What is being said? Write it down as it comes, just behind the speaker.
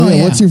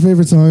What's your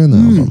favorite song on the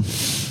album?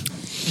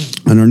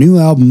 On our new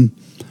album,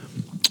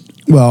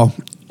 well,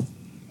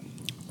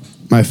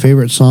 my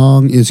favorite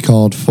song is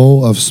called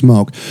Full of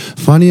Smoke.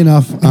 Funny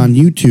enough, on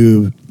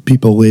YouTube,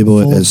 people label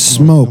it as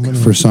Smoke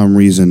for some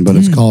reason, but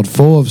it's called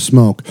Full of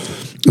Smoke.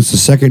 It's the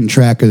second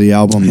track of the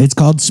album. It's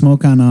called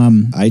Smoke on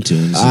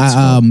iTunes.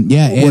 and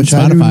Which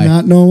Spotify. I do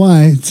not know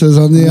why. It says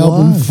on the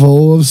album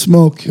Full of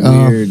Smoke.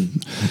 Weird.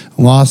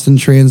 Lost in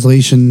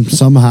translation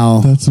somehow.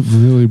 That's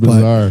really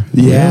bizarre.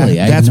 Yeah, Really?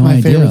 I had that's no my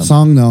idea. favorite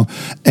song though.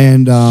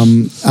 And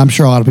I'm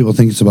sure a lot of people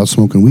think it's about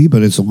smoking weed,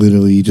 but it's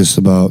literally just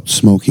about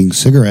smoking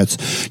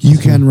cigarettes. You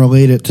can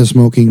relate it to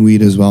smoking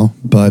weed as well,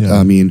 but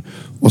I mean,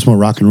 what's more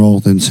rock and roll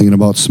than singing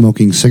about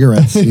smoking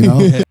cigarettes, you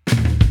know?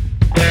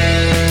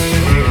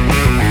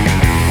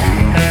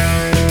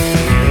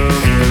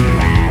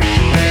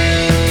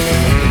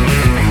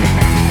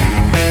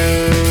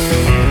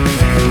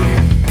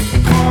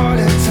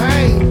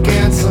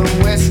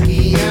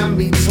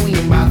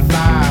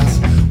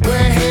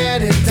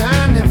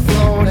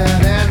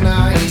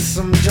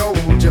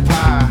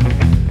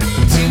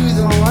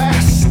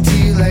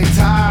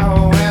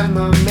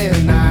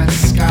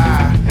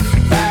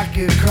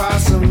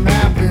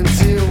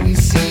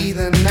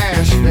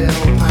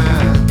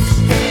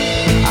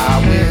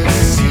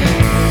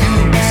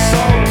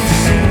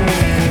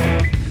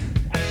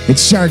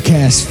 It's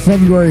Sharkcast,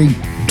 February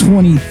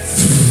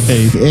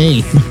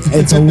 28th.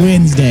 It's a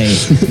Wednesday.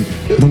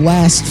 The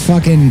last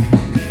fucking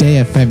day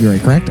of February,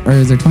 correct? Or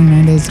is there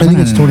 29 days? I think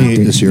it's 28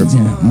 this year.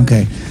 Yeah,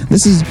 okay.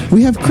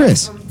 We have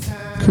Chris.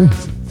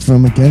 Chris,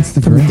 from Against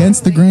the From Grain.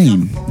 Against the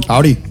Grain.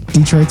 Howdy.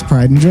 Detroit's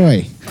Pride and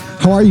Joy.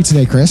 How are you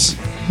today, Chris?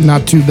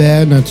 Not too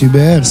bad, not too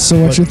bad.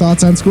 So what's your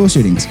thoughts on school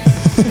shootings?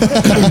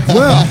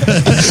 Well,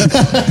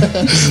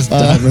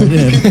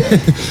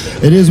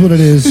 it is what it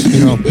is,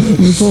 you know.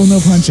 We pull no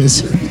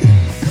punches.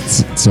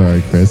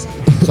 Sorry, Chris.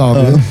 It's all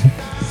good.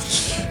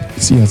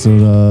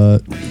 So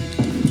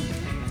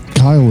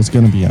Kyle was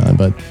going to be on,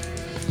 but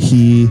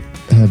he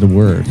had to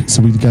work.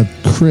 So we got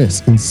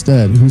Chris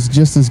instead, who's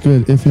just as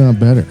good, if not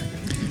better.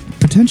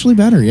 Potentially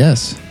better,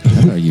 yes.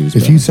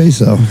 If you say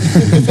so.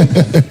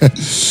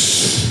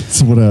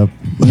 So what up?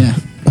 Yeah.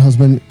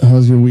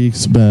 How's your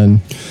week's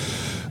been?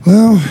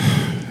 Well,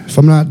 if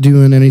I'm not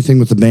doing anything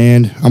with the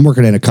band, I'm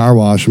working at a car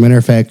wash. Matter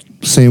of fact,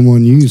 same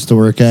one you used to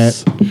work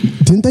at.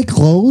 Didn't they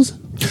close?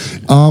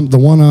 The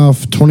one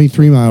off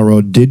 23 Mile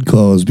Road did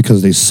close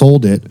because they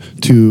sold it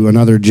to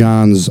another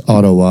John's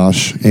Auto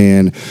Wash,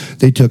 and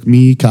they took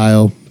me,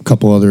 Kyle, a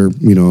couple other, of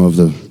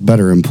the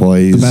better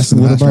employees. The best of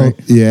the best, right?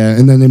 Yeah,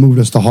 and then they moved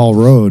us to Hall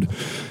Road.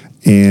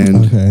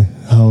 And Okay,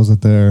 how was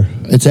it there?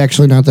 it's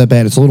actually not that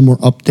bad. It's a little more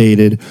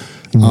updated.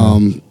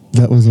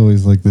 That was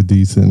always like the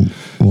decent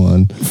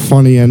one.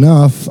 Funny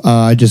enough,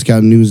 I just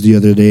got news the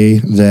other day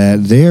that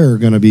they're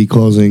going to be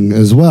closing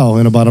as well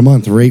in about a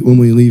month, right when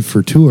we leave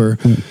for tour.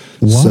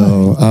 Why?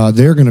 So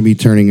they're going to be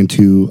turning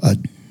into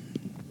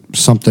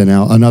something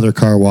else, another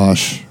car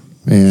wash.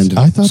 And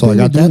I thought so they I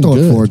got were that to doing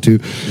look good. forward to.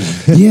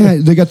 Yeah,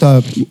 they got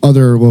the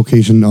other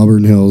location,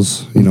 Auburn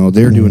Hills.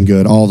 They're doing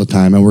good all the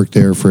time. I worked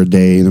there for a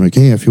day, and they're like,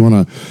 "Hey, if you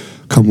want to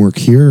come work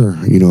here,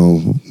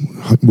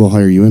 we'll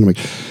hire you in." I'm like,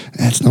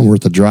 "That's not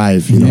worth the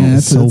drive." Yeah,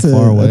 It's so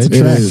far away. That's a It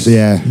trek. is,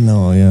 yeah.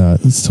 No, yeah,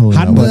 it's totally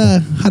How not.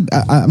 did,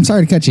 I'm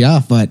sorry to cut you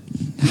off, but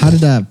how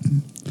did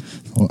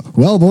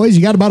well, boys,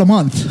 you got about a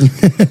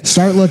month.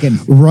 Start looking.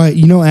 Right.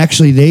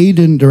 Actually, they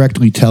didn't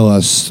directly tell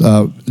us.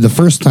 The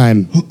first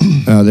time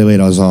they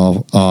laid us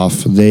all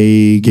off,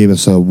 they gave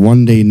us a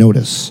 1-day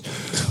notice.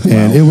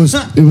 And it was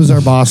our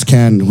boss,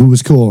 Ken, who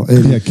was cool.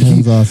 And Yeah,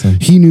 Ken's awesome.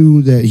 He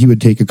knew that he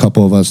would take a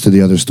couple of us to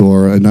the other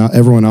store, and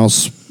everyone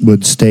else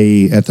would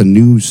stay at the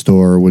new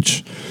store,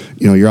 which,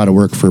 you're out of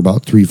work for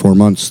about 3-4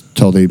 months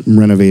till they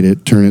renovate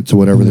it, turn it to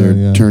whatever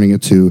they're turning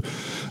it to.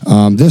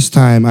 This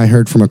time, I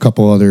heard from a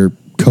couple other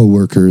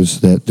co-workers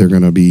that they're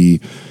going to be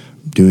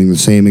doing the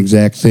same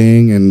exact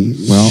thing, and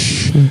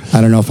I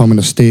don't know if I'm going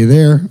to stay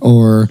there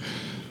or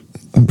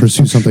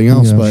pursue something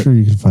else. Yeah, I'm but sure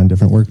you can find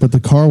different work. But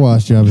the car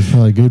wash job is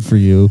probably good for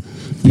you.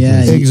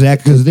 Yeah,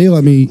 exactly, because he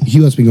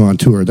lets me go on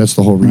tour. That's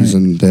the whole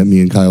reason that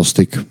me and Kyle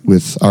stick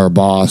with our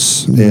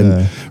boss.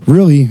 And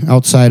really,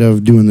 outside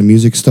of doing the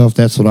music stuff,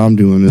 that's what I'm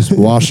doing is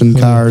washing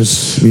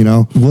cars.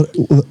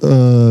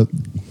 What?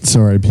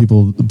 Sorry,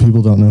 people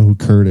don't know who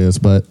Kurt is,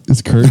 but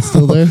is Kurt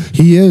still there?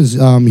 He is.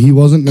 He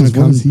wasn't going to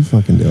What come. is he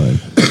fucking doing?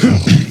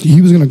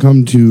 He was going to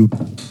come to.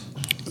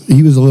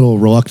 He was a little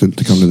reluctant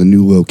to come to the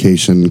new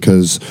location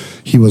because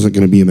he wasn't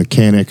going to be a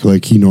mechanic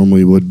like he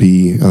normally would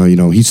be.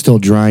 He's still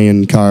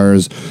drying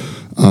cars,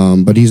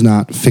 but he's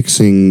not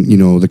fixing,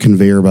 the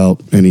conveyor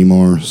belt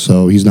anymore.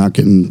 So he's not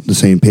getting the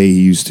same pay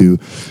he used to.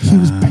 He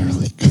was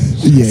barely.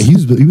 Yeah,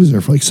 he was there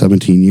for like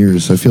 17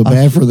 years. I feel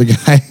bad for the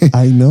guy.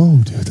 I know,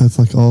 dude. That's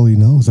like all he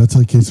knows. That's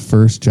like his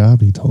first job,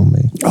 he told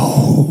me.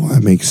 Oh,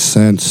 that makes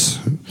sense.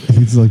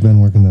 He's like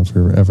been working there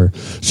forever.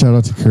 Shout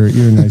out to Kurt.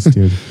 You're a nice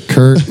dude.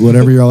 Kurt,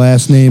 whatever your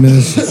last name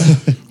is.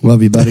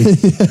 Love you, buddy.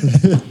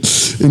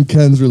 And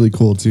Ken's really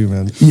cool too,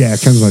 man. Yeah,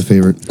 Ken's my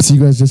favorite. So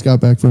you guys just got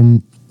back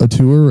from a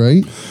tour,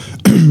 right?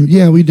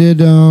 Yeah, we did.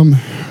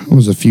 It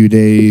was a few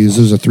days.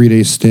 It was a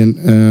 3-day stint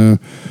a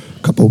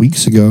couple of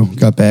weeks ago.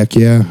 Got back,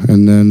 yeah.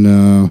 And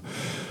then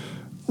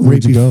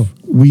Where'd you go?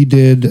 We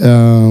did,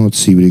 let's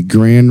see, we did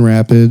Grand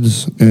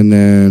Rapids, and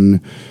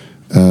then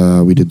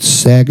we did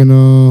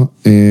Saginaw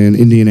and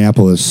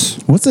Indianapolis.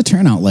 What's the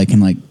turnout like in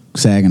like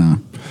Saginaw?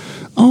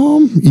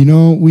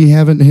 We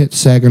haven't hit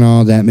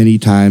Saginaw that many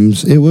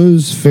times. It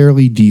was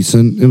fairly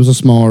decent. It was a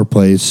smaller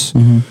place,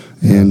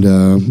 and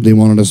they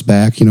wanted us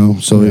back,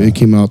 so it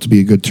came out to be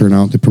a good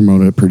turnout. They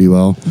promoted it pretty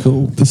well.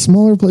 Cool. The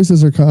smaller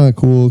places are kind of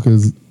cool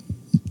because,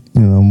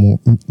 more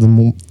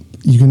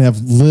you can have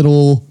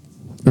little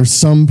or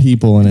some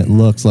people, and it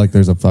looks like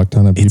there's a fuck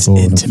ton of people.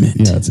 It's intimate.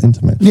 It's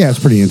intimate. Yeah, it's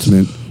pretty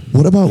intimate.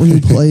 What about when you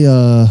play?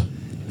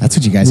 That's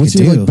what you guys what's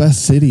could your do. like,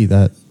 best city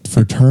that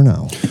for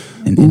turnout?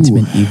 An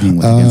intimate evening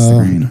with Against the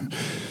Grain.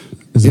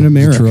 Is In it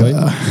America,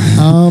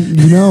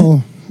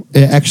 Detroit?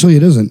 actually,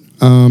 it isn't.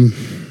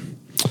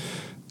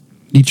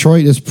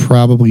 Detroit is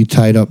probably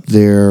tied up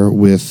there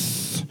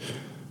with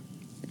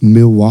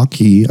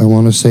Milwaukee. I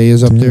want to say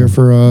is up there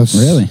for us.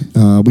 Really?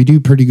 We do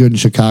pretty good in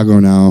Chicago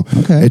now.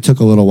 Okay. It took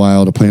a little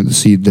while to plant the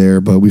seed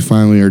there, but we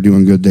finally are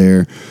doing good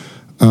there.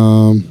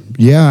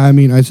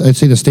 I'd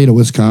say the state of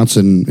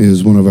Wisconsin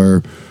is one of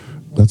our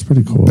That's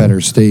pretty cool. better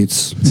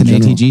states. It's an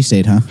ATG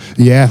state, huh?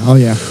 Yeah, oh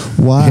yeah.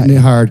 Why? Hitting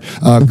it hard.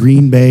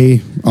 Green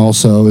Bay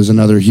also is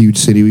another huge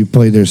city. We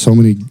played there so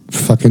many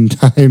fucking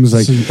times.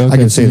 Like I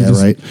can say that,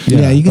 right?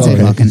 Yeah, you can say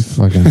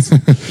fucking.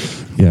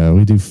 Yeah,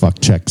 we do fuck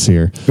checks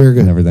here. Very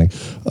good. And everything.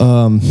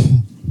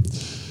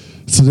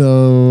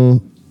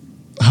 So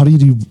how do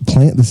you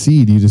plant the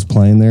seed? You just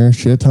plant there a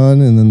shit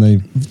ton and then they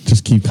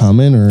just keep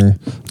coming, or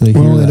they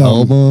hear the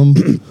album?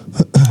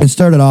 It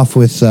started off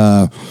with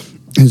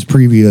his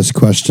previous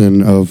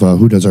question of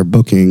who does our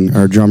booking.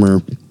 Our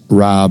drummer,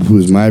 Rob, who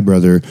is my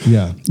brother,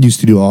 used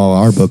to do all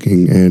our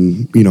booking.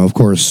 And, of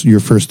course, your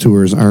first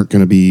tours aren't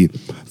going to be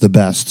the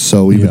best.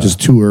 So we would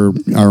just tour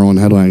our own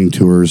headlining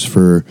tours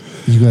for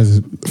you guys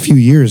a few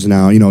years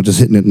now, just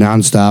hitting it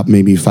nonstop,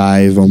 maybe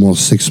 5,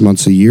 almost 6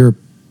 months a year,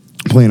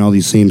 playing all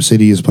these same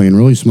cities, playing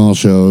really small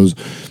shows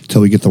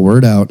till we get the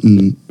word out.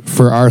 And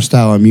for our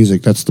style of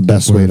music, that's the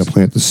best way to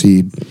plant the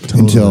seed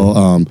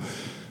until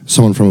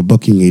someone from a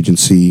booking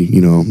agency,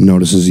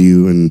 notices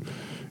you and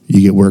you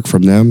get work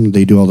from them.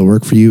 They do all the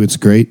work for you. It's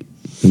great.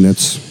 And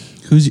that's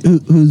Who's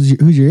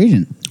your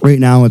agent? right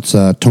now it's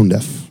Tone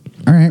Deaf.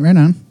 All right, right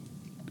on.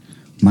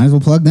 Might as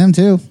well plug them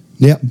too.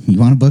 Yep. You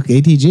want to book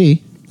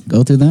ATG?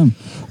 Go through them.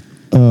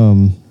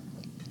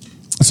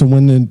 So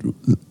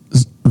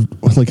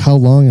how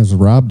long is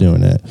Rob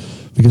doing it?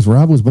 Because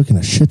Rob was booking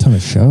a shit ton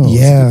of shows.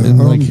 Yeah.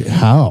 And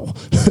how?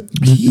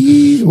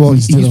 He's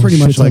pretty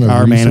much like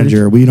our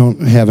manager. We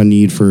don't have a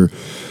need for,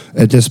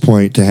 at this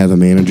point, to have a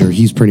manager.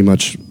 He's pretty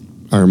much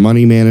our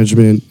money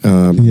management,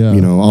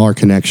 all our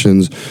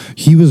connections.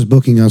 He was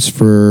booking us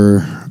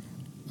for,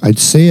 I'd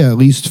say, at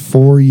least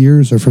 4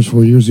 years. Our first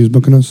 4 years he was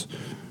booking us.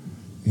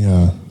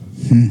 Yeah.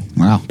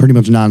 Wow. Pretty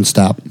much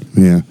nonstop.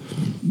 Yeah.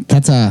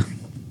 That's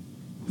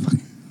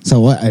so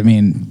what? I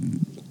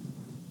mean,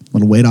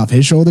 little weight off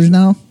his shoulders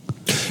now?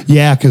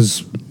 Yeah,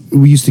 because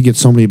we used to get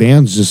so many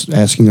bands just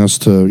asking us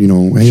to,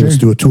 hey, let's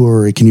do a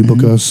tour. Can you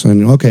book us?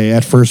 And okay,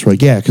 at first we're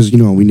like, yeah, because,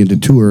 we need to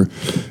tour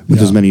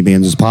with as many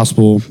bands as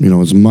possible,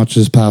 as much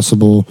as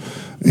possible.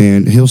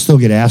 And he'll still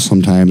get asked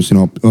sometimes.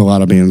 A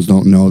lot of bands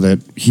don't know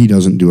that he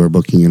doesn't do our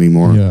booking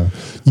anymore. Yeah.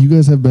 You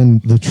guys have been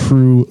the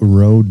true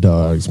road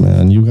dogs,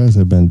 man. You guys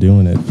have been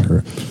doing it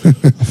for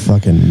a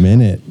fucking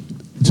minute.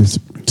 Just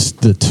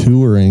the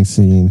touring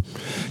scene.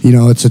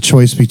 It's a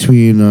choice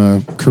between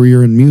a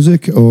career in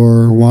music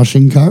or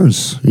washing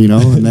cars,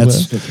 and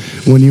that's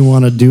when you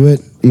want to do it,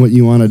 what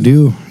you want to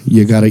do.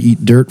 You got to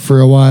eat dirt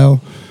for a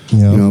while,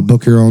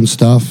 book your own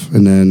stuff,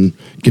 and then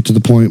get to the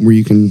point where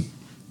you can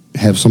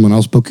have someone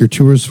else book your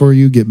tours for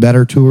you, get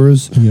better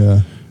tours.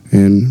 Yeah.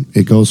 And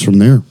it goes from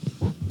there.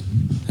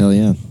 Hell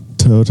yeah.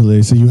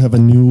 Totally. So you have a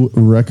new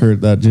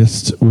record that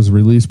just was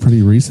released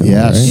pretty recently,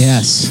 Yes. right?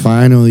 Yes.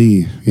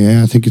 Finally.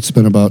 Yeah, I think it's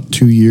been about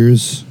 2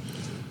 years.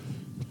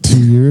 2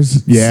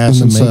 years? Yeah,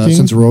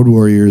 since Road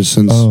Warriors,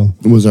 it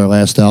was our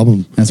last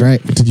album. That's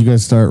right. Did you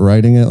guys start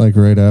writing it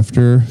right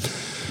after?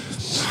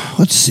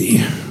 Let's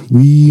see.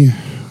 We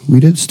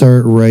did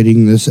start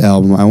writing this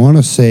album, I want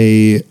to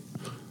say,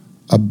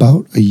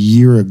 about a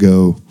year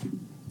ago.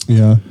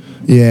 Yeah.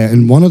 Yeah,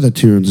 and one of the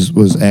tunes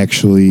was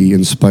actually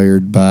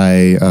inspired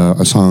by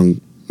a song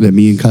that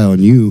me and Kyle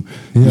and you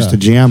used to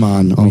jam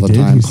on all the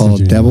time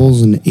called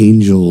Devils and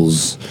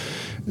Angels.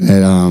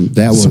 And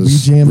that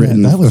was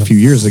written a few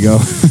years ago.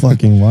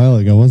 Fucking while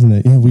ago, wasn't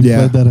it? Yeah, we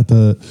played that at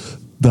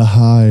the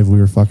Hive. We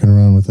were fucking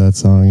around with that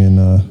song, and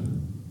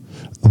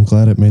I'm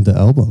glad it made the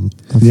album.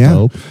 That's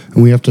dope.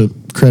 And we have to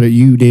credit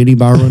you, Danny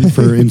Barwin,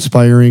 for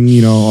inspiring,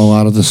 a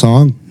lot of the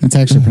song. It's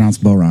actually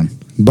pronounced Boron.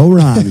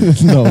 Boron.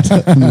 No, it's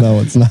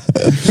not.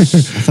 I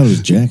thought it was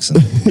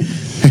Jackson.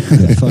 Who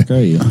the fuck are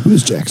you?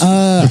 Who's Jackson?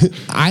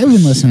 I've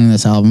been listening to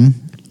this album,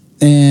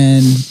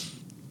 and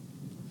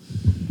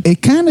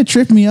it kind of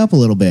tripped me up a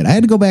little bit. I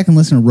had to go back and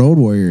listen to Road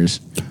Warriors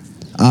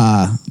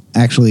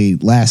actually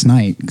last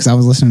night because I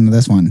was listening to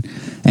this one,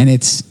 and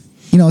it's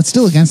it's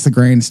still against the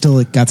grain. It's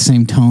still got the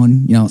same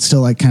tone. It's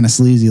still like kind of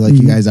sleazy like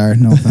you guys are.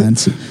 No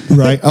offense.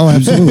 Right. Oh,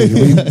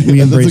 absolutely.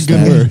 We embrace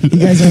that. Word. You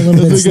guys are a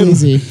little bit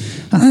sleazy.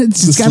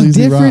 It's got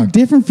a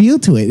different feel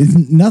to it. It's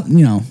not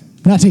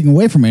not taking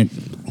away from it,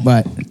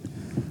 but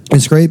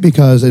it's great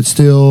because it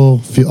still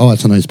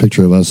that's a nice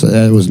picture of us.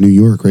 It was New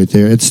York right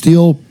there. It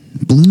still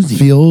bluesy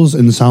feels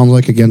and sounds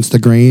like against the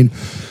grain,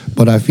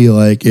 but I feel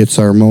like it's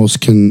our most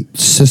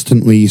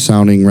consistently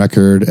sounding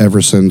record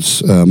ever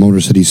since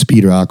Motor City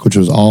Speed Rock, which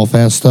was all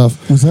fast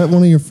stuff. Was that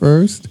one of your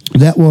first?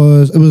 It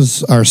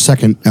was our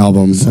second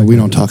album. We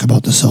don't talk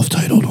about the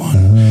self-titled one.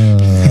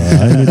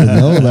 I need to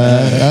know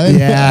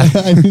that.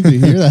 I need to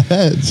hear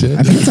that shit.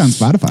 I think it's on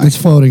Spotify. It's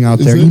floating out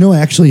there.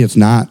 Actually, it's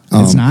not.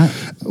 It's not?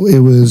 It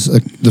was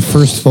the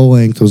first full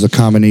length was a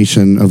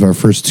combination of our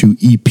first 2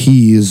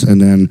 EPs,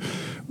 and then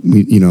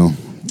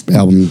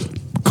album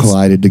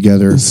collided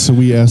together. So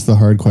we asked the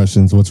hard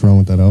questions. What's wrong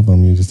with that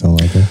album? You just don't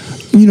like it?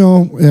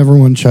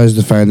 Everyone tries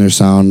to find their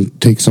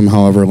sound, takes them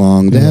however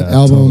long. That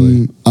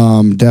album,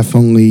 totally.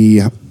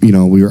 Definitely,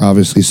 we were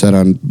obviously set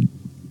on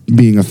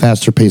being a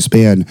faster paced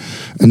band,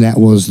 and that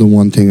was the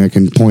one thing I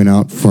can point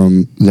out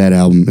from that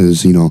album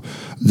is,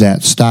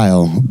 that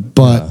style.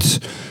 But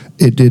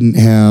it didn't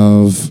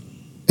have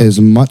as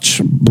much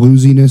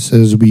bluesiness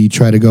as we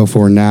try to go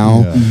for now.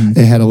 Yeah. Mm-hmm.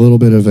 It had a little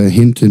bit of a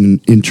hint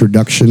and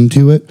introduction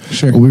to it.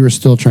 Sure. But we were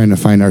still trying to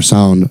find our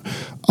sound.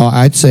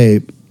 I'd say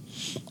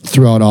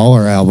throughout all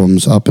our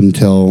albums up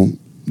until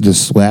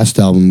this last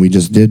album we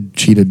just did,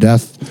 Cheetah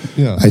Death,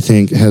 I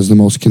think has the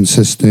most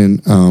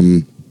consistent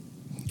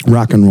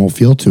rock and roll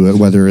feel to it,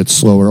 whether it's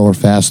slower or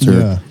faster.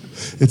 Yeah.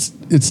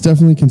 It's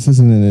definitely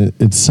consistent, and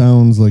it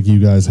sounds like you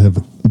guys have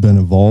been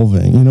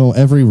evolving.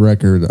 Every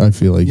record, I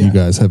feel like you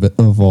guys have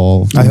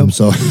evolved. I hope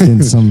so.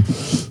 In some,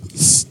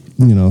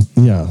 totally.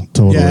 Yeah,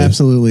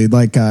 absolutely.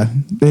 Like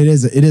it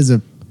is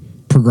a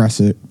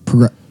progressive.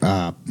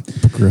 I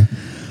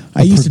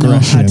used to know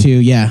how to.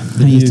 Yeah,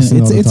 I used to.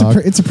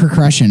 It's a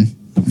progression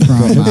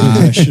from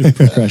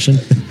progression.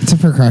 It's a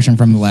progression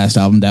from the last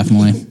album,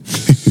 definitely.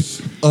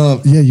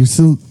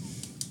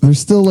 There's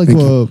still like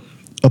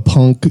a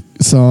punk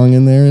song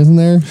in there, isn't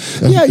there?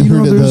 Yeah,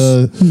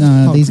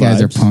 these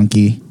guys are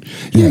punky.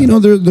 Yeah,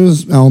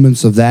 there's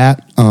elements of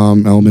that,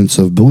 elements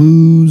of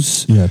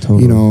blues. Yeah,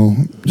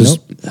 totally. Just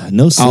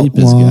No Sleep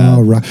is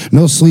good.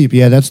 No Sleep,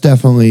 yeah, that's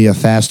definitely a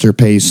faster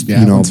paced,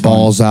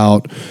 balls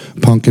out,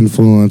 punk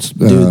influence,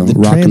 Dude, the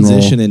rock and roll.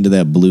 transition into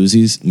that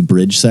bluesy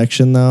bridge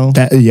section, though.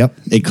 Yep.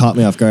 It caught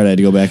me off guard. I had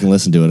to go back and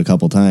listen to it a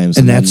couple times.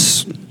 And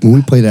that's, when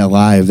we play that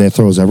live, that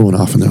throws everyone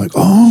off, and they're like,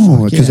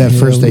 oh, because at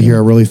first they hear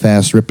a really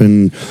fast,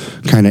 ripping,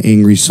 kind of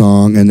angry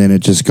song, and then it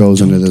just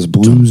goes into this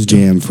blues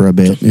jam for a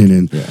bit,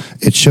 and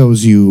it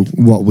shows you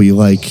what we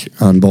like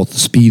on both the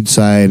speed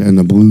side and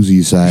the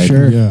bluesy side.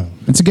 Sure. Yeah.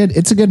 It's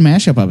a good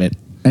mashup of it.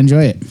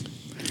 Enjoy it.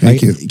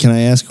 Thank you. Can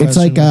I ask a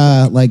question?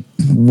 It's like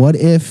what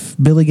if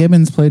Billy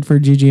Gibbons played for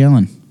G.G.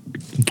 Allin?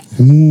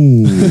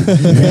 Ooh.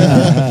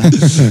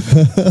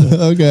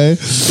 Okay.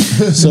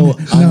 So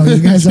no,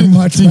 you guys are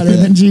much better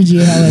than G.G.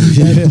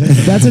 Allin.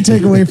 That's a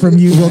takeaway from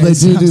you. Well,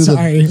 guys. they do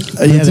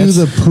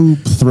the poop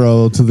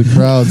throw to the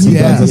crowd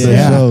sometimes at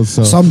the shows.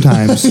 So.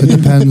 Sometimes it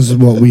depends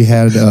what we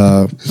had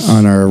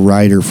on our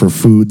rider for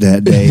food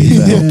that day.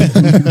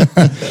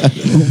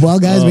 Well,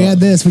 guys, we had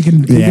this. We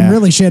can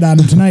really shit on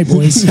him tonight,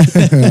 boys.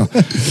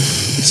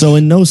 So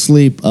in No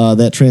Sleep,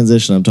 that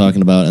transition I'm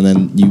talking about, and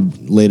then you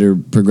later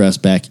progress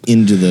back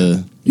into the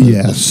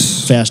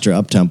faster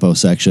up-tempo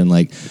section.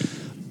 Like,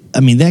 I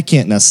mean, that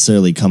can't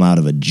necessarily come out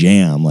of a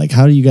jam. Like,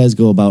 how do you guys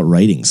go about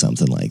writing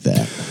something like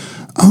that?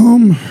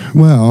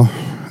 Well,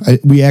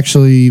 we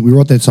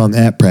wrote that song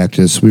at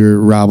practice.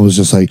 Rob was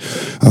just like,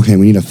 okay,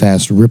 we need a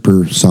fast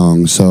ripper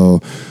song.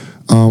 So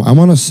I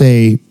want to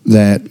say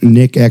that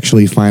Nick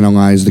actually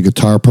finalized the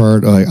guitar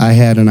part. Like, I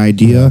had an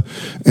idea,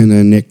 and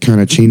then Nick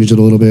kind of changed it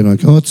a little bit.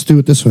 Like, oh, let's do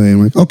it this way. And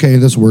I'm like, okay,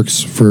 this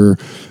works for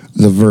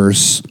the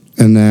verse.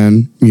 And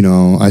then,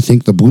 I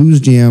think the blues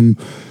jam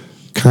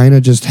kind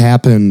of just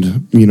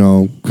happened,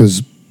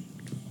 because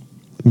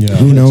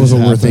who knows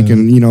what we're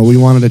thinking. We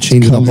wanted to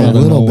change it up a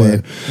little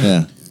bit.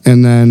 Yeah.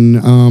 And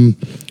then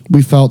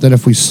we felt that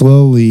if we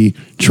slowly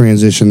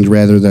transitioned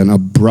rather than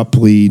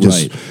abruptly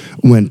just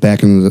went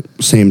back into the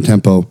same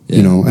tempo,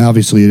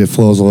 obviously it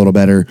flows a little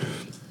better.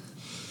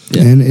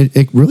 Yeah. And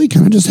it really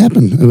kind of just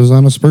happened. It was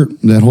on a spurt.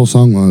 That whole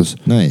song was.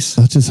 Nice.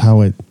 That's just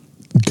how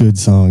good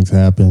songs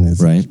happen. It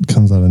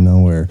comes out of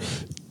nowhere.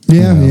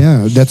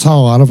 Yeah. That's how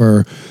a lot of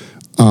our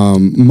a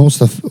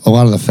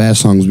lot of the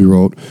fast songs we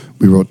wrote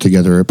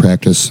together at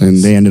practice,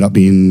 and they ended up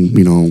being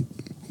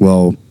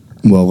well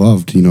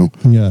loved. Yeah.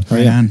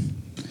 Right on.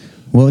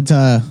 What?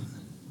 How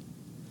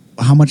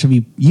much have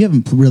you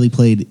haven't really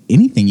played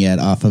anything yet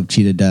off of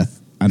Cheetah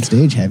Death on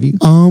stage, have you?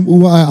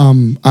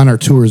 On our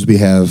tours we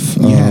have.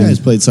 You guys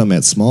played something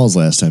at Smalls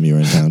last time you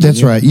were in town.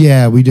 That's right.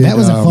 Yeah, we did. That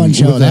was a fun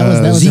show. That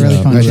was a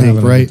really fun show.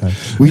 Right.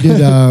 We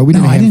did. We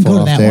did a handful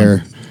off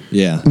there.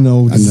 Yeah.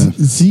 No,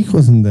 Zeke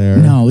wasn't there.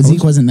 No,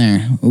 Zeke wasn't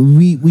there.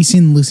 We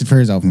seen Lucid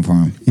Furs open for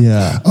him.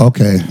 Yeah.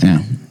 Okay.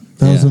 Yeah.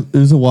 It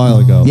was a while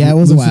ago. Yeah, it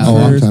was a while. A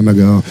long time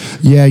ago.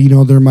 Yeah,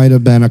 there might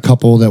have been a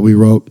couple that we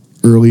wrote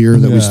earlier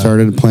that we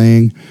started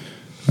playing.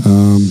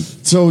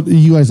 So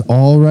you guys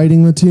all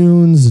writing the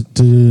tunes?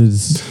 Do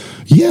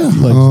you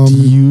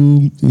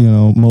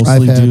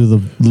mostly do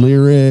the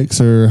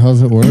lyrics, or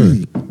how's it work?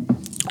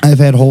 I've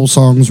had whole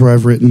songs where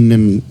I've written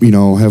and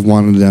have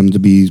wanted them to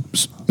be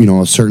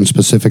a certain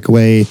specific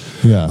way.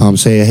 Yeah.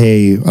 Say,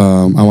 hey,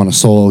 I want a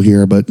solo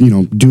here, but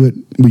do it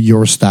with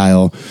your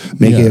style.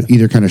 Make it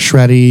either kind of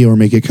shreddy or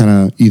make it kind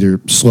of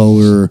either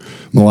slower,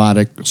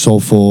 melodic,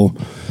 soulful.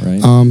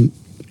 Right.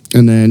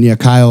 And then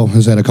Kyle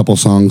has had a couple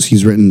songs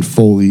he's written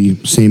fully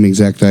same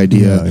exact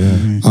idea.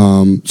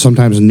 Yeah.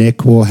 Sometimes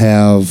Nick will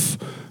have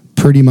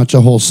pretty much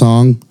a whole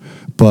song,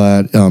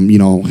 but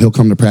he'll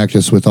come to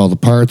practice with all the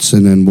parts,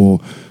 and then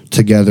we'll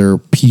together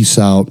piece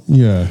out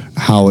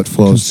how it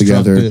flows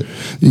together.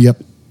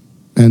 Yep.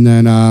 And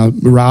then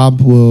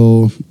Rob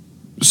will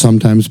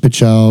sometimes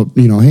pitch out,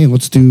 hey,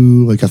 let's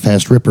do like a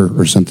fast ripper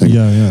or something.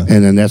 Yeah.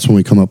 And then that's when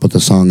we come up with the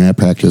song at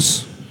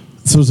practice.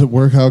 So does it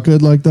work out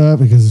good like that?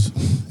 Because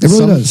it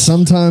really does.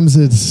 Sometimes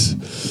it's,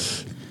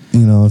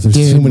 if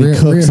there's too many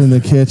cooks in the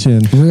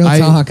kitchen. Real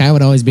talk, I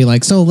would always be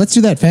like, so let's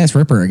do that fast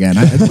ripper again.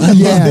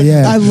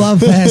 I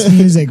love fast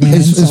music, man.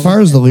 As far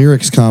as the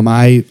lyrics come,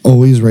 I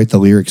always write the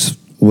lyrics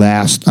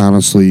last,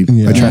 honestly.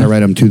 I try to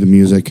write them to the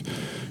music,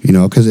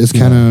 because it's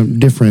kind of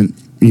different,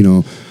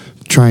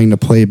 trying to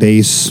play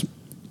bass,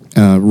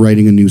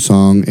 writing a new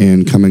song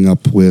and coming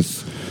up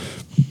with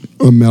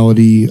a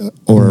melody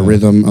or a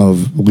rhythm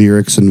of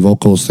lyrics and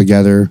vocals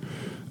together.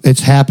 It's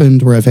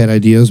happened where I've had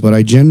ideas, but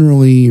I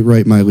generally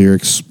write my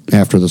lyrics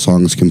after the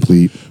song is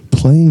complete.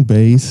 Playing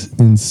bass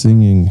and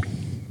singing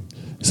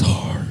is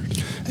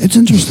hard. It's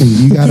interesting.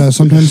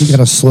 Sometimes you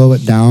gotta slow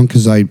it down,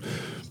 because I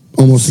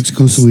almost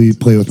exclusively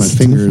play with my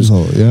fingers.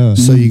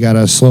 So you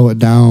gotta slow it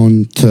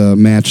down to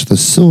match the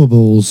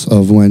syllables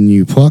of when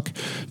you pluck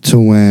to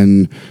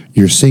when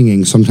you're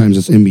singing. Sometimes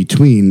it's in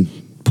between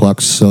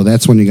plucks, so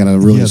that's when you gotta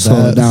really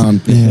slow it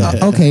down.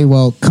 Okay,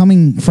 well,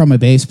 coming from a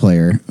bass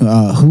player,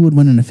 who would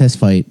win in a fist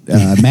fight,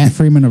 Matt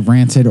Freeman of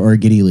Rancid or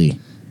Geddy Lee?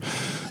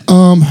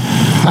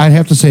 I'd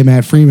have to say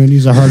Matt Freeman.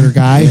 He's a harder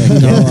guy.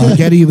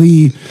 Geddy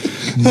Lee,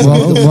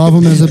 love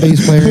him as a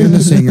bass player and a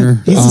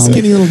singer. He's a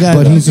skinny little guy,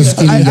 but he's a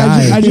skinny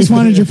guy. I just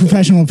wanted your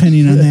professional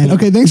opinion on that.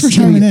 Okay, thanks for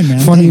chiming in, man.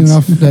 Funny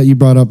enough that you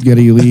brought up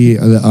Geddy Lee,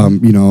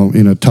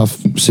 in a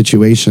tough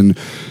situation.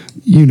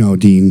 Danny,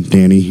 Dean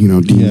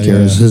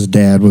Karras. His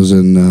dad was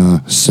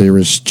in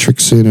Cyrus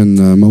Trixon and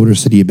the Motor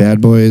City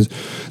Bad Boys.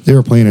 They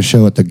were playing a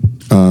show at the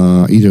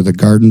either the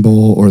Garden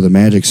Bowl or the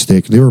Magic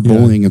Stick. They were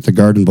bowling at the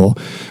Garden Bowl.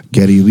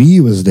 Geddy Lee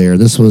was there.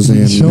 This was in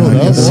this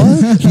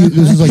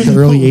is like the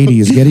early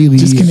 80s. Geddy Lee,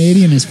 just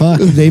Canadian as fuck.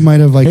 They might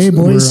have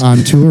were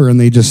on tour and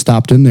they just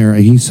stopped in there,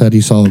 and he said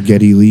he saw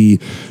Geddy Lee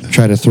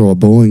try to throw a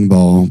bowling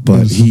ball,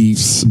 but he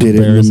did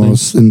it in the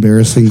most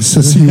embarrassing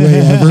sissy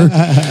way ever.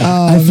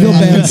 I feel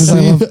bad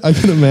because I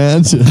can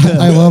imagine.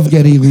 I love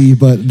Geddy Lee,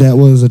 but that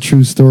was a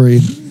true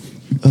story.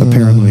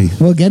 Apparently.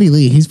 Well, Geddy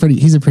Lee, he's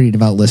a pretty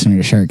devout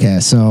listener to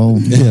Sharkcast, so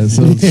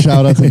so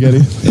shout out to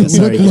Geddy.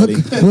 Sorry, Geddy.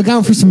 Look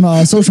out for some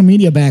social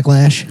media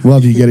backlash.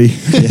 Love you, Geddy.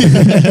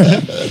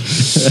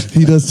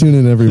 He does tune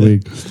in every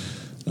week.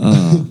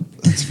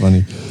 That's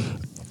funny.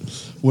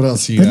 What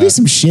else you got? There'd be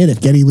some shit if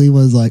Geddy Lee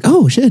was like,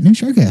 oh shit, new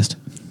Sharkcast.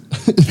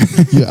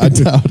 I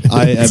doubt it.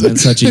 I've been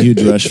such a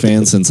huge Rush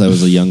fan since I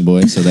was a young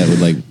boy, so that would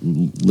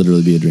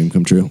literally be a dream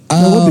come true.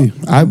 Would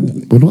be. I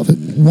would love it.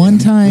 One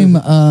time,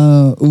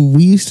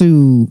 we used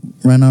to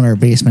rent out our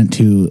basement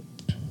to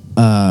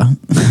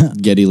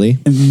Geddy Lee.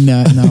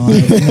 No.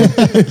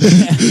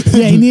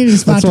 He needed a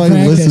spot to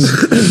practice.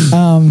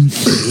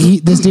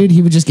 This dude,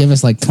 he would just give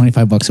us like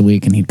 $25 a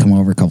week, and he'd come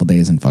over a couple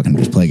days and fucking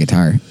just play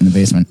guitar in the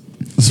basement.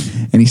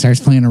 And he starts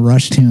playing a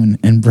Rush tune,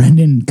 and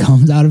Brendan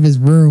comes out of his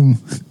room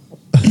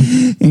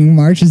and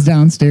marches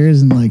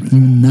downstairs and like, you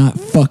not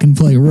fucking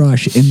play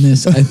Rush in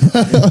this.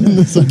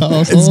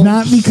 It's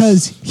not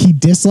because he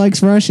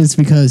dislikes Rush, it's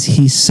because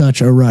he's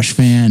such a Rush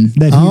fan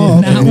that he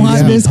did not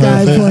want this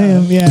guy to play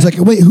him. Yeah. It's like,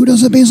 wait, who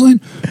does that bass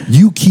line?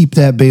 You keep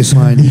that bass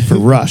line for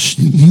Rush.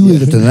 You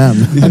leave it to them.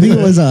 I think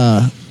it was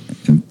oh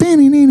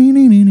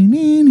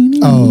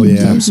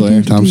yeah, Tom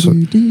Sawyer.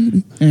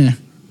 Yeah.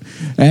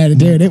 And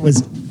dude, it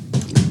was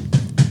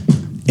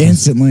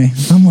instantly.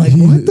 I'm like,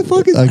 what the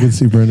fuck is I can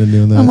see Brendan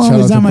doing that. I'm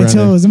always on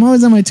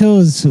my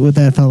toes with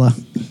that fella.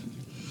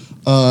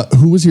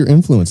 Who was your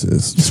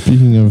influences?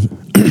 Speaking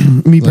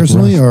of me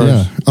personally, or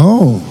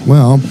oh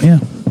well, yeah.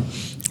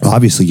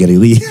 Obviously, Geddy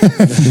Lee.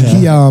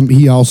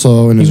 He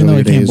also in his Even though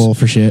early he can't days bowl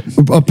for shit.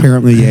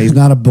 Apparently, he's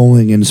not a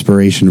bowling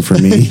inspiration for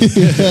me.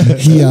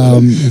 He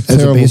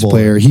as a bass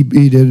player, he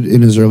did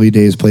in his early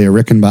days play a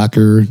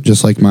Rickenbacker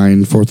just like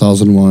mine,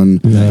 4001.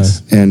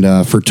 Nice. And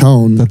for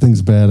tone, that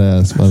thing's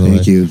badass. By the way,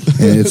 thank you.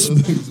 And it's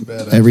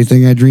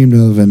everything I dreamed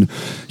of, and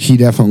he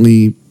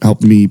definitely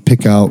helped me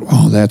pick out.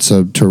 Oh, that's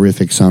a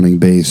terrific sounding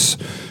bass.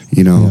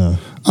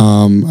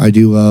 I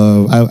do.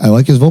 I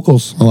like his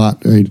vocals a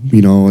lot.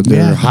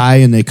 They're high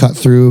and they cut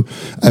through.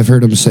 I've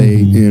heard him say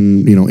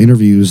in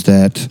interviews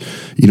that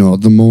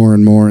the more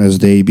and more as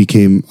they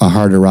became a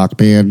harder rock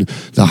band,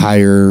 the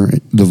higher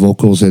the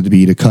vocals had to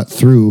be to cut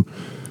through.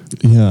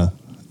 Yeah,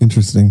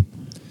 interesting.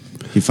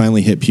 He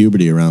finally hit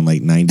puberty around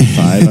like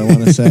 95, I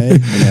want to say,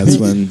 and that's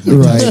when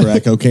Test for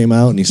Echo came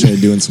out, and he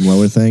started doing some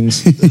lower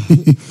things.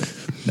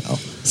 No.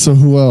 So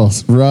who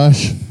else?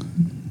 Rush.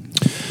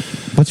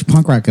 What's your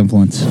punk rock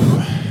influence?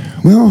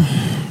 Well,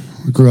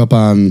 I grew up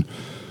on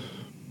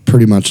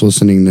pretty much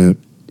listening to.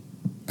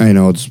 I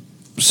know it's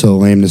so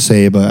lame to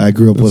say, but I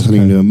grew up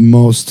listening to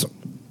most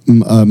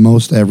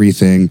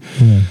everything.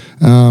 Yeah.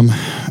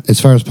 As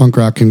far as punk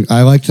rock,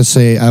 I like to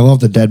say I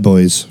love the Dead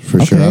Boys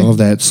for sure. I love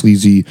that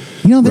sleazy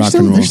rock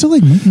and roll. They're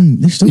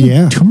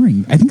still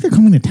touring. I think they're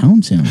coming to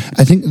town soon.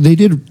 I think they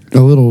did a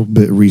little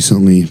bit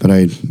recently, but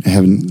I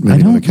haven't been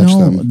able to catch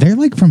them. They're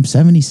like from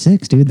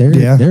 '76, dude.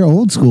 They're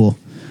old school.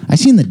 I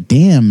seen the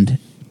Damned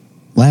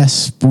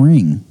last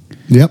spring.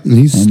 Yep, and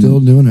he's still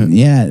doing it.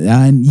 Yeah,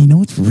 and you know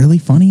what's really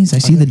funny is I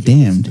see the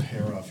Damned. The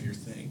hair off your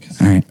thing.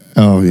 All right.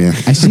 Oh yeah.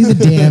 I see the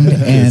Damned,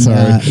 and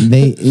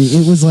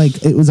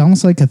it was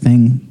almost like a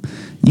thing.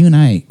 You and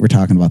I were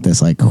talking about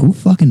this, like who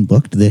fucking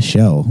booked this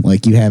show?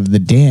 Like you have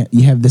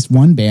this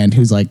one band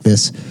who's like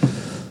this,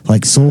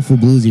 like soulful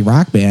bluesy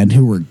rock band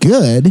who were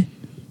good,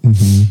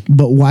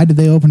 but why did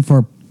they open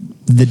for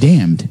the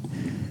Damned?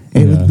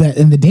 And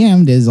the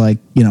Damned is like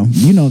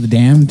the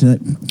Damned,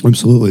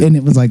 Absolutely, and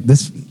it was like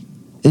this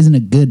isn't a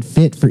good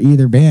fit for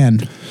either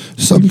band.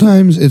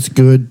 Sometimes it's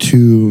good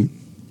to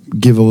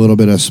give a little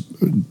bit of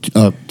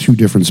two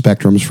different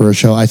spectrums for a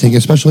show. I think,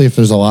 especially if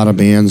there's a lot of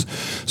bands.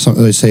 So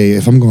they say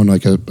if I'm going to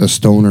like a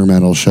stoner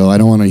metal show, I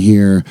don't want to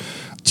hear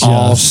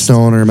all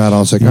stoner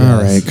metal. It's like,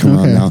 all right, come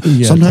on now.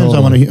 Yeah, sometimes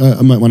totally.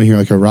 I might want to hear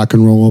like a rock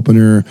and roll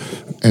opener,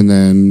 and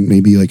then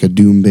maybe like a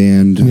doom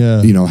band,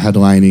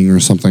 headlining or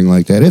something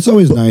like that. It's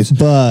always nice,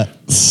 but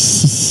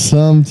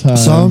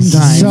sometimes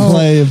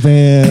play a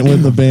band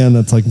with a band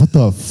that's like, what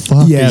the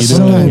fuck? Yeah,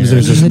 sometimes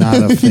there's just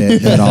not a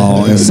fit at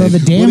all. So the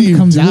Damned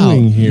comes out.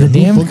 Here? The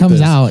Damned comes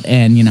out,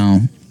 and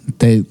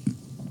they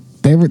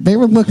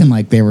were looking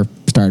like they were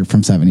started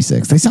from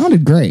 '76. They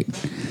sounded great.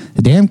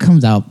 The Damned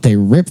comes out, they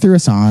rip through a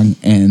song,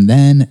 and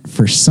then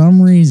for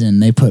some reason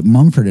they put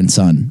Mumford &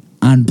 Son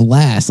on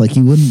blast like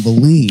you wouldn't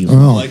believe.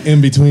 Oh, like in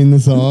between the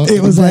songs.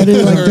 It was like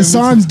the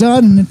song's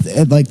done, and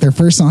it's like their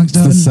first song's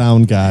done. The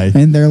sound guy,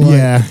 and they're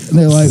like,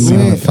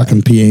 we're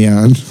fucking PA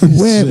on.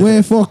 we're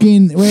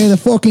the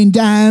fucking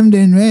Damned,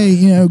 and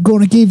we're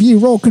gonna give you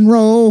rock and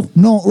roll,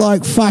 not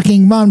like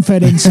fucking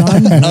Mumford &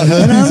 Son. And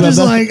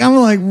I'm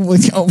like,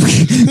 what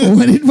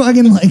did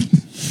fucking like?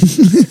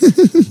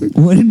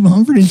 What did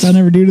Mumford & Son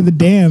ever do to the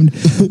Damned?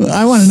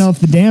 I want to know if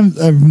the Damned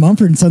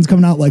Mumford & Son's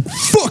coming out like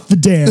fuck the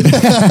Damned.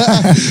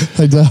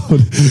 I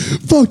doubt.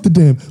 Fuck the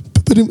Damned.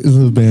 Is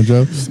it a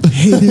banjo?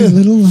 Hey there,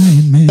 little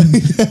lion man.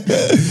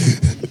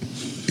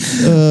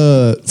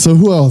 So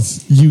who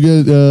else? You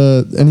get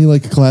any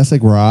like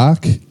classic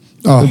rock?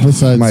 Oh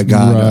besides my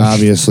God! Rush?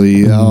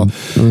 Obviously,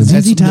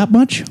 ZZ Top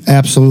much?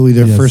 Absolutely,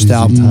 their first ZZ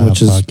album, Top,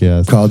 which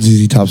is called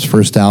ZZ Top's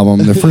first album.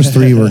 Their first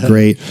three were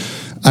great.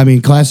 I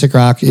mean, classic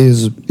rock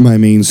is my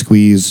main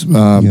squeeze.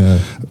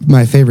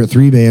 My favorite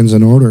three bands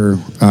in order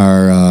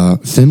are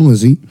Thin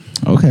Lizzy,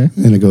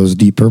 and it goes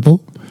Deep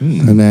Purple,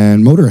 and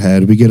then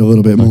Motorhead. We get a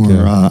little bit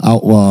more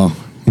Outlaw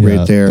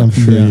right there. I'm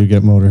sure you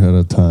get Motorhead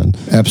a ton.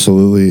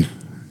 Absolutely.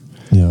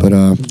 Yeah. But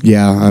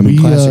I mean,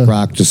 classic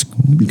rock just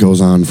goes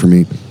on for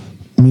me.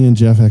 Me and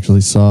Jeff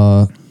actually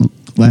saw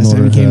last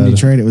time he came to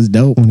Detroit. It was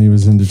dope when he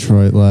was in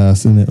Detroit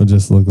last, and it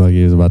just looked like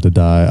he was about to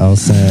die. I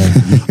was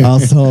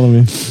telling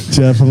him,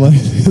 Jeff, I'm like,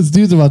 this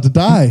dude's about to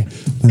die,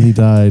 and he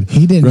died.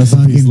 He didn't Rest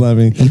in peace,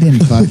 Lemmy. He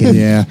didn't fucking.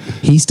 Yeah.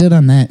 He stood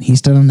on that. He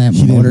stood on that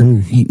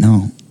motor.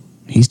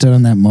 He stood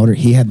on that motor.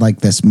 He had like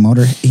this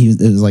motor. It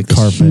was like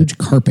this huge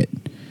carpet.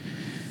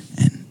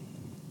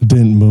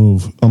 Didn't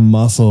move a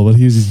muscle, but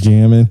he was just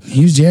jamming.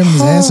 He was jamming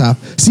his ass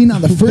off. See, now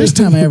the first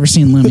time I ever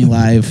seen Lemmy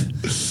live,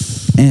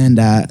 and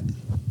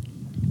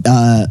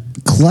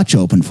Clutch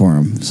opened for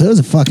him, so it was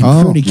a fucking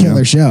fruity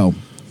killer show.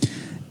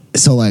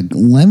 So like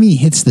Lemmy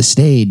hits the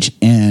stage,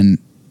 and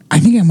I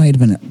think I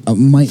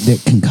might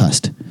get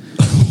concussed.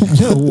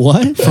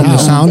 What? From the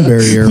sound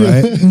barrier,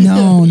 right?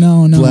 No,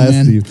 Blast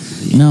man. you.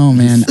 No,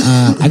 man.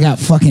 I got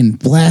fucking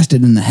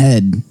blasted in the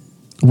head.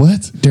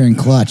 What? During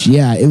Clutch.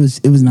 Yeah, it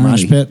was gnarly.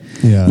 Mosh pit?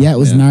 Yeah, it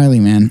was gnarly,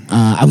 man.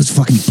 I was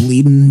fucking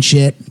bleeding and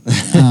shit.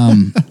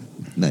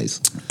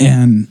 Nice.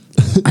 And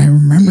I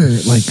remember,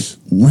 like,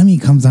 Lemmy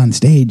comes on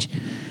stage,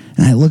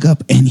 and I look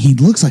up, and he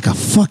looks like a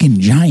fucking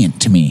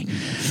giant to me.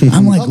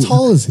 I'm like, how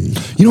tall is he?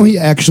 You know, he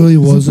actually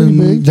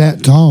wasn't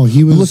that tall.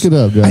 He was. Look it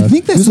up, guys. I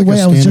think that's the like way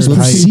a I was just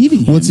standard height.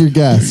 perceiving him. What's your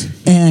guess?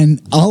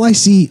 And all I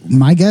see,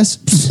 my guess,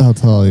 How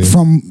tall are you?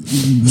 from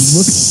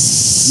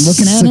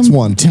looking at him,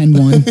 6'1".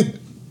 10'1".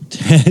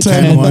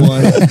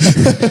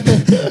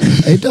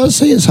 It does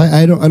say his height.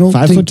 I don't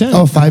 5'10". think.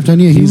 Oh,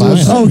 5'10".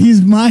 Yeah,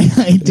 He's my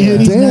height, dude.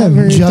 He's not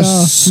very tall.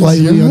 just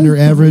slightly under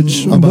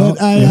average.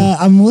 But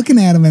I'm looking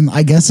at him, and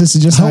I guess this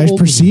is just how I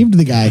perceived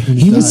the guy.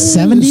 He was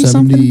 70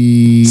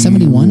 something,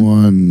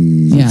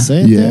 71. Yeah,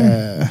 say it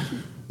yeah.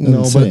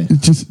 No, but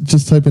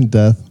just type in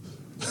death.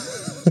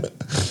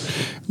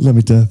 Let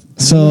me death.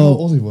 So how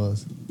old he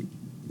was.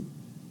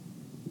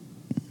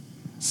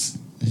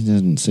 He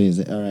doesn't say his.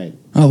 All right.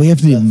 Oh, we have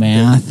to do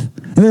math.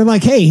 And they're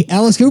like, hey,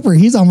 Alice Cooper,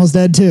 he's almost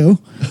dead too.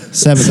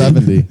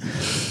 70.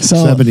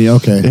 So 70.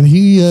 Okay. And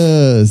he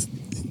was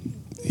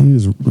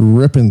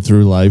ripping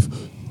through life.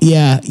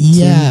 yeah.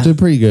 Did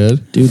pretty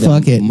good. Dude,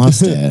 Fuck it.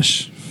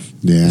 mustache.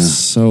 Yeah.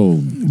 So.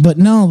 But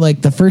no,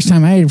 like the first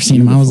time I ever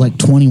seen him, I was like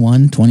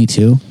 21,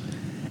 22.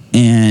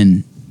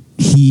 And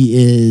he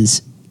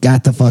is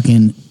got the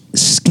fucking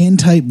skin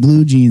tight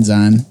blue jeans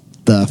on,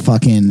 the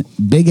fucking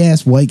big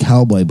ass white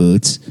cowboy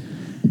boots.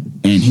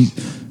 And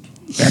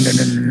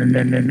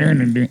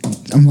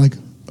I'm like,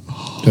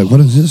 What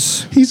is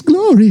this? he's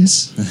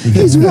glorious.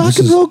 He's rock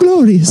and roll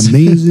glorious.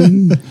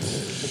 Amazing.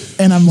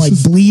 And I'm like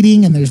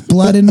bleeding, and there's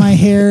blood in my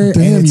hair.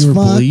 Damn, and it's you were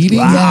fucked. bleeding?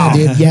 Yeah,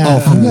 dude. Yeah.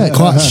 From that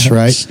clutch,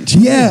 right?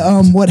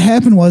 Yeah. What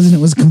happened was, and it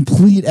was a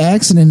complete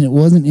accident. It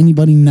wasn't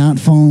anybody not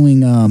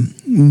following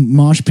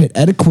mosh pit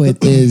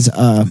etiquette. Is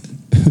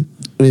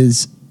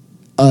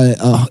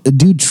a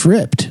dude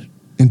tripped.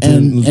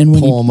 And when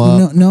pull him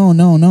up.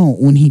 No.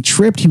 When he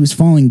tripped, he was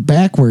falling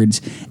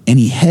backwards, and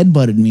he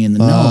headbutted me in the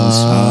nose.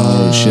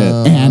 Oh shit!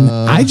 And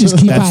I just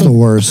keep That's on, the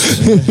worst.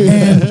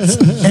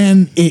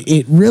 and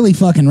it really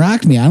fucking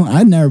rocked me.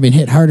 I'd never been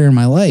hit harder in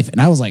my life,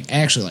 and I was like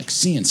actually like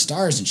seeing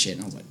stars and shit.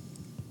 And I was like,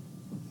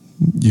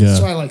 Yeah.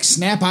 so I like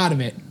snap out of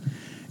it,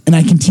 and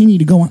I continue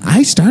to go on.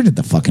 I started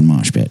the fucking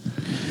mosh pit,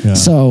 Yeah.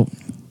 so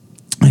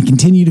I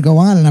continue to go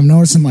on, and I'm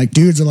noticing like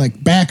dudes are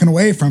like backing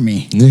away from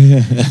me,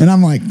 and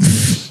I'm like,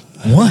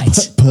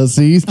 what?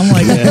 Pussies. I'm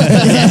like,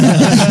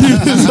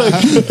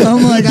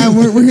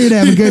 we're here to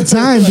have a good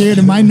time, dude.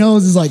 And my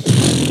nose is like,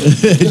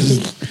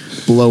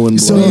 Blowing.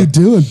 So you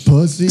doing,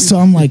 pussy? so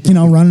I'm like,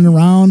 running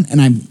around,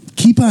 and I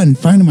keep on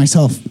finding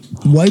myself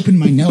wiping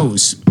my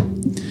nose,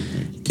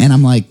 and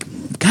I'm like,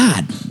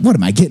 God, what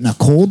am I getting, a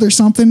cold or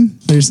something?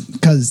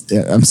 Because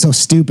I'm so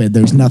stupid.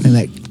 There's nothing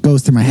that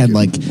goes through my head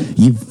like,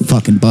 you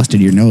fucking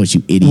busted your nose,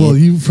 you idiot. Well,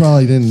 you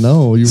probably didn't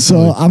know. You were So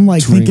probably I'm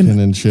like drinking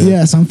thinking, and shit.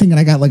 yeah. So I'm thinking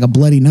I got like a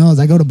bloody nose.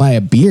 I go to buy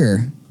a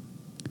beer,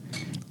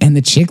 and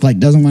the chick like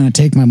doesn't want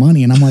to take my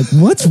money, and I'm like,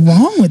 what's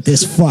wrong with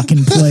this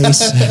fucking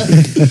place?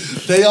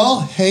 They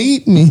all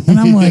hate me. And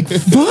I'm like,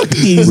 fuck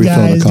these Refill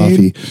guys, the coffee.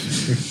 dude.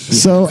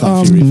 So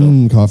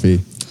Coffee.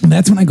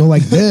 that's when I go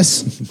like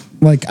this.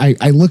 Like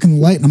I look in the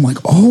light, and I'm like,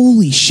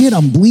 holy shit,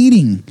 I'm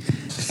bleeding.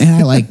 And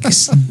I like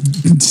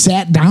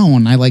sat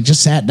down. I like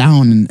just sat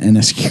down, and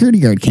a security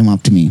guard came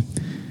up to me,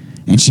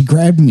 and she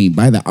grabbed me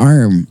by the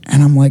arm,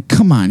 and I'm like,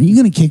 come on, are you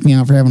gonna kick me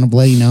out for having a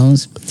bloody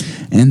nose?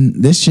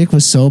 And this chick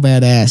was so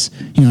badass,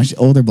 she's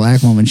older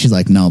black woman. She's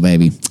like, no,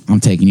 baby, I'm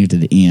taking you to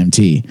the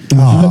EMT. Oh,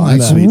 I'm like,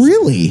 that's sweet.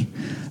 really?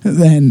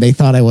 Then they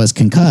thought I was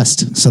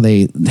concussed, so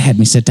they had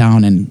me sit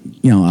down and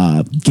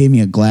gave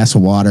me a glass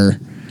of water.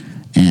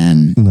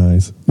 And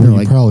Nice. They're Well, you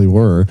like- probably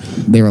were.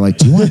 they were like,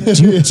 do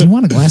you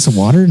want a glass of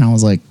water? And I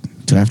was like,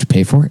 do I have to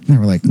pay for it? And they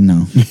were like,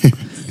 no.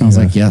 And I was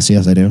like, yes,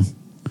 I do.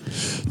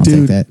 I'll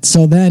take that.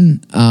 So then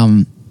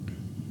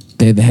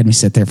they had me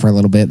sit there for a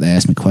little bit. They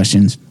asked me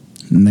questions,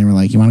 and they were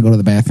like, you want to go to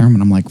the bathroom?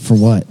 And I'm like, for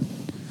what?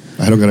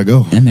 I don't gotta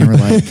go. And they were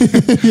like,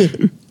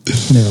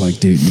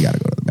 dude, you got to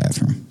go to the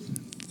bathroom.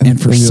 And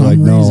for And you're some like,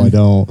 reason, no, I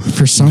don't.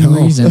 For some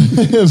reason,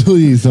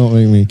 Please don't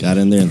make me. Got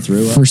in there and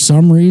threw up. for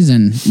some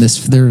reason,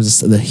 there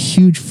was the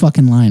huge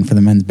fucking line for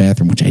the men's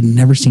bathroom, which I'd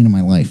never seen in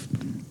my life.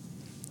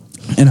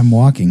 And I'm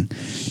walking,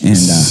 and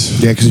Yeah,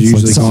 because you're It's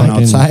usually like going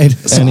fucking-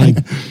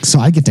 outside. so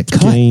I get to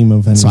cut. Game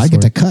of any So I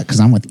get to sort. cut because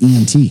I'm with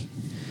EMT,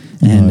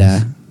 and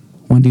Nice.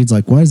 one dude's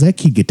like, "Why does that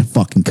kid get to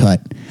fucking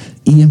cut?"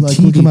 EMT, Like,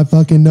 look at my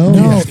fucking nose.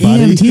 no, buddy.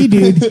 EMT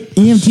dude.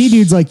 EMT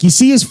dude's like, "You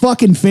see his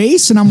fucking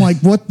face?" And I'm like,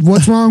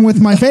 What's wrong with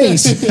my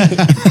face?"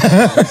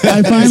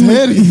 I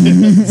finally,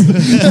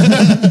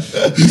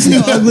 You see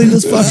how ugly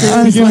this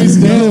fucker is? He's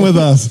standing with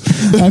us.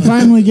 I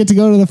finally get to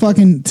go to the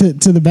fucking to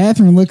the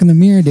bathroom and look in the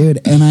mirror,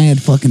 dude, and I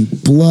had fucking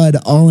blood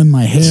all in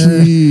my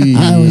hair. Jeez.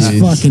 I was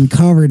fucking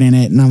covered in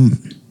it, and I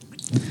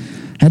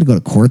had to go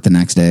to court the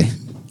next day.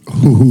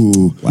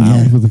 Ooh.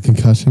 Wow. With a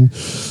concussion.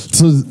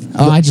 So,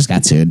 I just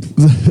got sued.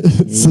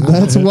 so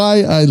that's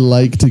why I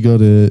like to go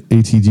to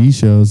ATG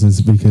shows, is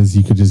because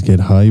you could just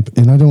get hype,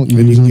 and I don't. And you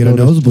can usually get a go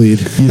to- nosebleed.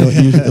 You don't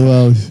usually,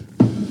 well,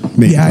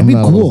 Maybe. Yeah, I'd I'm be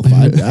not cool. old.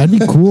 I'd be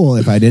cool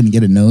if I didn't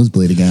get a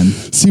nosebleed again.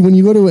 see, when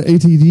you go to an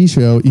ATG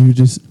show, you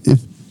just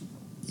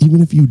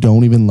even if you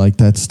don't even like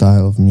that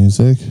style of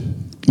music,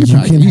 you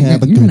can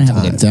have a You're good gonna time.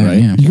 have a good time,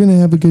 right? yeah. You're gonna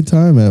have a good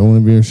time at one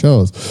of your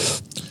shows.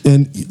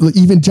 And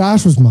even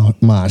Josh was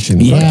moshing.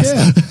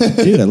 Yeah.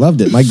 Dude, I loved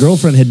it. My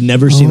girlfriend had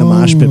never seen a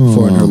mosh pit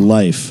before in her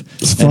life.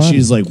 And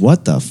she's like,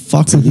 what the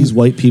fuck are these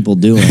white people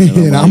doing?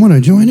 And I'm going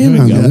to join in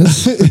on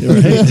this.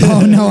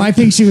 Oh, no, I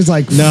think she was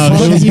like, No,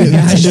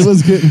 It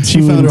was getting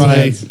she found her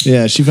way.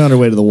 Yeah, she found her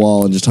way to the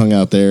wall and just hung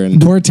out there. And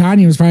Poor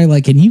Tanya was probably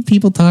like, can you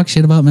people talk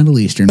shit about Middle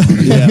Eastern?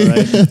 yeah,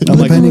 right. I'm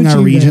like, Depending what on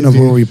you region guys of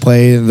where we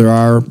play, there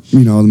are,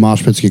 the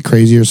mosh pits get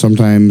crazier.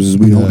 Sometimes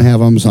we don't have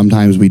them.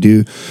 Sometimes we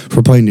do. If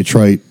we're playing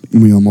Detroit,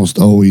 we almost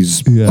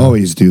always do,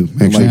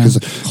 actually. Yeah. Because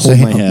Hold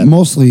my hat.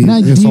 mostly No,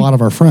 it's do a you- lot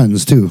of our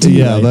friends, too.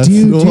 Yeah, that's Do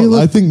you cool.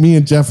 look- I think me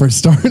and Jeff are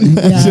starting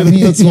that shit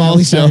me- at the small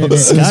we started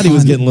shows. it. Scotty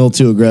was fun. getting a little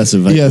too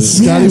aggressive. Yes,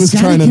 Scotty was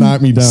trying to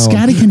knock me down.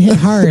 Scotty can hit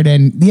hard,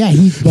 and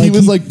He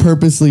was like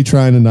purposely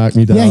trying to knock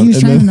me down. yeah, he was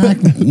And trying to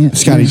then- knock me. Yeah.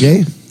 Scotty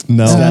J?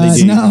 No,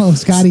 Scotty D. No,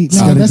 Scotty. No,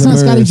 Scotty that's not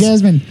Scotty Demers.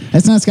 Jasmine.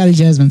 That's not Scotty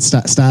Jasmine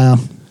style.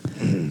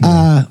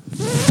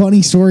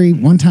 Funny story.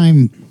 One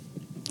time,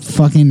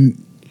 fucking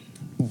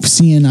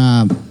seeing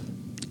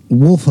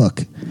Wolf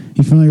Hook.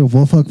 You familiar with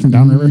Wolf Hook from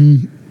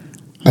Downriver?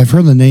 I've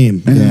heard the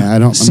name. Yeah,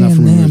 I'm not Seeing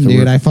familiar them, with the dude.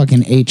 word. I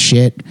fucking ate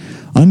shit.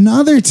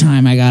 Another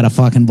time, I got a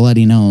fucking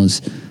bloody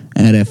nose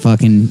at a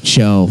fucking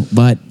show,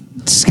 but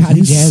Scotty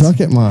you Jasmine.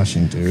 suck at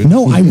moshing, dude.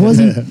 No, I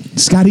wasn't.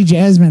 Scotty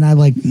Jasmine,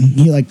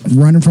 he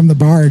running from the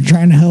bar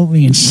trying to help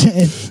me and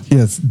shit.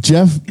 Yes,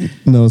 Jeff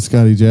knows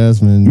Scotty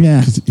Jasmine.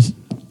 Yeah. 'Cause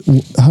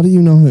how do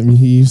you know him?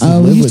 He used to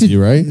live with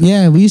you, right?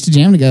 Yeah, we used to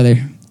jam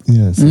together.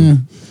 Yes. Yeah.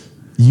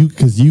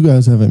 Because you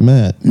guys haven't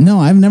met. No,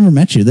 I've never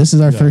met you. This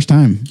is our first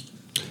time.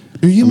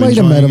 Or you I'm might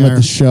have met him enjoying at our-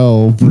 the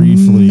show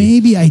briefly.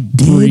 Maybe I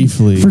did.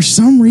 Briefly. For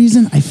some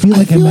reason, I feel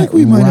like I met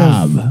we might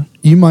Rob. have.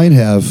 You might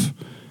have.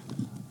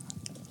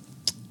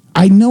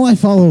 I know I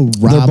follow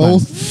Rob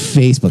both-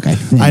 on Facebook, I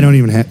think. I don't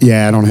even have.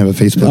 Yeah, I don't have a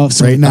Facebook Oh,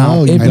 so- right now.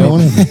 Oh, It- I don't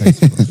have a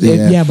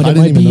Facebook. Yeah, but I it didn't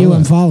might be even know you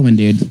I'm that. following,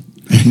 dude.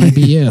 It might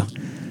be you.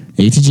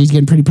 ATG's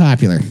getting pretty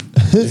popular.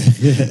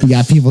 You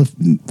got people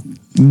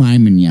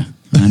miming you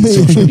on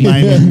social media.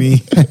 Reminded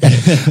me.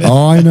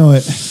 Oh, I know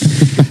it.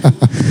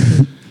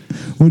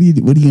 What are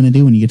you gonna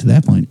do when you get to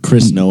that point?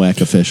 Chris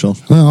Nowak official.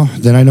 Well,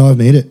 then I know I've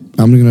made it.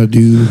 I'm gonna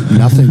do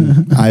nothing.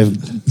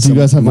 Do you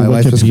guys have a my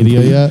life is Wikipedia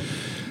complete. yet?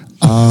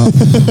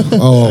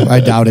 Oh,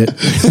 I doubt it.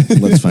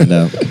 Let's find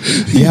out.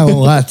 Yeah, well,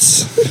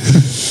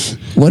 let's.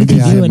 What if you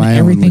Maybe I do have and my own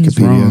everything's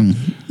Wikipedia. wrong?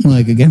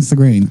 Like Against the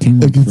Grain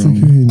came up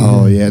from.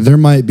 Oh yeah, there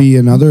might be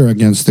another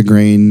Against the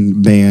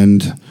Grain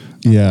band.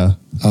 Yeah.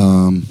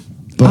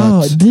 But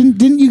Oh,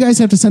 didn't you guys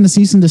have to send a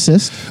cease and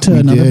desist to we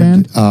another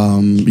did.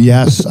 band?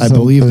 Yes, I So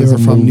believe they there's were a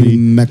from movie. New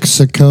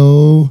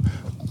Mexico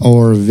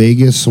or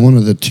Vegas, one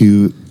of the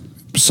two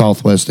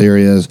Southwest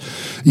areas.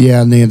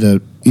 Yeah, and they had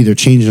to either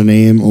change the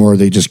name or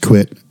they just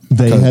quit.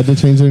 They had to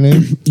change their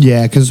name?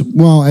 Yeah, because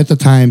at the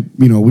time,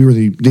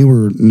 they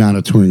were not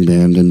a touring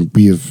band, and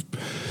we have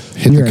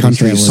hit We the already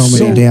country so established.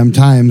 many So- damn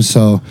times.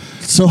 So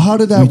So how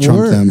did that We trumped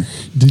work? them.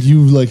 Did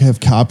you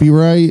have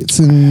copyrights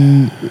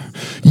and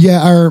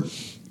yeah, our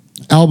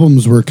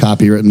albums were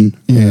copywritten,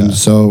 Yeah. and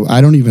so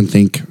I don't even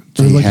think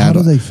they're they like, how had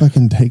do they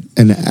fucking take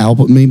an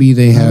album. Maybe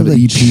they how had do they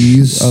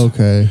EPs.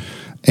 Okay.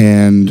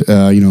 And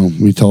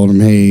we told them,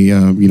 hey,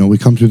 we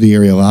come through the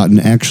area a lot, and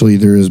actually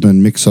there has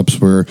been mix-ups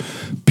where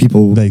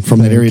people They from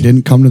that think- area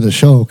didn't come to the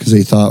show because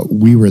they thought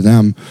we were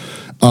them.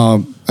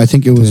 I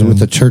think it was Damn. with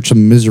the Church of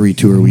Misery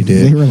tour we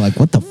did. They were like,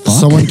 "What the fuck?"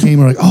 Someone came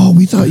and like, oh,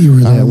 we thought you were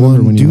I that remember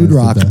one when you guys dude did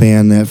rock that.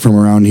 band that from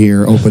around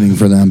here opening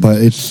for them, but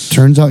it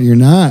turns out you're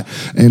not,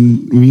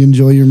 and we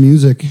enjoy your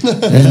music.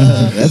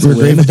 And we're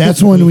great. But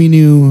that's when we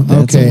knew,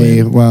 That's a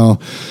okay, win.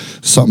 well,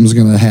 something's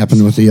going to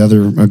happen with the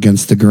other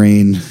Against the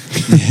Grain.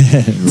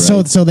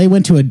 So they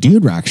went to a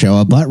dude rock show,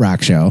 a butt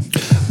rock show.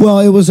 Well,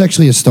 it was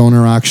actually a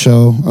stoner rock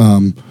show.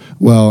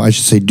 I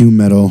should say doom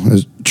metal,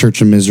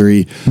 Church of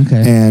Misery.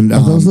 Okay. And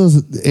Are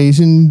those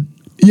Asian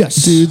yes,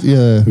 dudes?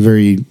 Yeah.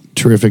 very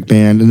terrific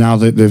band. And now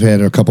that they've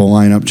had a couple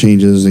lineup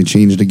changes, they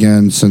changed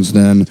again since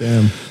then.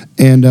 Damn.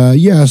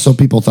 And so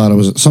people thought it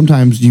was.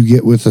 Sometimes you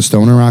get with a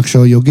stoner rock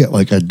show, you'll get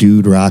like a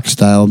dude rock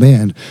style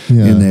band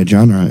Yeah. in that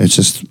genre. It's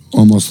just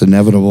almost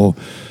inevitable.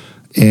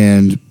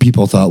 And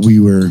people thought we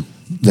were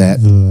that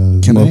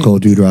local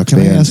dude rock Can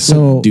I band. ask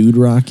So- what Dude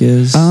Rock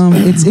is?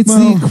 It's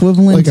the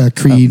equivalent, like a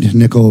Creed,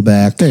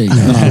 Nickelback. There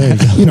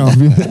you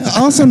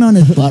go. Also known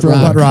as butt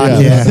rock. Butt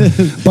rock, yeah.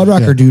 Butt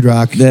rock or dude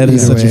rock. That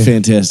is either such a way.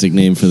 fantastic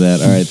name for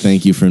that. All right,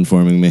 thank you for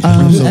informing me.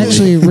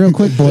 Actually, real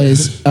quick,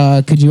 boys,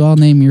 could you all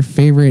name your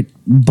favorite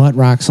butt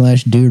rock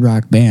 / dude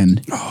rock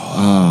band?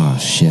 Oh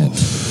shit!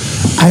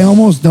 I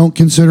almost don't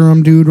consider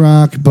them dude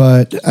rock,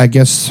 but I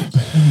guess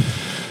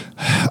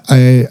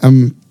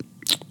I'm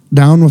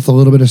down with a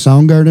little bit of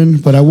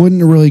Soundgarden, but I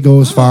wouldn't really go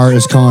as far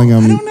as calling I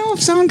them. don't know if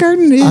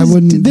Soundgarden is. I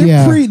wouldn't- They're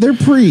yeah. pre. They're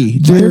pre.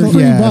 They're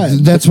pre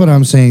butt. that's what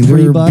I'm saying. They're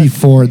Pre-butt?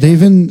 before.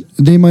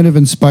 They might have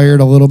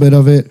inspired a little bit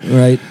of it.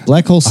 Right,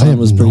 Black Hole Sun have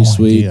was pretty no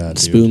sweet. idea, dude.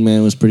 Spoon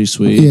Man was pretty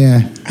sweet.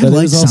 Yeah. I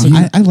like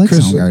I like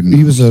Chris, Soundgarden.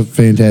 he was a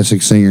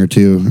fantastic singer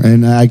too,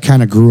 and I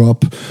kind of grew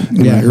up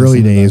in my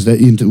early days that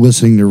into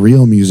listening to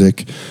real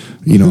music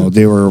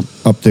they were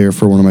up there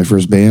for one of my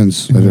first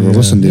bands I've ever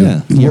listened to.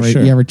 Yeah.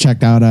 You ever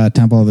checked out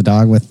Temple of the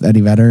Dog with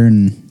Eddie Vedder?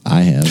 And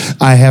I have.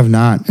 I have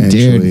not, actually.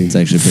 Dude. It's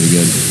actually pretty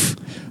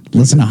good.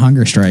 listen to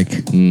Hunger Strike.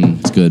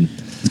 It's good.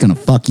 It's gonna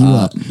fuck you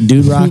up.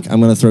 Dude Rock, I'm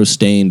going to throw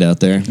Stained out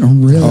there.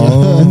 Really?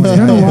 Oh, It's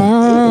been a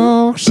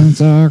while since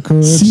I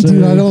could See,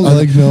 dude, I don't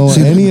know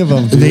any of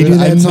them. Dude. They do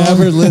that I song?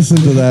 never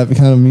listened to that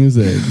kind of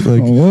music.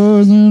 Like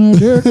wasn't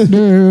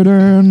addicted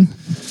and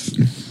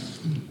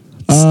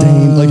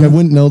Stain, like I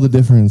wouldn't know the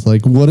difference.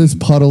 Like, what is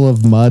Puddle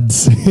of Mud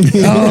saying?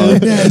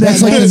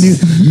 That's like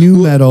the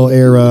new metal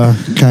era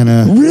kind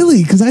of.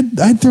 really? Because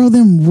I'd throw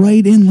them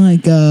right in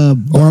like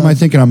Or am I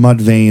thinking of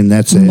Mudvayne?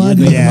 That's it.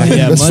 Mudvayne.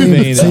 Yeah,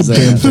 Mudvayne is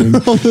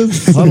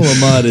Puddle of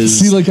Mud is.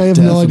 See, like I have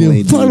no idea.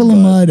 definitely Puddle deep,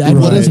 of Mud. but- I'd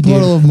What does rather do-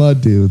 Puddle of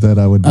Mud do that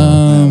I would know?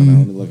 I don't know.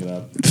 Let me look it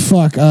up.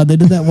 Fuck, they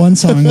did that one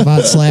song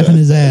about slapping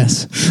his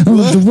ass. I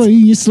love the way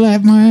you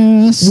slap my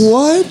ass.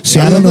 What? See,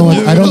 I don't know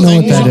what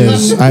that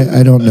is.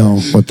 I don't know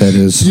what that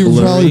is. You're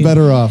Blurry. probably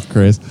better off,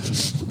 Chris.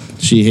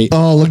 She hates.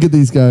 Oh, look at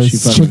these guys. She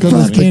fucking Look at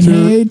this fucking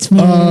picture. hates me.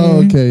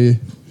 Oh, okay.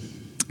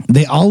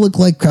 They all look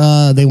like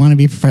they want to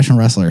be professional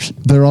wrestlers.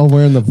 They're all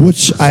wearing the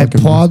Which I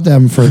fucking- applaud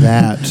them for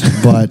that,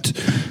 but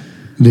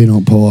they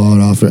don't pull out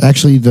off it.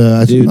 Actually,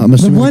 Dude, I'm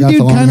assuming the one got dude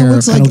the long kinda hair.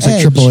 looks Kinda like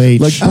Edge. Triple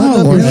H. Like, button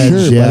up or your Edge,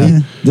 shirt, yeah.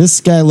 buddy.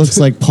 This guy looks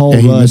like Paul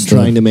Yeah, he Rudd missed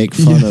trying it. to make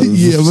fun of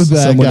Yeah, with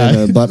that someone guy.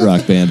 in a butt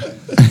rock band.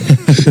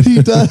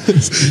 He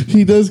does.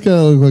 He does kind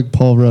of look like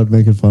Paul Rudd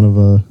making fun of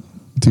a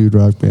dude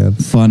rock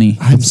band. Funny.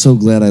 I'm so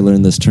glad I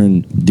learned this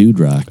term, dude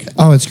rock.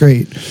 Oh, it's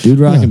great. Dude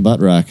rock and butt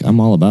rock. I'm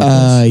all about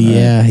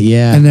this.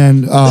 Yeah. And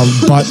then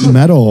butt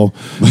metal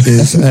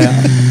is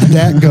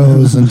that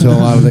goes into a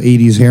lot of the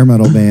 80s hair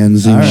metal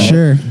bands. You know.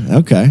 Sure.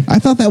 Okay. I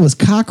thought that was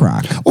cock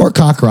rock. Or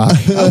cock rock.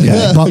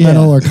 Yeah, butt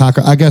metal or cock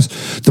rock. I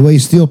guess the way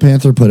Steel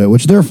Panther put it,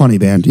 which they're a funny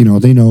band,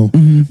 they know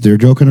they're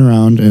joking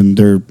around and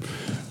they're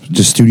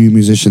just studio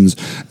musicians,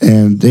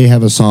 and they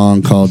have a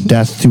song called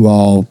Death to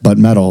All Butt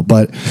Metal,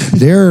 but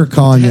they're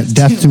calling it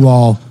Death to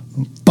All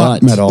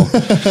Butt Metal. And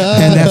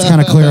that's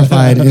kind of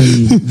clarified in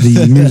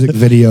the music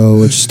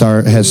video, which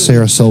has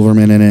Sarah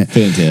Silverman in it.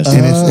 Fantastic.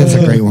 And it's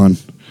a great one.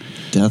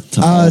 Death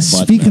to all butt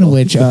Speaking of metal.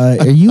 which,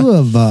 are you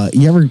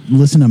you ever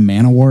listen to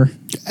Manowar?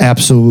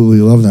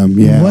 Absolutely love them.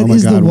 Yeah. What oh my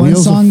is God. the one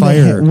Wheels song? of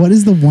Fire. What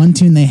is the one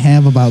tune they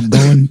have about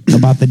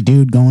the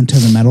dude going to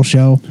the metal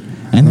show,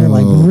 and they're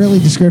like really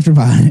descriptive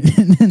about it,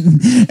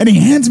 and he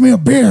hands me a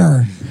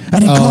beer,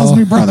 and he calls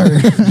me brother.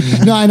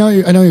 No, I know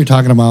what you're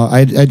talking about.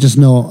 I just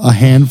know a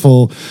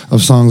handful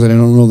of songs that I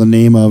don't know the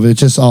name of. It's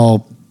just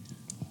all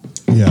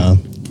Yeah.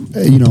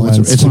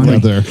 it's funny.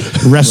 like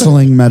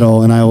wrestling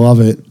metal, and I love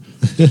it.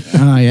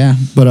 Oh yeah.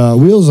 But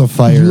Wheels of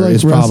Fire You like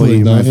is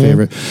probably wrestling, my don't you?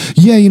 favorite.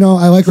 Yeah,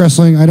 I like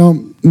wrestling. I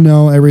don't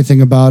know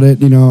everything about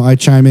it. I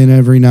chime in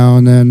every now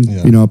and then.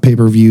 Yeah.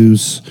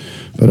 Pay-per-views,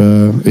 but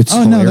it's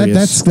Oh no,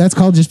 hilarious. that's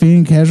called just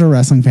being a casual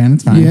wrestling fan.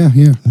 It's fine. Yeah.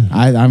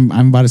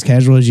 I'm about as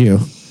casual as you.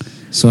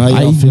 So how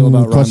y'all feel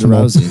about Ronda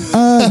questionable.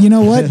 Rousey? You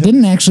know what?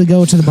 Didn't actually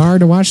go to the bar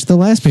to watch the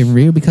last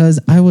pay-per-view because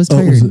I was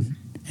tired was it?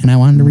 and I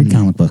wanted to read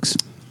comic books.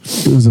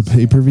 It was a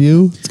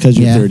pay-per-view. It's because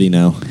you're Yeah. 30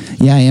 now.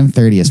 Yeah, I am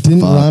 30 as Didn't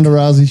fuck. Ronda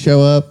Rousey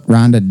show up?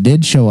 Ronda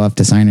did show up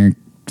to sign her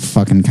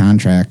fucking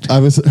contract. I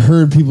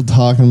heard people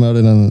talking about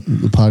it on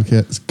the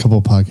podcast, a couple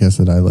of podcasts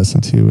that I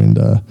listened to, and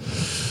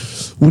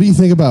what do you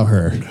think about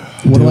her?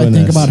 What do I doing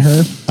think this? about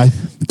her?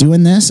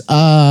 Doing this?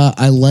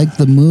 I like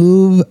the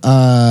move.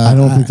 I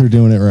don't think they're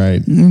doing it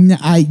right.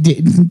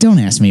 Don't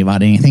ask me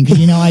about anything because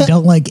I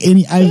don't like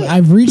any.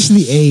 I've reached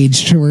the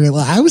age to where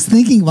I was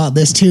thinking about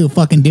this too,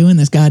 fucking doing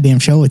this goddamn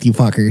show with you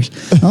fuckers.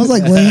 I was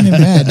like laying in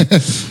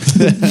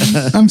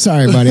bed. I'm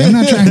sorry, buddy. I'm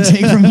not trying to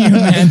take from you,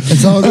 man.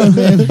 It's all good,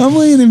 man. I'm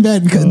laying in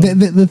bed.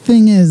 The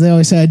thing is, they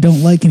always say I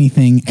don't like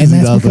anything, and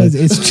that's because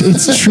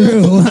it's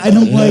true. I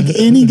don't like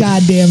any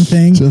goddamn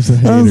thing. Just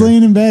a I was hater.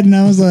 laying in bed and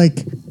I was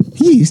like,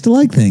 you used to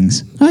like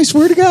things. I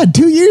swear to God,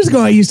 2 years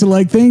ago I used to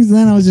like things, and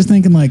then I was just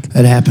thinking like,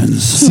 It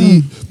happens.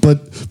 See,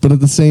 but at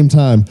the same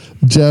time,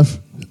 Jeff,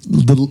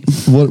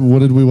 what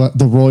did we watch?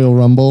 The Royal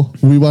Rumble.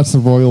 We watched the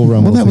Royal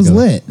Rumble. well, that was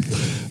together. lit.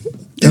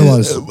 It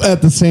was.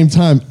 At the same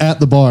time, at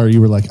the bar,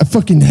 you were like, I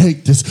fucking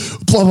hate this,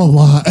 blah, blah,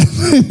 blah.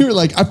 And you were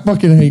like, I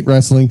fucking hate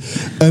wrestling.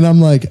 And I'm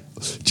like,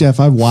 Jeff,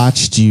 I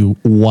watched you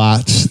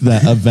watch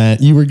that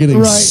event. You were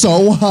getting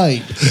so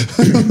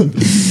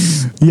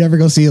hyped. You ever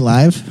go see it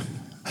live?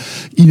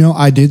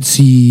 I did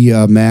see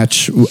a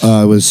match.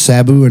 It was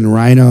Sabu and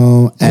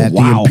Rhino at the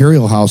wow.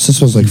 Imperial House. This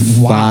was like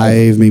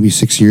 5, maybe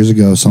 6 years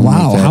ago. Something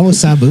Wow, like that. how was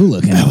Sabu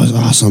looking? That was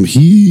awesome.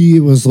 He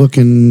was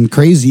looking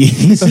crazy.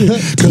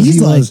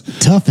 He's like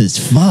tough as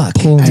fuck.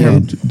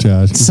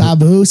 Josh.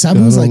 Sabu's I like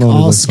don't know what he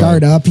all looks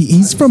scarred like. up.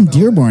 He's from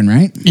Dearborn,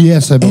 right?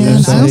 Yes, I believe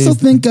And so. I also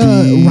think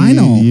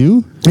Rhino.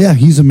 You? Yeah,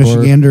 he's a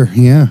Michigander.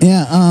 Yeah.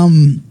 Yeah,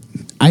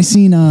 I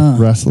seen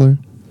Wrestler?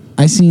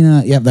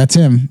 yeah, that's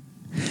him.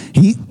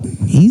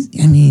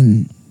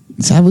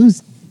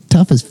 Sabu's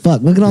tough as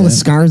fuck. Look at all the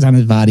scars on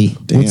his body.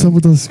 What's up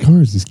with those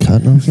scars? He's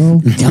cutting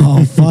himself?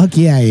 Oh fuck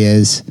yeah, he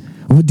is.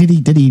 What, did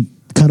he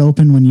cut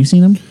open when you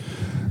seen him?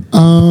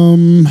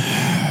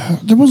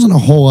 there wasn't a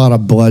whole lot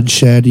of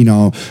bloodshed.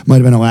 Might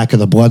have been a lack of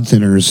the blood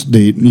thinners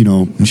they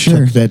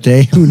Sure. took that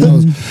day. Who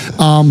knows?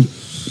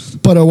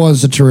 But it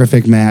was a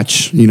terrific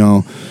match.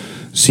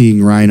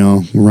 Seeing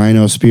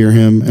Rhino spear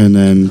him, and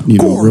then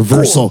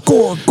reversal.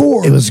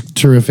 Gore. It was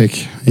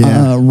terrific.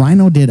 Yeah.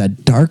 Rhino did a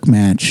dark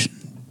match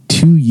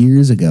 2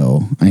 years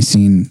ago. I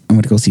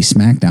went to go see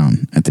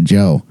SmackDown at the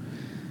Joe,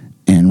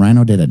 and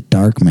Rhino did a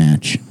dark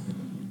match,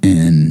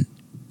 and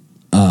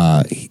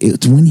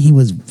it's when he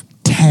was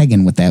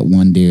tagging with that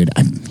one dude.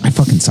 I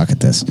fucking suck at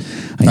this.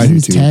 He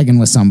was tagging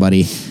with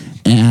somebody,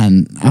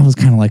 and I was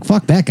kind of like,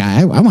 fuck that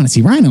guy. I want to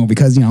see Rhino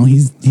because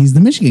he's the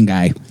Michigan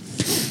guy.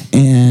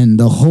 And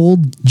the whole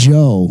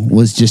Joe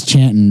was just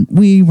chanting,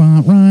 "We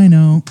want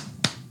Rhino,"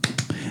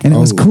 and it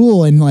was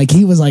cool. And like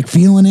he was like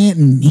feeling it,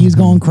 and he was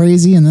going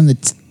crazy. And then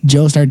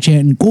Joe started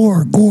chanting,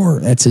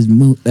 "Gore." That's his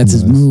move. That's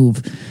his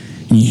move.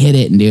 And he hit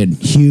it, and dude,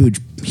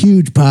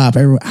 huge pop.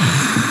 Everyone,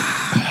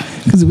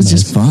 because it was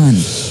just fun.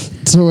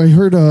 So I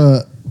heard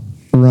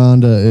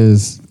Ronda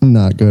is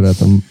not good at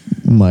the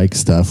mic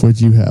stuff.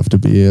 Would you have to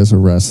be as a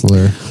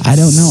wrestler? I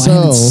don't know. I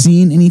haven't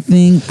seen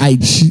anything. I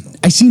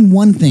seen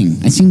one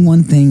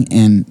thing.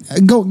 And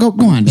go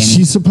on, Danny.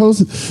 She's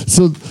supposed.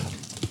 So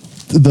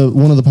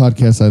one of the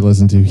podcasts I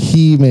listened to,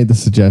 he made the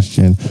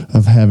suggestion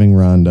of having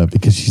Ronda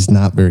because she's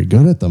not very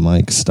good at the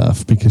mic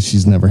stuff because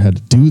she's never had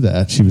to do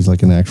that. She was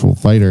like an actual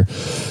fighter.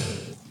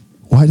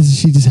 Why doesn't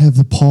she just have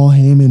the Paul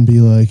Heyman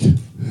be like,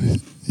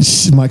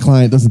 my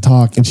client doesn't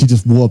talk, and she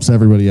just whoops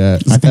everybody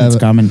at? I think it's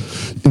coming.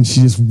 And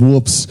she just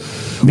whoops.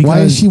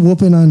 Why is she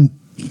whooping on?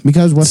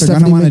 Because what they're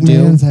going to want to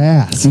do,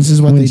 ass. This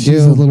is what they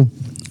do.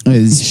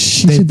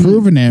 They've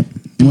proven it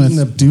with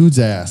the dude's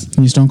ass.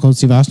 You Stone Cold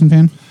Steve Austin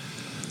fan?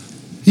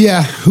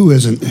 Yeah, who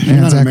isn't? You're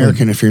not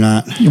American if you're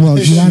not. Well,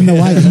 you want to know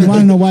why? You want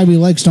to know why we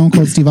like Stone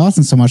Cold Steve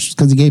Austin so much?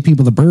 Because he gave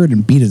people the bird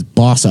and beat his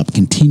boss up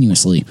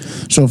continuously.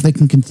 So if they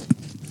can,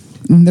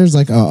 there's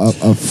like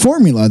a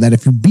formula that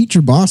if you beat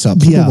your boss up,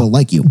 people will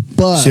like you.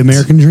 But it's the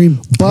American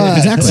dream. But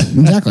exactly.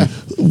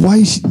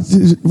 Why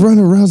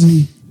Ronda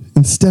Rousey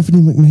and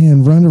Stephanie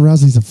McMahon? Ronda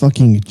Rousey's a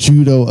fucking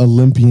judo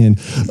Olympian,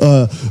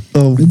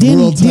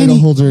 world title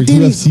holder,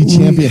 UFC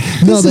champion.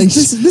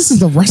 This is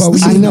the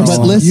wrestling. I know,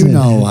 but listen, you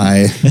know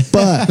why.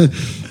 But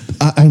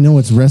I know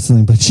it's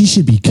wrestling, but she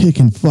should be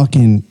kicking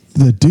fucking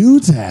the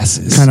dudes'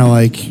 asses. Kind of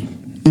like.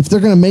 If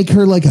they're gonna make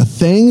her like a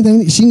thing,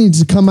 then she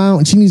needs to come out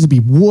and she needs to be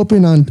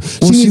whooping on.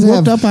 She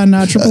whooped up on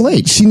Triple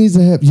H. She needs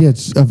to have. Yeah,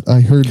 I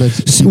heard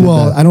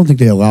that. I don't think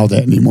they allow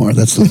that anymore.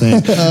 That's the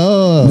thing.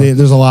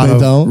 There's a lot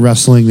of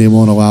wrestling they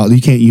won't allow.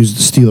 You can't use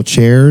the steel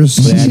chairs.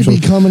 She should be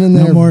coming in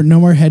there.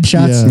 No more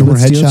headshots. Yeah. No more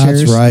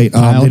headshots. Right.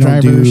 They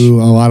don't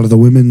do a lot of the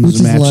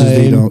women's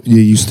matches. They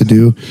used to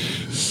do.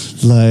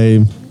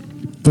 Lame.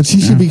 But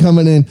she should be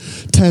coming in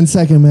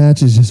 10-second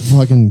matches, just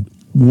fucking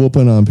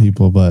whooping on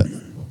people. But.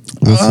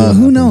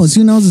 Who knows?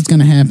 Who knows what's going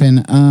to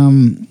happen?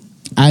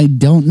 I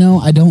don't know.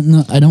 I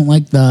don't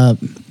like the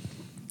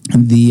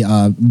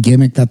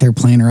gimmick that they're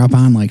playing her up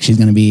on. Like she's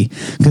going to be,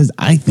 because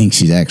I think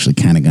she's actually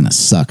kind of going to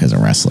suck as a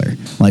wrestler.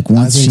 Like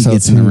once she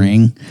gets in the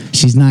ring,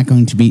 she's not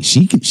going to be.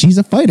 She's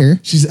a fighter.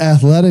 She's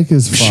athletic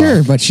as fuck.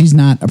 Sure, but she's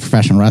not a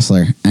professional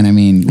wrestler. And I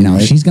mean,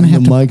 she's going to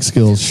have the mic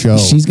skills show.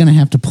 She's going to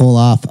have to pull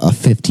off a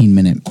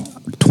 15-minute,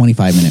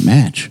 25-minute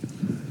match.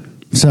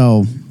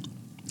 So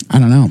I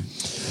don't know.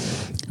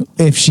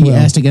 If she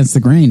asked against the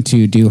grain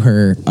to do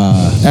her...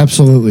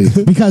 Absolutely.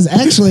 Because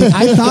actually,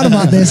 I thought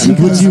about this.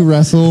 Would you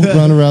wrestle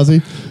Ronda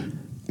Rousey?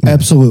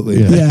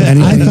 Absolutely. Yeah,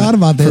 I thought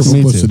about this. For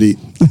publicity.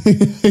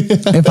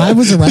 If I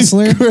was a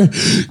wrestler...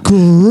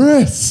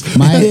 Chris!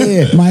 My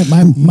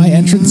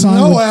entrance song...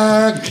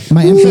 Nowak!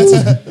 My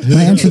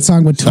entrance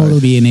song would totally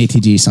be an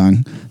ATG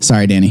song.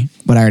 Sorry, Danny,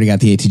 but I already got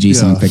the ATG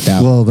song picked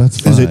out. Well, that's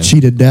fine. Is it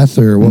Cheated Death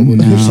or what would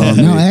your song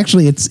be? No,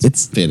 actually,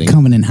 it's fitting.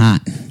 Coming in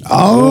hot.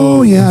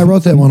 Oh, yeah, I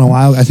wrote that one a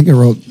while. I think I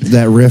wrote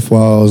that riff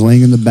while I was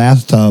laying in the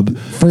bathtub.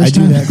 I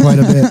do that quite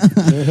a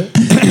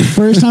bit.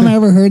 First time I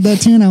ever heard that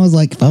tune, I was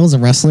like, if I was a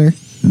wrestler,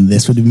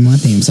 this would be my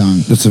theme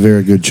song. That's a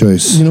very good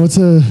choice. It's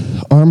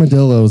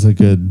Armadillo is a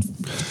good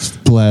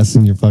blast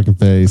in your fucking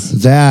face.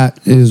 That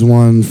is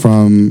one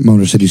from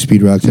Motor City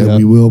Speed Rock that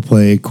we will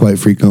play quite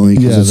frequently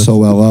because it's so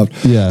well loved.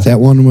 Yeah. That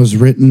one was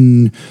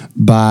written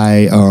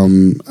by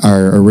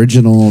our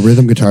original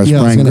rhythm guitarist, Brian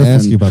Griffin. I was going to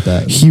ask you about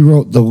that. He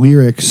wrote the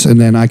lyrics, and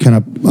then I kind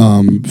of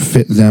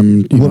fit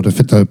them, to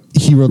fit the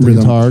He wrote the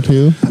rhythm. guitar,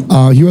 too?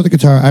 He wrote the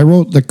guitar. I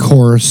wrote the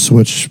chorus,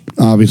 which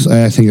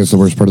obviously I think is the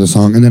worst part of the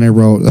song. And then I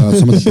wrote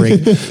some of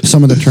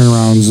the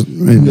turnarounds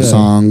in the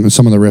song,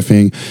 some of the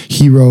riffing.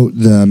 He wrote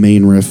the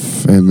main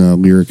riff and the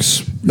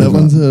lyrics. That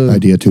one's an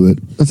idea to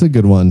it. That's a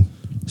good one.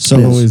 So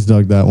I always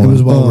dug that one. It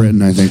was well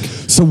written, I think.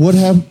 So what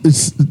happened?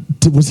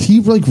 Was he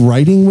like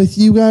writing with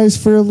you guys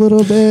for a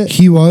little bit?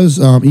 He was,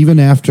 even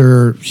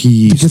after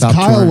he stopped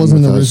Kyle touring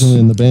wasn't with us. originally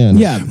in the band.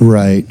 Yeah.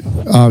 Right.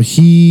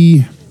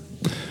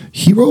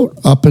 He wrote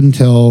up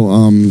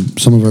until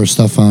some of our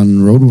stuff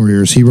on Road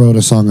Warriors. He wrote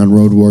a song on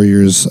Road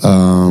Warriors,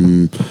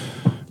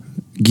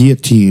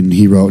 Guillotine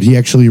he wrote. He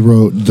actually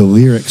wrote the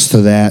lyrics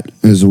to that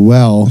as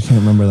well. I can't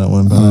remember that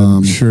one, but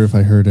I'm sure if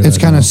I heard it. It's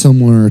kind of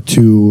similar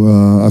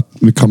to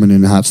Coming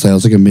in Hot Style.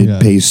 It's like a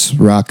mid-pace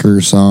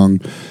rocker song.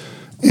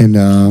 And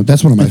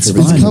that's one of my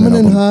favorites. It's Coming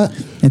in Hot.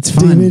 It's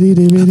fun.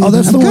 Oh,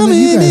 that's the one that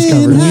you guys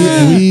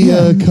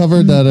covered. We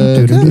covered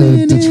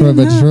that Detroit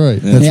by Detroit.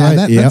 That's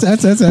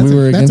right. That's We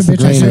were that's against a the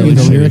bitch. grain. I With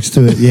the say. lyrics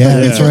to it. Yeah,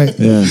 that's right.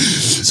 Yeah.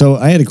 So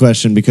I had a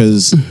question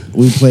because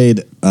we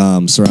played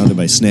Surrounded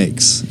by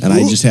Snakes, and I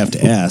just have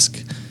to ask,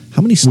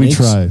 how many snakes?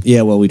 We tried.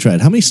 Yeah, well, we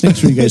tried. How many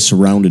snakes were you guys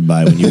surrounded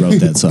by when you wrote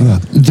that song?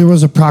 There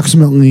was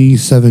approximately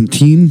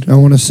 17, I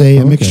want to say,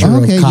 a mixture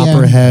Okay, of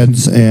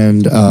copperheads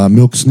and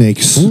milk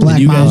snakes. Black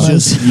you guys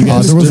Mambas. you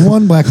guys There was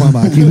one black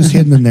mamba. He was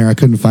hidden in there. I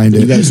couldn't find it.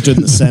 You guys stood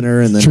in the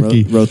center and then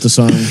Tricky. wrote the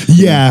song?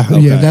 Yeah,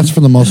 yeah, that's for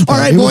the most part.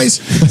 All right, It was-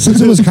 boys.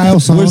 Since it was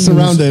Kyle's song, We're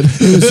surrounded.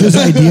 It was his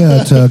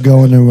idea to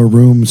go into a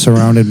room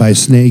surrounded by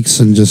snakes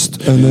and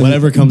just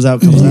Whatever comes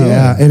out, comes out.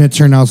 yeah, and it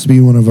turned out to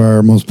be one of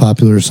our most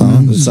popular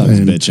songs. This song's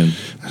And bitching.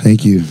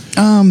 Thank you.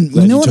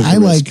 You know what took the I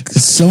risk. like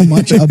so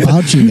much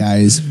about you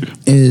guys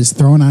is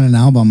throwing on an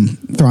album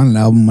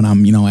when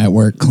I'm at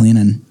work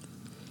cleaning.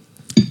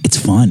 It's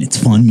fun. It's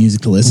fun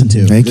music to listen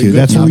to. Thank you. good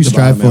That's what we top to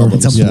strive bottom for.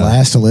 albums. It's a Yeah.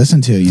 blast to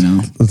listen to.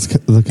 That's the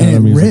kind And of it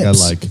music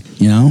rips. I like.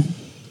 Yeah.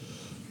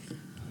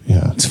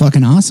 It's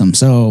fucking awesome.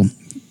 So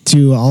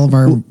to all of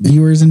our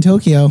viewers in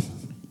Tokyo,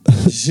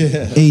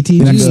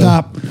 ATG. Next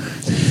stop.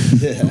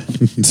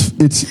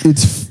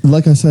 It's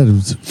like I said,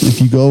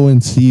 if you go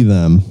and see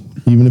them,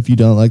 even if you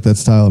don't like that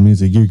style of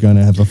music, you're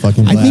gonna have a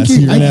fucking I think blast.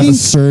 you're- You're gonna I have a think-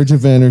 surge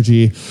of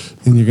energy,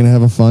 and you're gonna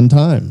have a fun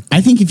time.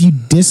 I think if you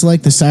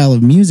dislike the style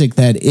of music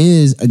that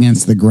is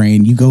against the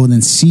grain, you go and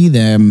then see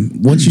them.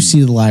 Once you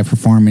see the live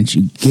performance,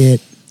 you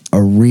get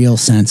a real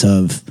sense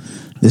of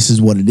this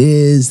is what it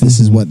is. This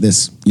is what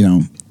this,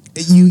 you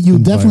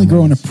definitely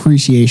grow an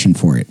appreciation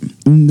for it.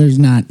 And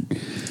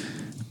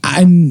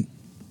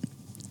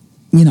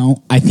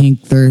I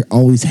think there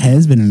always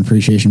has been an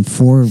appreciation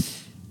for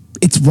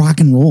it's rock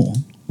and roll.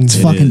 It's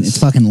is.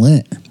 fucking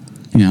lit.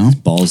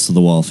 Balls to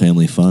the wall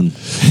family fun.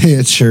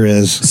 It sure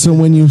is. So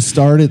when you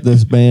started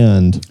this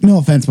band, No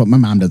offense, but my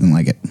mom doesn't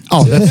like it.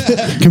 Oh,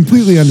 that's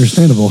completely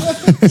understandable.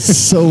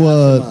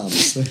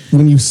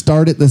 when you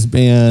started this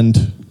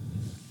band,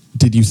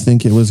 did you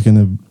think it was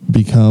gonna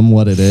become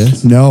what it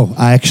is? No,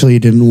 I actually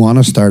didn't want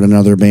to start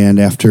another band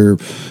after,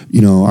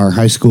 our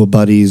high school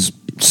buddies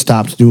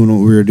stopped doing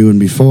what we were doing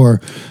before.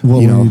 What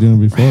were you doing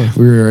before?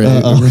 We were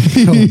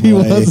He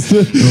wants to-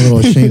 a little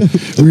ashamed.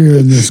 We were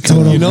in this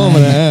You know I'm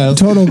gonna ask.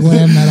 Total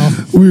glam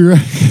metal. we were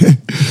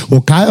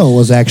well, Kyle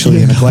was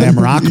actually in a glam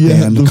rock Yeah,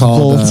 band the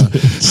called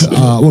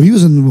he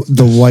was in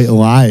the White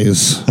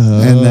Lies,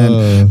 and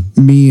then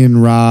me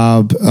and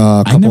Rob,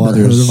 a I couple never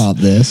others, heard about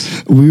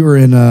this. we were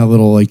in a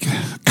little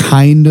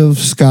kind of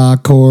ska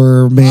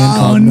core band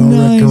called No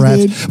nice,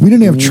 Regrets. We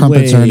didn't have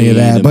trumpets or any of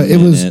that, Wait a but it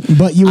was. minute.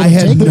 But you I would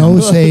had take no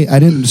them. say. I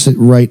didn't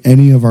write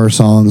any of our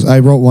songs. I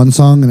wrote one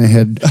song and I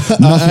had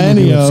nothing to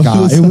Any do with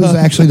of ska. It was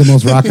actually the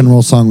most rock and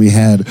roll song we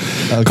had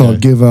called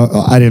 "Give Up."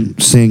 I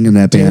didn't sing in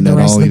that band The at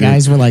rest all. of the either.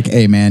 guys were like,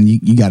 "Hey, man,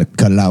 you got to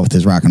cut it out with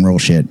this rock and roll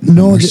shit."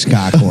 No, We're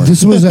ska core.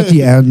 this was at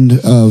the end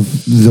of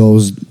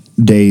those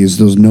days,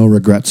 those No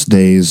Regrets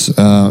days.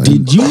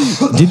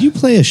 Did you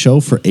play a show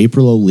for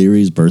April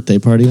O'Leary's birthday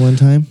party one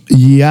time?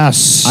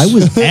 Yes, I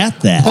was at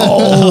that.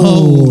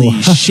 Holy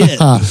shit!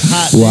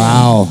 Hot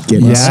Wow.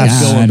 Getting Yes.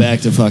 ska. Going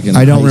back to fucking.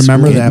 I don't high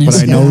remember school. that,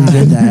 but I know we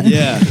did that.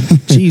 Yeah.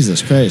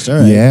 Jesus Christ! All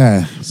right.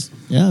 Yeah.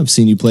 Yeah, I've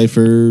seen you play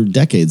for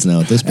decades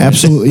now at this point.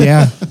 Absolutely,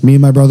 yeah. Me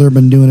and my brother have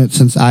been doing it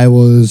since I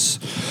was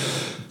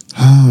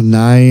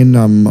 9.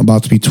 I'm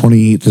about to be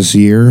 28 this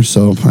year,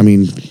 so I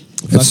mean,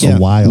 it's yeah. a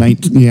while.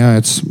 19, yeah,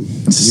 it's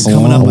You're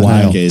coming up a on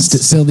while.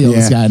 decades. Still the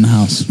oldest Yeah. guy in the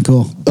house.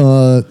 Cool.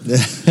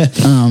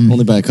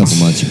 Only by a couple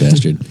months, you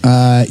bastard.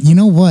 You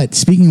know what?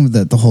 Speaking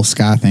of the whole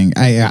ska thing,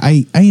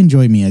 I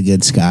enjoy me a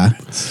good ska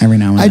every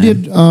now and I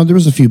then. did. There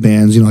was a few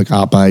bands, like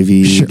Op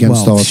Ivy, Sure,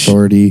 Against well, All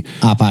Authority,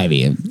 Op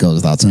Ivy, it goes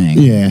without saying.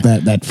 Yeah.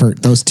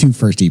 Those two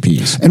first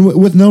EPs. and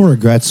with No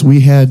Regrets, we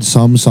had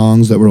some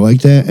songs that were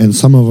like that, and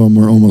some of them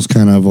were almost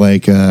kind of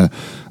like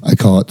I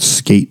call it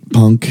skate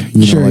punk,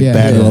 Sure, like yeah,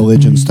 Bad yeah.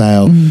 Religion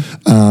style.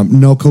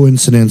 No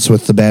coincidence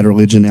with the Bad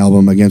Religion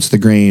album Against the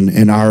Grain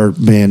and our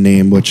band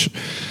name, which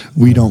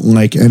we don't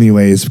like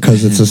anyways,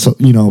 because it's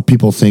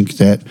people think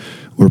that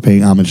we're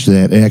paying homage to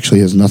that. It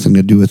actually has nothing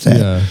to do with that.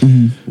 Yeah.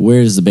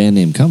 Where does the band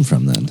name come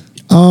from then?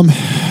 I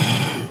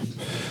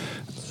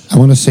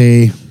want to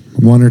say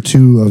one or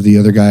two of the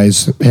other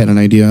guys had an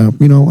idea.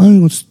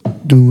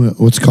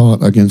 Let's call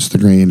it Against the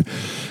Grain.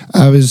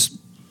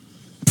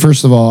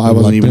 First of all, I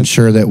wasn't even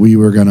sure that we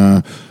were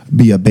gonna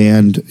be a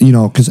band.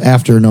 Because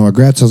after No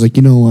Regrets, I was like,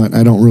 you know what?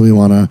 I don't really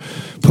want to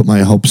put my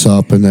hopes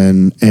up and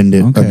then end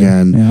it Okay.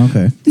 again. Yeah,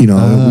 okay. We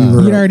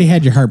were. You'd already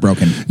had your heart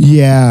broken.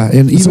 Yeah,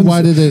 and even So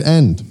why did it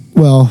end?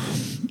 well,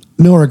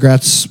 No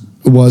Regrets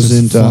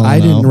wasn't. Just falling I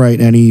didn't out. write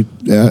any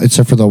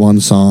except for the one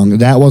song.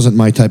 That wasn't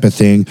my type of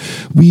thing.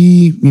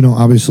 We,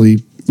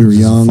 obviously we were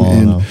young, falling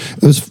and out.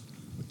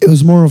 it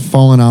was more of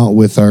falling out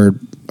with our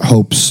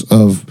hopes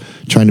of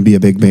trying to be a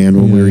big band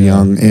when we were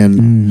young,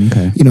 and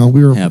you know,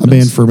 we were a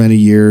band for many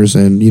years,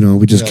 and you know,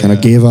 we just kind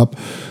of gave up.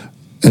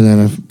 And then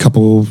a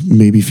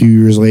few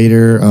years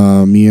later,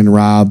 me and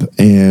Rob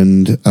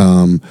and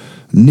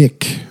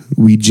Nick,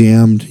 we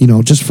jammed, you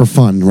know, just for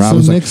fun. Rob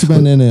was Nick's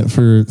been in it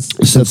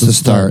since the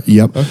start.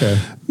 Yep. Okay.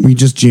 We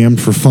just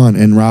jammed for fun,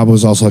 and Rob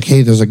was also like,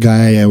 "Hey, there's a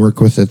guy I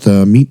work with at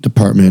the meat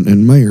department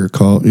in Meyer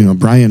called, you know,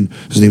 Brian.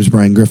 His name's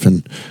Brian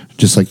Griffin,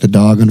 just like the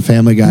dog on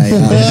Family Guy.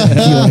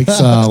 He likes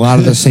a lot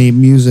of the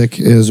same music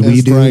as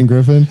we do." Brian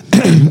Griffin.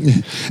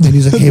 And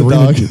he's like, "Hey, we're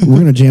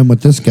gonna jam with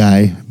this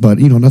guy, but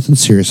you know, nothing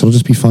serious. It'll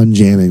just be fun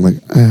jamming."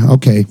 Like,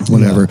 okay,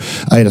 whatever.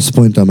 Yeah. I had a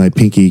splint on my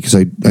pinky because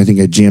I think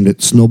I jammed it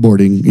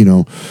snowboarding. You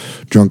know,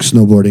 drunk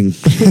snowboarding.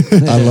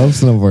 I love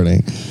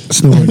snowboarding.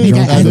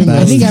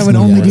 I think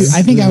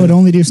I would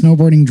only do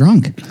snowboarding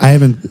drunk. I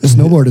haven't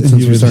snowboarded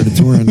since we started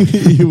touring.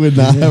 You would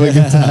not have a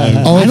good time.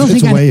 I don't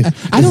think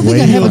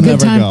I'd have a good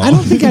time. I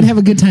don't think I'd have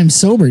a good time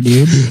sober,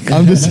 dude.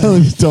 I'm just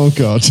telling you, don't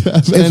go,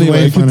 Jeff.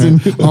 Anyway, we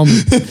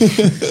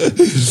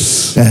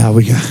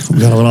got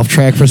a little off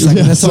track for a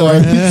second. Yeah,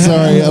 sorry.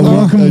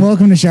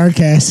 Welcome to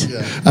Shardcast.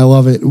 Yeah. I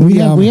love it. We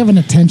have an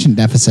attention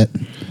deficit.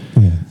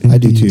 I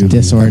do too.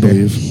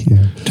 Disorder.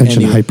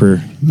 Attention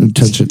hyper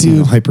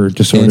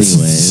disorder.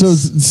 So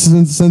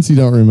since you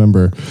don't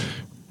remember,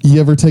 you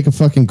ever take a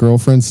fucking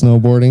girlfriend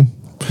snowboarding?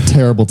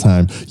 Terrible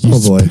time.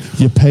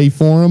 You pay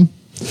for them.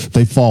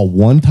 They fall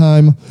one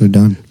time. They're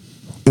done.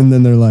 And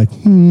then they're like,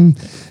 can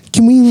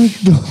we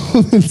like go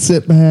and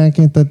sit back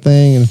at the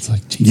thing? And it's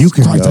like, Jesus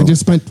Christ, I just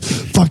spent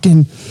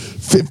fucking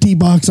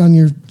 $50 on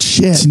your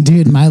shit.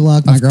 Dude, my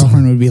luck, my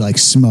girlfriend would be like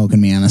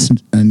smoking me on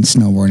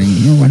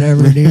snowboarding or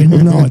whatever, dude.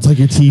 No, it's like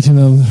you're teaching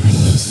them.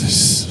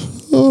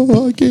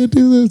 Oh, I can't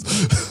do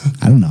this.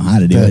 I don't know how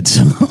to do it,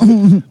 so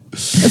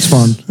it's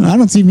fun. I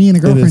don't see me and a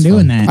girlfriend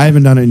doing that. I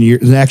haven't done it in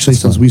years, actually,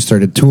 since we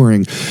started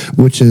touring,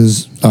 which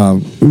is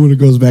when it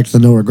goes back to the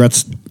no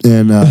regrets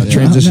and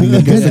transitioning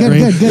against the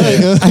grain.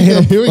 Good. I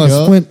had Here we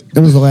go. Splint. It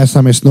was the last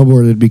time I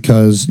snowboarded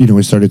because, you know,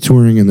 we started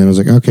touring, and then I was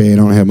like, okay, I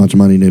don't have much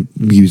money to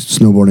be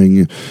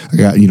snowboarding. I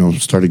got, you know,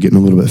 started getting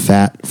a little bit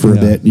fat for a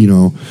bit. You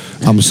know,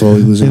 I'm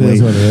slowly losing weight.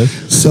 Is what it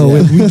is. So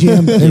we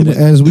jammed, and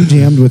as we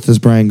jammed with this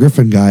Brian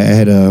Griffin guy, I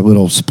had a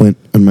little splint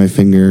on my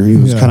finger. He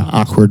was kind of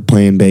awkward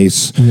playing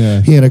bass.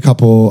 Yeah. He had a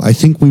couple. I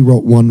think we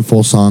wrote one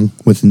full song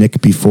with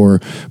Nick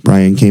before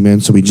Brian came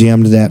in, so we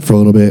jammed that for a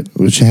little bit,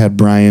 which had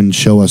Brian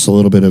show us a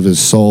little bit of his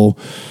soul.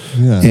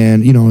 Yeah.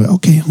 And, you know,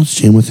 okay, let's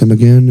jam with him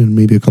again and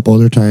maybe a couple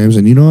other times.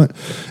 And you know what?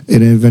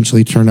 It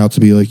eventually turned out to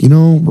be like, you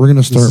know, we're going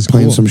to start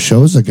playing some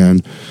shows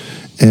again.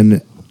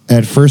 And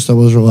at first I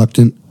was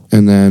reluctant.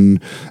 And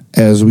then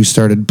as we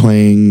started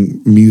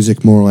playing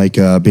music more like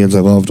bands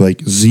I loved,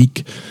 like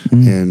Zeke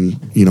and,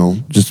 you know,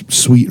 just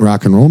sweet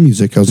rock and roll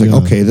music, I was like,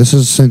 okay, this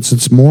is, since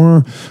it's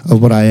more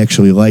of what I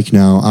actually like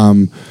now,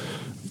 I'm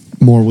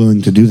more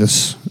willing to do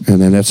this.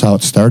 And then that's how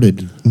it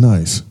started.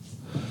 Nice.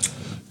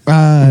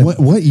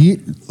 What year?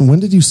 When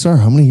did you start?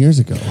 How many years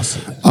ago?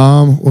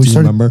 We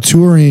started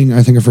touring.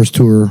 I think our first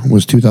tour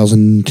was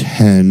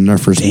 2010. Our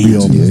first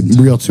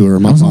real tour.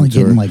 I was only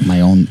getting like my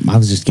own. I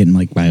was just getting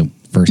like my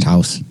first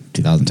house.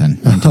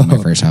 2010. I took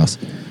my first house.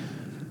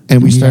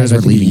 And we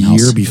started a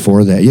year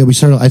before that. Yeah, we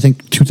started, I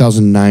think,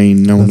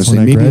 2009. I want to say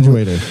maybe.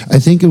 Graduated. I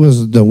think it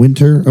was the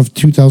winter of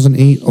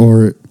 2008,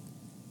 or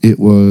it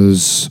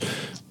was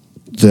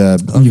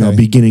the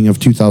beginning of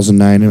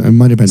 2009. It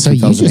might have been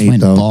 2008. You just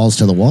went balls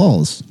to the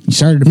walls. You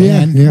started a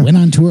band, went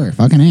on tour.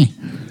 Fucking A.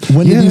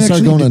 When did you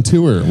start going on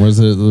tour? Was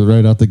it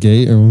right out the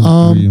gate? Or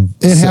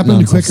it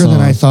happened quicker than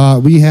I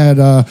thought. We had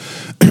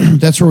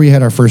that's where we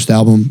had our first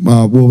album.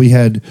 We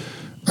had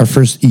our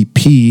first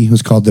EP. It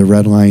was called the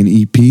Red Line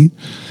EP.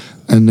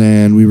 And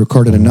then we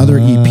recorded another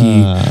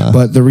EP.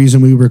 But the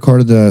reason we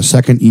recorded the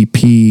second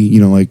EP, you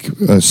know, like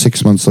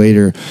 6 months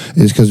later,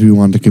 is because we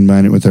wanted to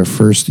combine it with our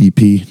first EP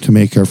to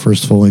make our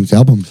first full-length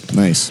album.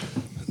 Nice.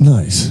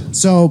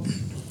 So,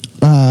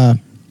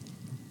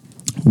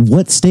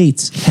 what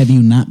states have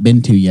you not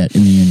been to yet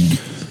in the Union?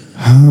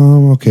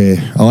 Okay.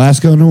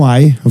 Alaska and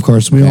Hawaii. Of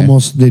course, we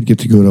almost did get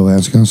to go to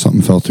Alaska.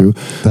 Something fell through.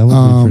 That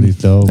would be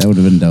pretty dope. That would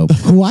have been dope.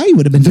 Hawaii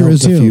would have been dope, too. There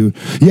is a few.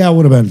 Yeah, it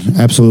would have been.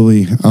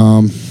 Absolutely.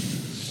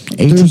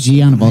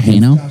 ATG on a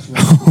volcano.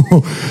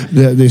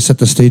 They set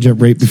the stage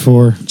up right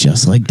before.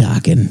 Just like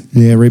Dockin.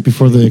 Yeah, right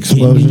before the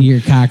explosion. Into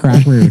your cock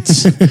rock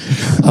roots.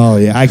 Oh,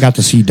 yeah. I got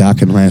to see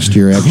Dockin last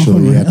year,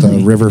 actually, at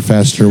the River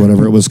Fest or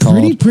whatever it was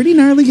called. Pretty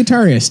gnarly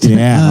guitarist.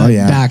 Yeah,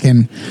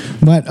 Dockin.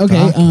 But,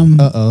 okay.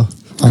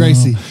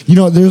 Gracie. You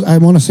know, I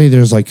want to say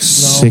there's like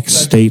 6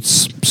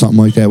 states, something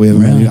like that. We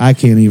haven't been. I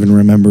can't even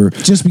remember.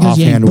 Just because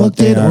you ain't booked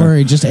it, or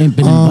you just ain't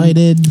been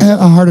invited.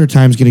 A harder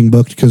times getting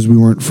booked because we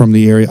weren't from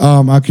the area.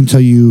 I can tell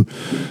you,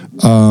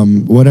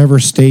 whatever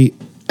state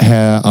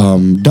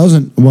Dakota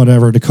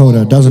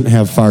doesn't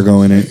have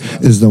Fargo in it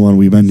is the one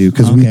we've been to,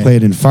 because we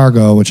played in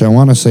Fargo, which I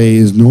want to say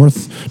is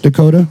North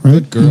Dakota, right?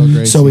 Good girl,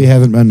 Gracie. So we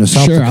haven't been to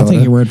South Dakota. Sure, I'll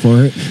take your word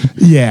for it.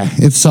 Yeah,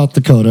 it's South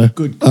Dakota.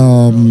 Good.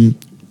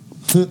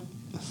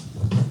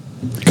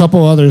 A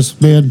couple others,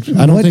 man.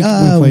 I don't think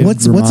we played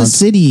what's a Vermont.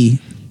 city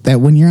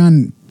that when you're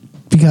on,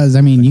 because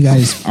I mean you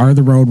guys are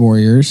the Road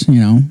Warriors, you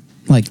know,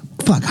 like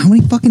fuck, how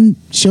many fucking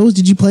shows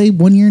did you play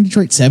 1 year in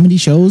Detroit? 70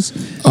 shows?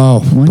 Oh,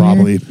 1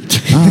 probably. year?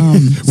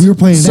 We were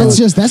playing. That's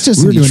just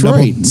we were in Detroit.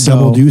 doing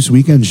double deuce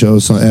weekend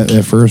shows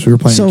at first. We were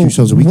playing 2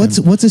 shows a weekend.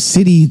 What's a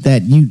city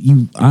that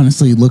you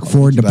honestly look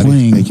forward to Buddy,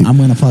 playing? thank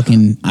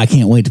you. I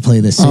can't wait to play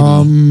this city.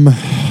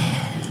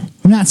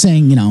 I'm not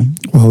saying, you know.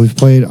 Well, we've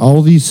played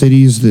all these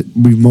cities that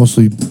we've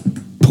mostly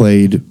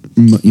played.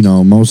 You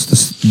know, most of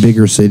the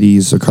bigger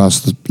cities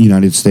across the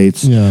United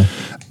States. Yeah.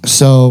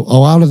 So a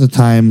lot of the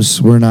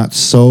times we're not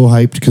so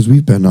hyped because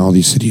we've been to all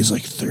these cities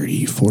like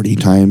 30, 40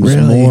 times,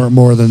 Really?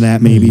 more than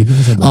that maybe.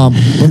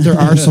 But there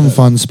are some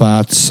fun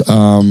spots.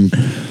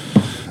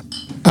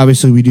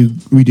 Obviously, we do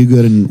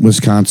good in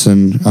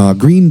Wisconsin.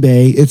 Green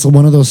Bay, it's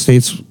one of those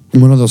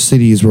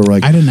cities where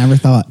like I'd have never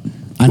thought.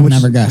 I'd have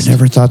never guessed.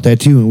 Never thought that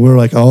too. And we're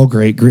like, oh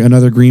great,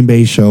 another Green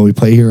Bay show. We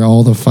play here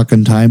all the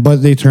fucking time, but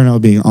they turn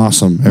out being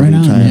awesome every Right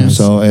on, time. yes.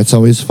 So it's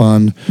always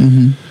fun.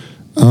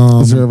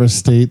 Is there ever a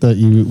state that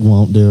you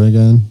won't do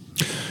again?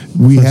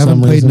 We For haven't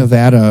some played reason?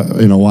 Nevada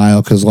in a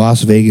while because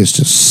Las Vegas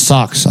just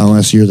sucks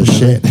unless you're the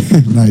shit.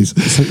 Nice.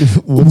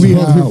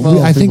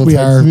 I think we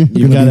are. You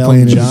gonna got be Elton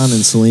playing in- John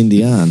and Celine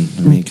Dion.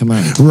 I mean, come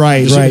on.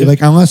 Right.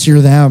 Like unless you're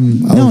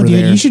them. No, over dude,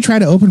 there. you should try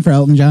to open for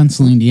Elton John,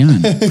 Celine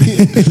Dion. You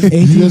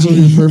guys will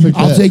be perfect.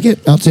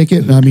 I'll take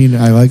it. I mean,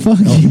 I like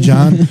Elton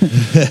John.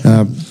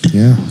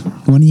 Yeah.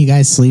 One of you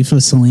guys sleeps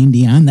with Celine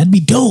Dion. That'd be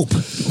dope.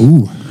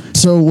 Ooh.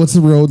 So, what's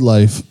the road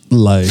life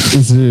like?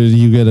 Is it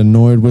you get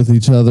annoyed with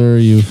each other?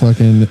 You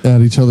fucking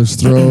at each other's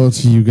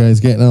throats? You guys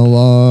getting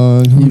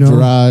along? Who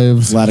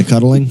drives? A lot of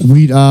cuddling.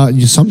 We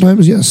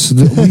sometimes yes.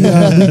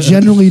 We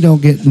generally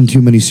don't get in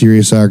too many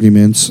serious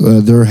arguments.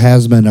 There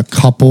has been a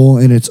couple,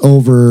 and it's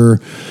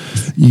over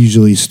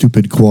usually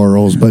stupid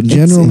quarrels. But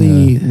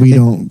generally, we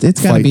don't.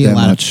 It's got to fight be that a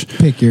lot much.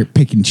 of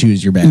pick and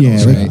choose your battles,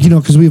 Yeah, right? like,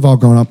 because we've all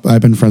grown up.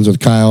 I've been friends with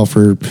Kyle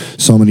for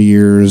so many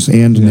years,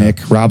 and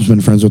Nick. Rob's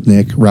been friends with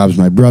Nick. Rob's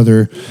my brother.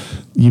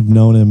 You've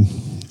known him.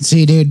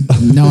 See, dude,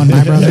 knowing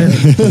my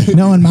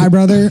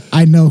brother,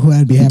 I know who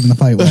I'd be having the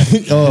fight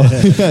with.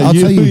 I'll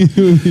tell you.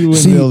 You wouldn't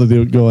See, be able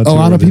to go. A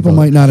lot of people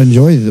might not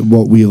enjoy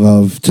what we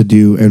love to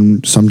do,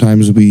 and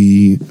sometimes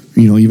we,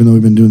 even though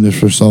we've been doing this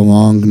for so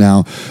long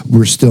now,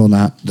 we're still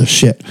not the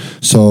shit.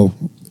 So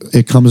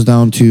it comes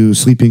down to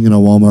sleeping in a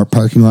Walmart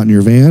parking lot in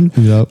your van,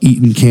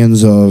 eating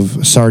cans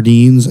of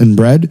sardines and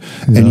bread,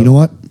 and you know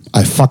what?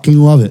 I fucking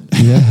love it.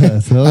 Yeah,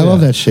 I love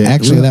that shit.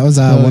 Actually, that was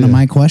one of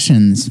my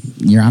questions.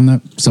 You're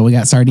on so we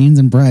got sardines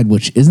and bread,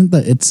 which isn't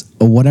it's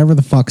a whatever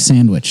the fuck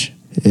sandwich.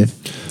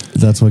 If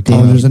that's what.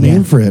 There's a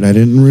name for it. I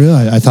didn't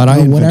realize. I thought I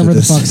invented whatever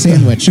this. the fuck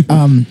sandwich.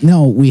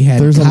 No, we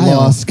had. There's Kyle. a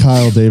lost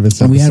Kyle Davis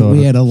episode.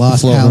 We had a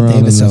lost floating Kyle around in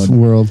Davis this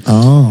world.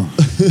 Oh,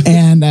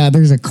 and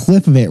there's a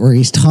clip of it where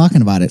he's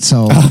talking about it.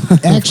 So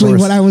actually,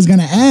 what I was going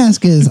to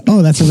ask is,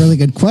 that's a really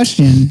good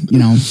question.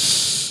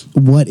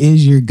 What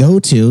is your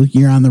go-to?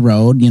 You're on the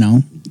road.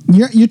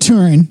 You're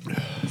touring.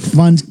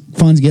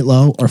 Funds get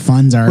low, or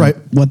funds are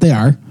what they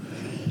are.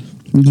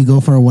 You go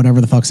for a whatever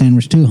the fuck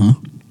sandwich too, huh?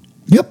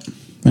 Yep.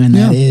 And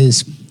that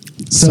is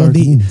so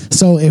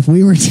if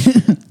we were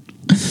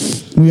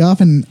we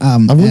often I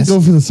would go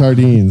for the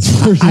sardines.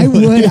 I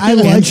would. I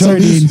like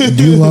sardines.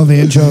 Do you love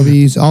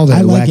anchovies? All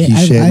that wacky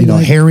shit.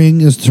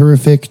 Herring is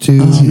terrific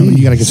too.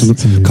 You got to get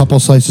some couple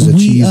slices of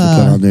cheese to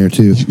put on there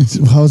too.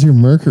 How's your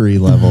mercury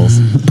levels?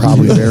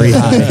 Probably very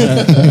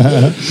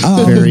high.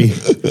 Very.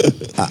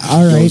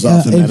 All right.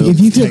 If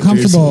you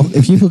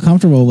feel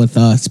comfortable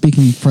with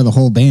speaking for the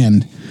whole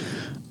band,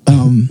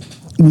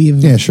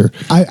 sure.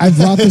 I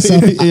brought this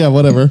up. Yeah,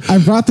 whatever. I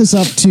brought this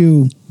up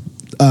to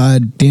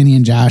Danny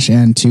and Josh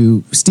and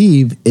to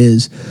Steve.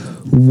 Is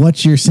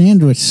what's your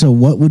sandwich? So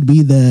what would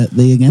be the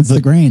against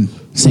the grain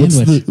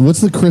sandwich?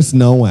 What's the Chris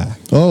Nowak?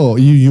 Oh,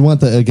 you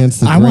want the against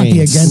the grain? I want the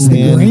against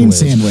the grain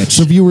sandwich.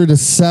 So if you were to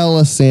sell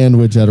a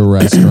sandwich at a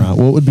restaurant,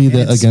 what would be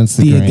the against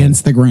the grain?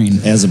 Against the grain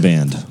as a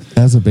band.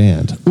 As a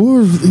band,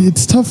 or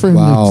it's tough for him.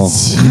 Wow.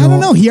 I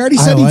don't know. He already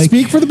said he'd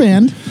speak for the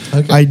band.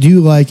 Okay. I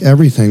do like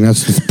everything.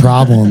 That's the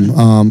problem.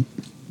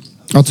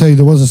 I'll tell you,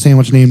 there was a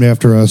sandwich named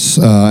after us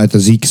at the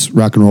Zeke's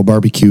Rock and Roll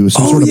Barbecue.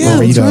 Some sort of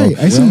burrito.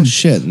 That's right.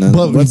 Shit.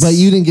 But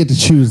you didn't get to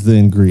choose the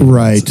ingredients.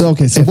 Right.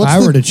 Okay, so if I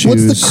were to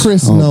choose... What's the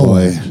Chris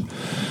Nowak?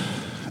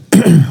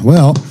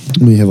 Well,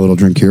 let me have a little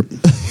drink here.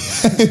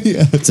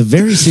 It's a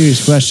very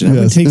serious question.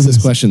 Everyone takes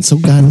this question so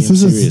goddamn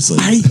seriously.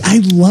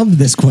 I love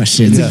this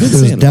question.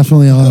 There's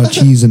definitely a lot of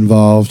cheese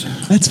involved.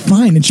 That's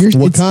fine. It's yours.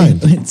 What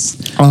kind?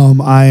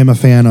 I am a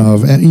fan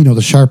of,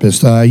 the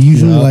sharpest. I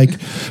usually like,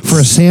 for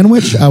a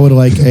sandwich, I would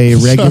like a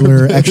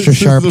regular extra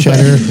sharp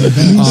cheddar.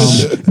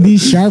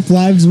 These sharp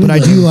lives. But I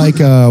do like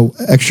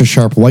extra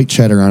sharp white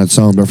cheddar on its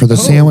own. But for the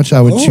sandwich,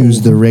 I would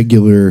choose the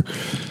regular.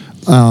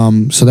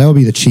 So that would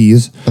be the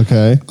cheese.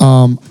 Okay.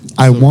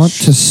 I want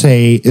to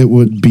say it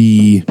would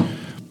be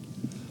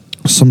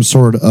some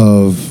sort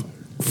of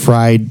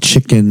fried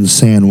chicken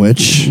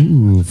sandwich.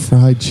 Ooh,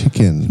 fried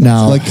chicken.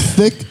 Now, like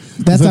thick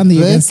That's on the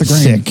against the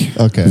grain. Thick.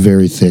 Okay.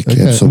 Very thick.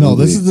 Okay. Absolutely. No,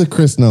 this is the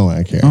Chris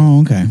Nowak here.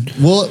 Oh, okay.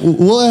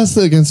 We'll ask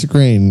the against the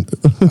grain.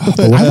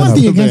 I want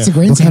the against the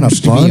grain What kind of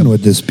sandwich to be bun a-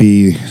 would this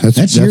be?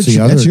 That's your the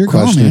other that's your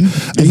call, question. man.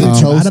 Is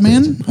it toasted? ciabatta,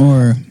 man,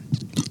 or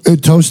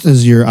Toast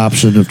is your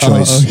option of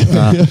choice.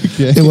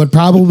 okay. It would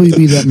probably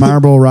be that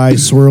marble rye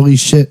swirly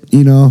shit,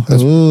 you know.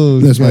 That's, Ooh,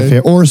 that's my okay.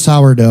 favorite. Or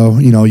sourdough.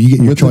 You know, you get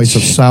your With the choice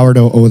of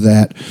sourdough or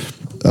that.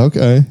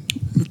 Okay.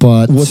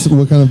 But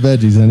What kind of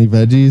veggies? Any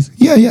veggies?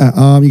 yeah. You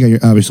got your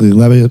obviously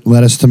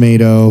lettuce,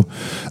 tomato.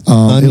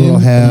 Onion? It'll Are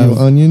have you an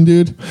onion,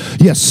 dude?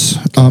 yes.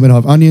 It'll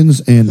have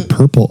onions and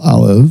purple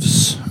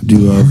olives.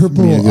 Do a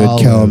Purple be a good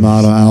olives.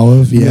 Kalamata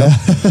olive. Yeah.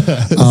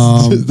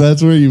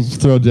 That's where you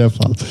throw Jeff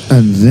off.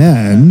 And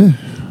then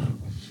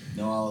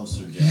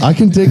I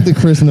can take the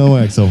Chris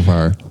Nowak so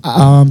far.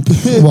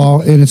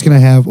 well, and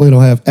it'll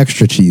have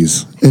extra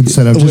cheese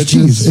instead of just Which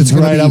cheese. is It's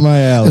gonna right be- up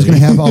my alley. It's going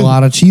to have a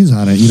lot of cheese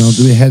on it. You know,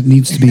 it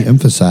needs to be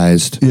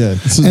emphasized. Yeah.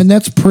 So- and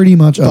that's pretty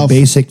much a Buff-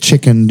 basic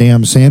chicken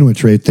damn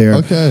sandwich right there.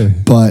 Okay.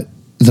 But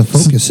the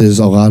focus is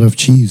a lot of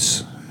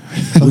cheese.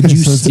 would you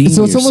so steam it's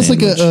your almost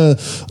sandwich?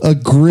 like a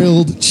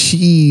grilled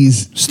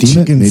cheese Steam it,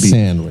 chicken maybe.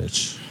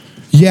 sandwich.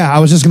 Yeah, I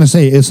was just going to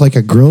say it's like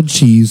a grilled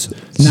cheese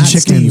Not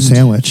chicken steamed.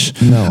 sandwich.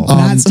 No.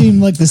 Not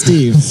steamed like the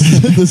Steve.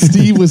 The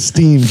Steve was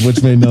steamed,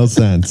 which made no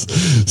sense.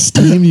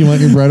 Steam, you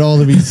want your bread all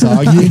to be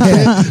soggy?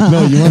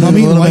 No, you want I it a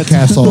mean, little White bit.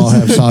 Castle will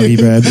have soggy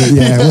bread. But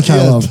yeah, which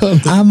I love.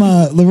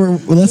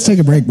 Let's take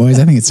a break, boys.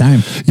 I think it's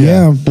time.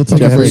 Yeah, We'll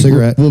take a have break.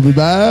 cigarette. We'll be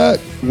back.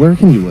 Where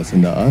can you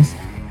listen to us?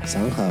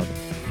 SoundCloud,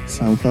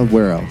 SoundCloud,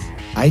 where else?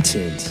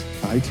 iTunes.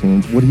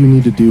 iTunes. What do you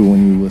need to do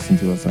when you listen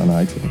to us on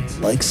iTunes?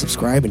 Like,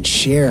 subscribe, and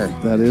share.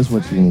 That is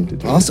what you need to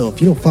do. Also,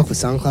 if you don't fuck with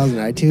SoundCloud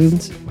and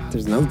iTunes,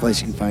 there's another place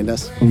you can find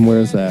us. And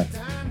where's that?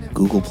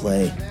 Google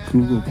Play,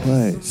 Google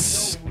Play.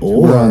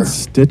 Or We're on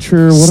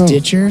Stitcher. What else?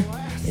 Stitcher,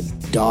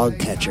 and Dog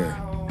Catcher.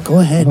 Go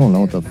I ahead. don't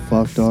know what the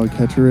fuck Dog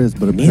Catcher is,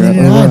 but Neither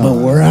apparently did I, we're but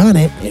on. we're on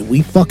it, and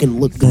we fucking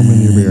look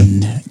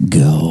good.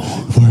 Go.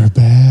 We're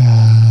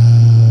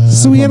back.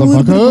 So we had a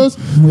little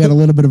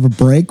Motherfuckers. bit of a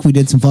break. We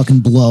did some fucking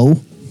blow.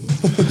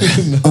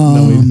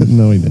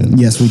 No, we didn't.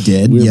 Yes, we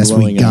did. We were Yes, we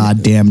blowing out.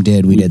 goddamn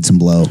did. We did some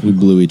blow. We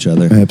blew each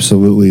other.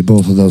 Absolutely,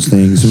 both of those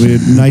things.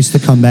 Nice to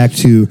come back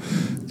to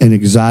an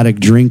exotic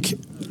drink.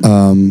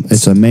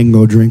 It's a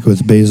mango drink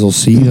with basil Yep.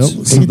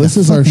 seeds. So this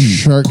is our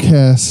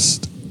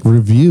Sharkcast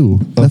review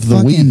of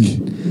the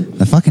week.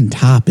 The fucking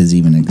top is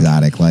even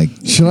exotic. Like,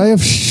 Should I have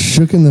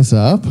shooken this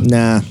up?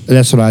 Nah.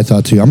 That's what I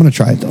thought too. I'm going to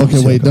try it though. Okay,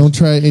 See wait, how it don't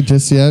try it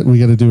just yet. We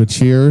got to do a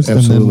cheers, and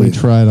then we Absolutely.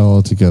 try it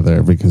all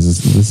together because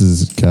this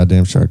is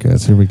goddamn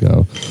Sharkcast. Here we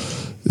go.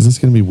 Is this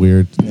going to be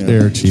weird?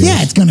 Air cheers.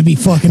 yeah, it's gonna be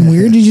fucking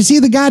weird. Did you see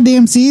the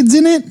goddamn seeds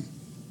in it?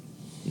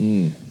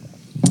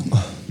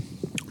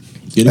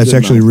 Get a That's good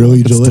actually mouthful. really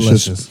It's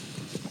delicious.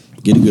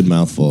 Get a good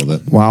mouthful of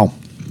it. Wow,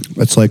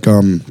 it's like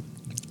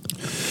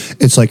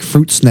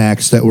fruit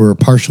snacks that were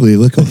partially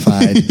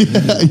liquefied,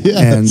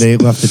 and they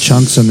left the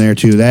chunks in there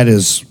too. That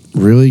is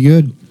really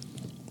good.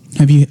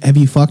 Have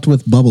you fucked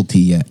with bubble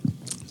tea yet?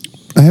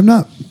 I have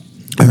not.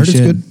 I heard You it's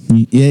should.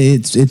 good.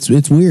 Yeah,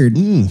 it's weird.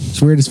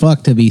 It's weird as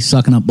fuck to be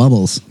sucking up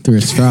bubbles through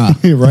a straw,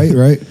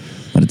 right.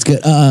 but it's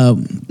good.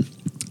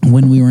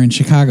 When we were in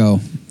Chicago,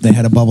 they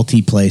had a bubble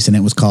tea place, and it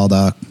was called.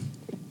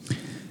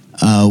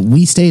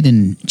 We stayed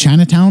in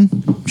Chinatown,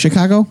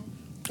 Chicago,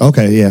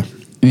 Okay, yeah.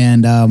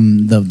 and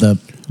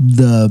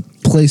the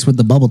place with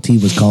the bubble tea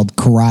was called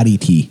Karate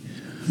Tea.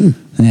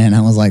 And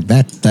I was like,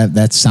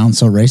 that sounds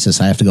so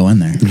racist. I have to go in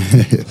there.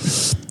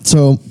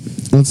 So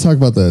let's talk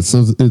about this.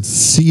 So it's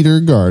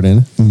Cedar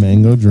Garden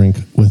mango drink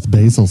with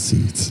basil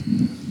seeds.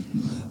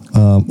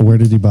 Where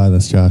did you buy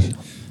this, Josh?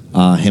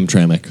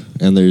 Hamtramck.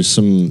 And there's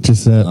some.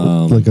 Just at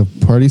like a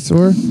party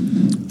store?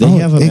 They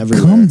have them it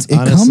everywhere. comes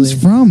Honestly,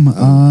 from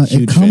I'm a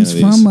huge fan of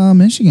these.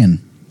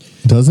 Michigan.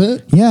 Does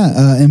it?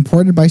 Yeah,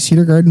 imported by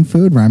Cedar Garden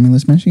Food,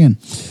 Romulus, Michigan.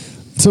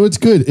 So it's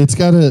good. It's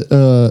got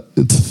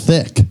it's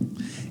thick,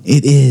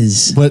 It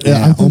is. but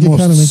Yeah, I think it almost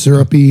kind of makes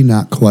syrupy,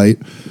 not quite.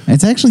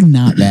 It's actually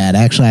not bad.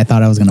 Actually, I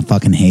thought I was going to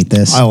fucking hate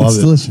this. I love it's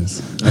it.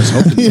 delicious. I was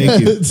hoping.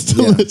 Thank you. It's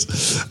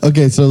delicious.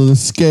 Okay, so the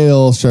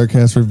scale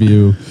Sharkcast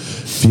review.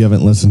 If you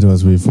haven't listened to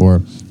us before,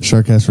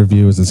 Sharkcast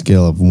review is a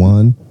scale of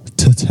 1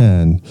 to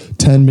 10.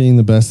 10 being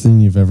the best thing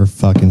you've ever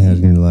fucking had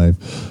in your life.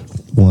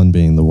 1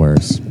 being the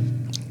worst.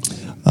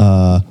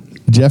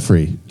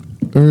 Jeffrey,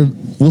 or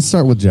we'll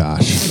start with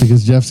Josh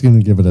because Jeff's going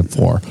to give it a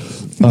 4.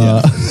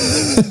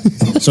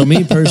 So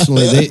me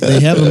personally, they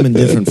have them in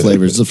different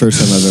flavors. It's the first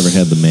time I've ever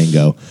had the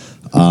mango.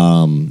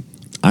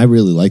 I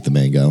really like the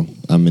mango.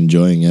 I'm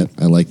enjoying it.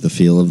 I like the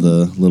feel of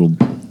the little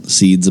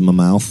seeds in my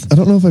mouth. I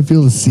don't know if I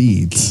feel the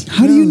seeds.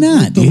 How do you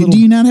not? the Do little-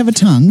 you not have a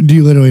tongue? Do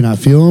you literally not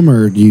feel them,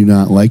 or do you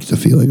not like the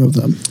feeling of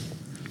them?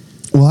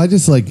 Well, I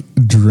just like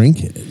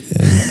drink it.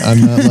 And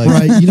I'm not like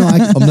Right. You know,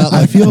 I'm not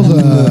I like- feel the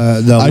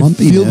I feel the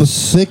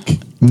lumpiness.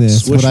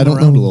 thickness, Swish but I them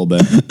don't around know. a little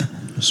bit.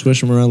 Swish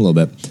them around a little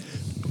bit.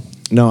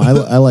 No,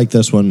 I like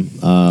this one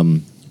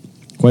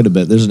quite a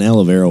bit. There's an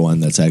aloe vera one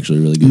that's actually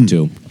really good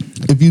too.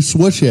 If you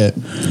swoosh it,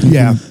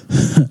 Yeah.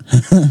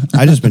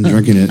 I just been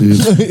drinking it.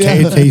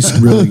 It tastes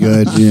really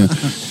good. Yeah.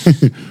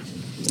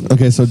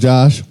 okay. So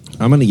Josh,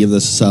 I'm going to give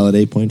this a solid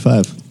 8.5.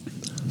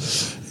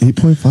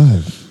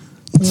 8.5.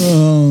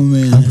 Oh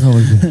man. I'm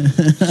probably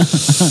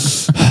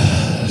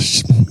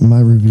my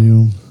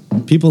review.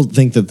 People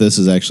think that this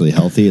is actually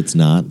healthy. It's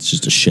not. It's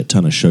just a shit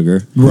ton of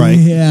sugar. Right.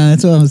 Yeah,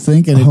 that's what I was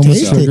thinking. How It much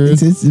tastes sugar?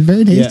 it's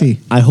very tasty. Yeah.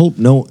 I hope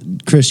no,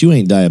 Chris. You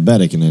ain't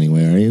diabetic in any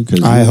way, are you?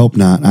 Because I hope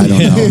not. I don't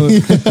know.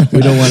 we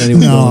don't want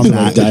anyone No, going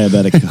I'm through a not.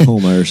 diabetic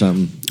coma or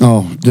something.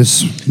 Oh,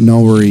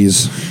 no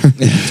worries.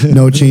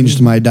 No change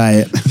to my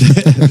diet.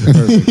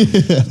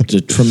 Just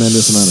a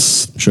tremendous amount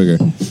of sugar,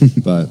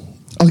 but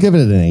I'll give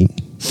it an 8.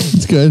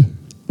 It's good.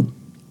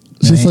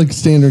 It's just like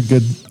standard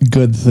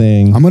good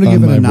thing. I'm going to on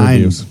give it my a 9.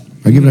 reviews.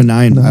 I give it a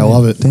 9. I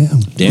love it. Damn.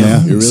 Yeah.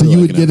 you're really So you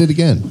would liking get it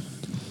again.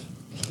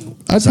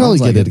 I'd probably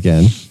like get it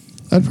again.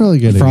 I'd probably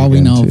get it For all we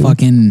again, know, too.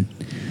 fucking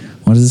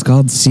what is this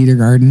called? Cedar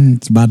Garden.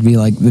 It's about to be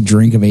like the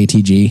drink of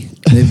ATG.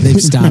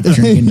 They've stopped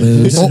drinking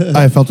booze. Oh,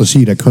 I felt the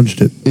seed. I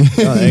crunched it. Oh,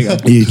 there you go.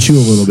 You chew a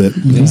little bit.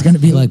 It's gonna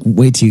be like,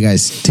 wait till you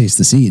guys taste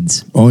the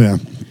seeds. Oh, yeah.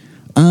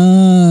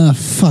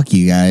 Fuck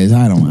you guys.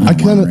 I don't I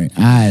kinda- wanna rate.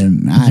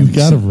 I'm You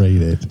gotta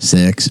rate it.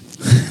 6.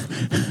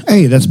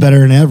 Hey, that's better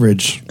than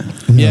average.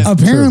 Yeah.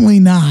 Apparently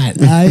not.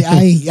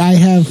 I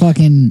have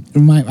fucking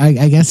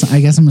I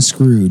guess I'm a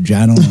Scrooge.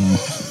 I don't know.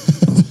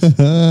 We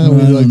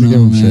like to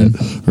give him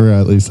shit, or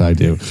at least I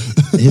do.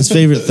 His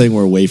favorite thing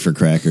were wafer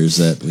crackers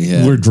that we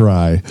had. We're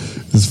dry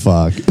as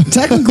fuck.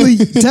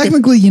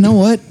 technically, you know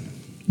what?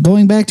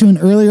 Going back to an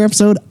earlier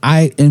episode,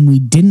 we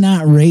did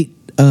not rate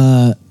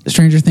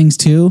Stranger Things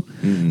 2.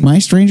 My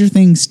Stranger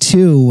Things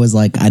 2 was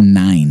like a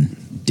 9.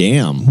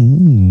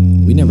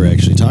 Damn. We never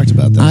actually talked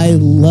about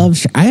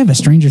that. I have a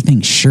Stranger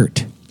Things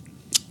shirt.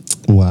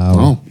 Wow.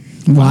 Oh.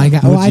 Well, I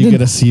Would you didn't.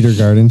 get a Cedar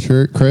Garden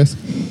shirt, Chris?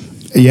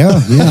 Yeah.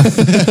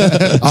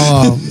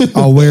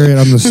 I'll wear it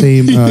on the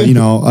same,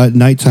 at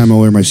nighttime I'll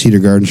wear my Cedar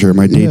Garden shirt.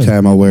 My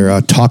daytime I'll wear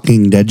a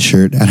Talking Dead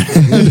shirt. I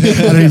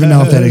don't even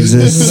know if that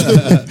exists.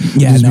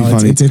 Yeah, Just be no,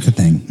 funny. it's a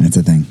thing. It's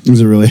a thing.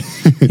 Is it really?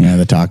 Yeah,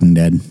 the Talking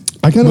Dead.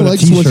 I kind of Put a like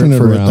t-shirt switching it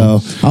for it, around. though.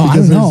 Oh, I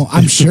don't know.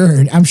 I'm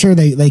sure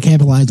they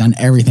capitalized on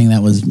everything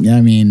that was.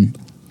 I mean,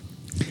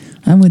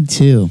 I would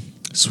too.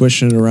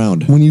 Swishing it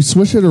around. When you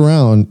swish it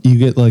around, you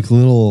get like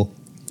little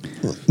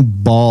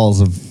balls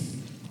of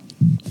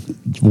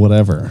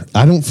whatever.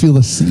 I don't feel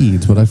the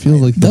seeds, but I feel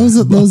like Those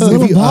If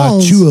little you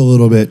balls. chew a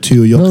little bit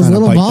too, you'll Those kind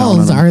of little bite down on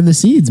balls them. are the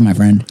seeds, my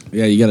friend.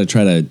 Yeah, you got to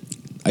try to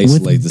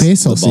isolate the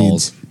basil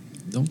balls.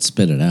 Don't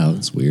spit it out.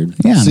 It's weird.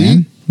 Yeah, See?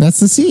 man. That's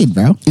the seed,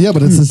 bro. yeah,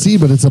 but it's a seed,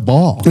 but it's a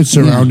ball. It's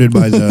surrounded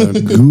by the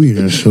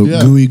gooiness, so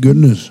Yeah. gooey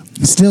goodness.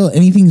 Still,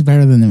 anything's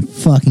better than them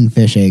fucking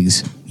fish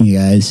eggs, you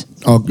guys.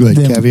 Oh, like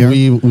Them- caviar.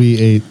 We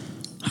ate.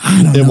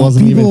 I don't It know.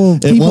 wasn't People-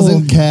 even. It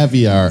wasn't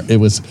caviar. It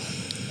was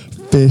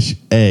fish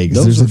eggs.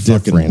 Those There's are a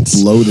fucking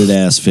difference. bloated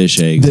ass fish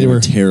eggs. They They were were-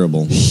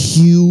 terrible.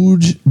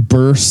 Huge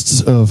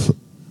bursts of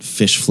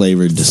Fish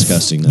flavored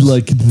disgustingness.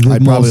 like. The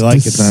I'd probably most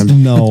like it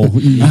then. No,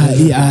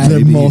 yeah, the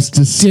maybe. most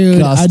Dude,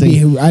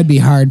 disgusting. I'd be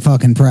hard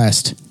fucking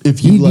pressed.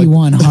 If you You'd be like-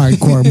 one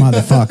hardcore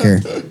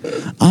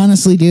motherfucker.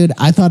 Honestly, dude,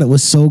 I thought it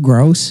was so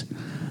gross.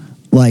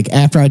 Like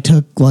after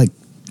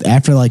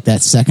that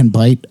second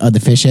bite of the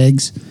fish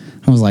eggs,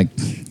 I was like,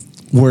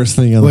 Worst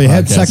thing on Well, the you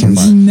had podcast.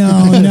 seconds. no.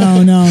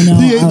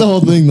 He ate the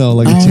whole thing though,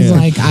 like a I was champ.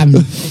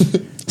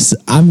 like,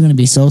 I'm gonna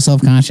be so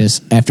self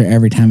conscious after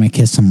every time I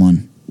kiss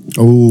someone. Is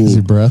your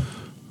Oh, breath?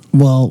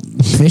 Well,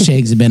 fish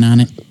eggs have been on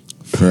it.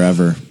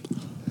 Forever.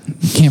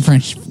 Can't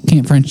French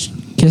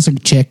kiss a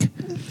chick.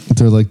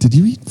 They're like, did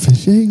you eat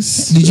fish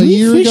eggs? Did you a eat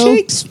year fish ago?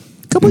 eggs?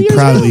 A couple and years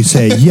proudly ago.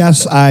 say,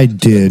 yes, I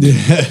did.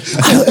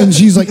 And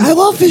she's like, I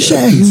love fish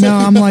eggs. No,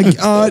 I'm like,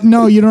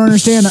 no, you don't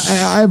understand.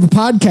 I have a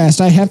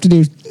podcast. I have to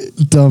do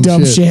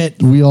Dumb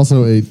shit. We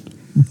also ate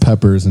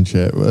peppers and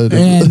shit.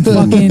 and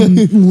fucking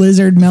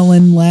lizard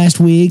melon last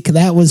week.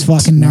 That was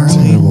fucking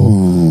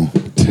gnarly.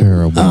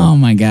 Terrible. Oh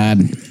my god.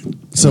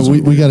 So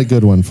we got a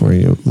good one for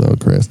you though,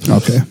 Chris.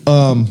 Okay.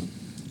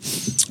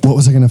 What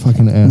was I gonna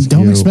fucking ask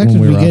Don't you expect when it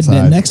to we be were good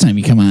outside? next time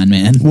you come on,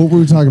 man. What were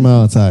we talking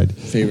about outside?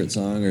 Favorite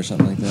song or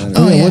something like that?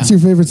 Oh, yeah. What's your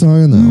favorite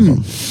song on the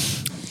album?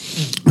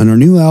 On our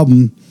new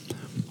album,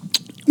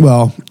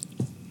 well,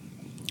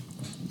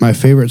 my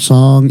favorite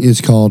song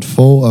is called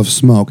Full of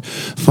Smoke.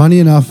 Funny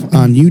enough,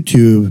 on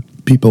YouTube,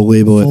 people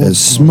label it Full of as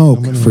Smoke.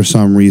 Smoke for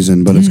some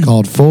reason, but it's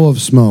called Full of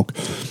Smoke.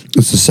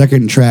 It's the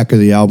second track of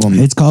the album.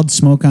 It's called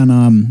Smoke on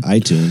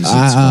iTunes.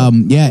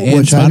 yeah, and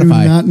which I do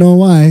Spotify. not know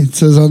why. It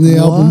says on the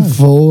album, Why?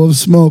 Full of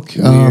Smoke.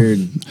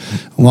 Weird.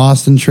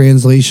 Lost in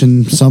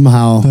translation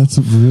somehow. That's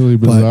really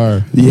But,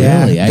 bizarre.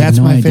 yeah, Really? I had that's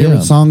no my idea.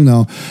 favorite song,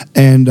 though.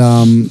 And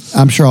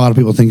I'm sure a lot of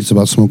people think it's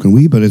about smoking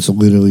weed, but it's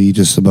literally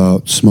just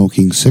about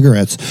smoking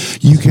cigarettes.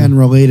 You can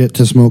relate it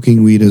to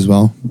smoking weed as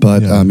well,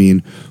 but Yeah. I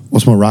mean,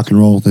 what's more rock and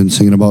roll than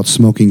singing about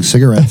smoking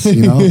cigarettes?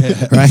 You know,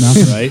 right?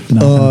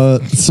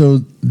 Right? So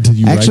did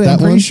you Actually, write I'm that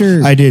pretty one?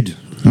 sure. I did.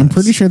 I'm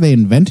pretty sure they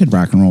invented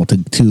rock and roll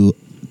to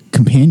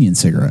companion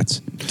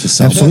cigarettes. To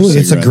sell more Absolutely,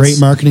 it's a cigarettes. great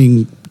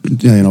marketing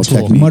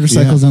technique.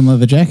 Motorcycles and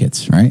leather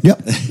jackets, right?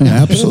 Yep,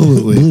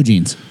 absolutely. Blue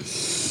jeans.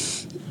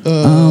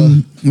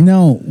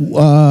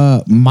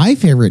 My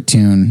favorite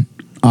tune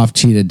off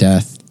Cheetah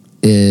Death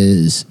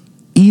is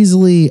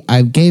easily.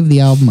 I gave the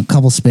album a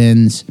couple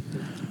spins.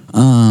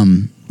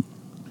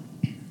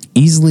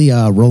 Easily,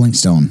 Rolling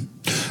Stone.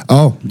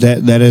 Oh,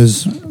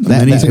 that's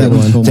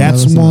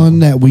one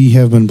that we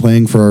have been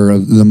playing for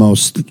the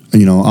most.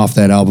 Off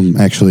that album.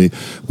 Actually,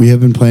 we have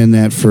been playing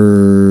that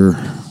for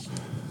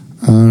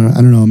I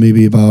don't know,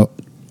 maybe about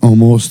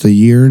almost a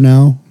year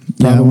now.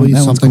 Probably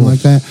something cool.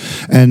 Like that.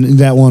 And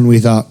that one we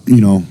thought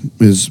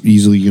is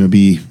easily going to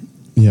be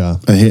a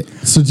hit.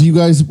 So do you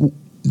guys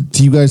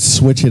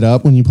switch it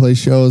up when you play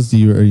shows? Are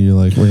you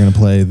like, we're gonna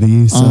play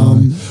these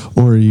songs,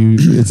 or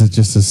is it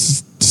just a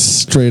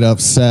straight up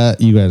set?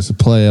 You guys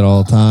play it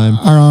all the time.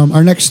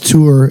 Our next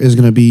tour is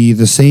gonna be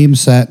the same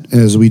set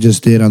as we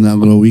just did on that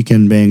little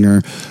weekend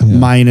banger,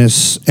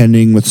 minus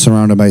ending with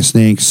 "Surrounded by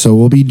Snakes." So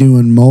we'll be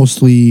doing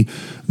mostly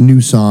new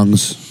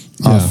songs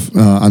off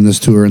on this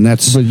tour, and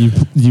that's. But you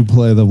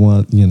play the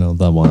one,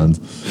 the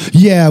ones.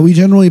 Yeah, we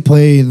generally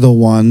play the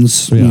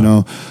ones.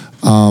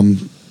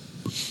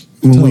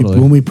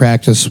 When we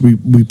practice,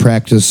 we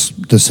practice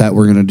the set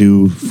we're gonna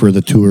do for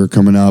the tour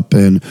coming up,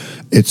 and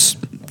it's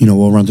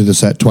we'll run through the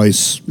set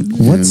twice.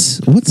 What's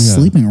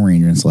sleeping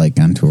arrangements like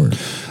on tour?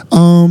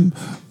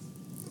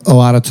 A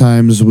lot of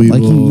times we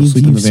will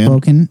sleep in the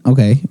van.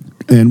 Okay.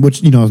 And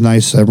which is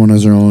nice. Everyone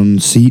has their own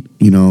seat.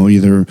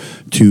 Either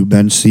 2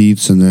 bench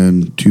seats and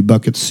then 2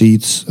 bucket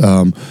seats.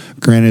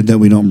 Granted that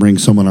we don't bring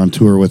someone on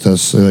tour with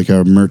us, like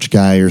a merch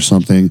guy or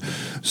something,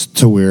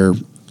 to where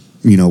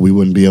we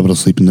wouldn't be able to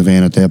sleep in the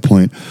van at that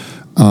point.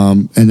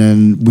 And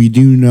then we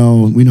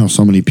know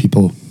so many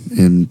people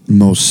in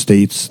most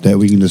states that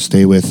we can just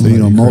stay with.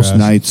 Most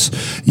nights.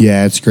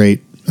 Yeah, it's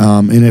great.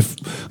 And if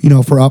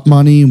we're up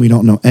money and we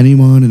don't know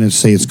anyone, and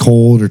say it's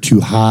cold or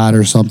too hot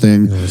or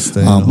something,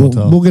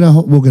 we'll get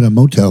a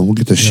motel. We'll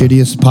get the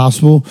shittiest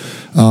possible,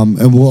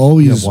 and we'll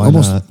always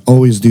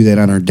always do that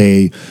on our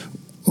day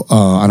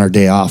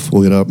off.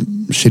 We'll get a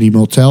shitty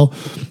motel.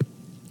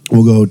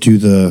 We'll go to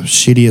the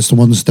shittiest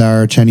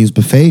 1-star Chinese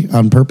buffet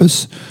on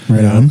purpose.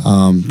 Right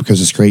on.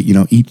 Because it's great.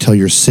 Eat till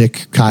you're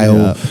sick.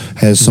 Kyle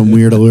has some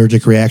weird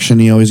allergic reaction.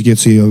 He always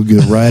gets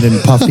get red and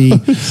puffy.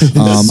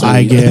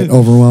 I get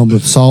overwhelmed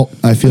with salt.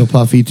 I feel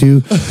puffy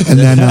too. And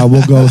then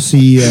we'll go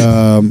see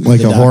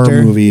like a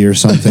horror movie or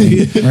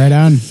something. Right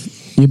on.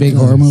 You a big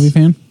horror movie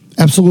fan?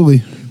 Absolutely.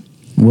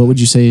 What would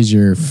you say is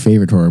your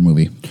favorite horror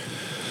movie?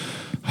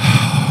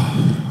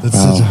 That's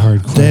such a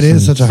hard question. That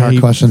is such a hard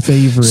question.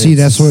 Favorites. See,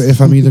 that's where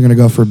if I'm either going to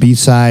go for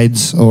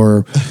B-sides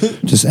or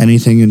just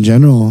anything in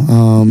general.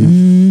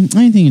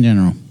 Anything in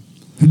general.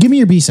 Give me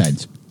your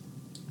B-sides.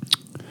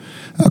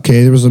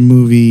 Okay, there was a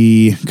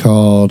movie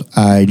called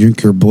 "I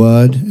Drink Your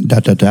Blood." ...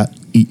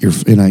 Eat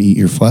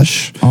your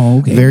flesh. Oh,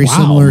 okay. Very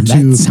similar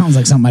to. That sounds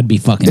like something I'd be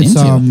fucking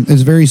into.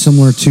 It's very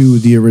similar to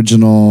the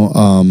original.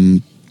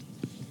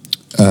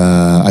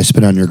 I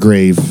Spit on Your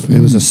Grave.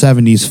 It was a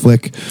 70s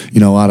flick. A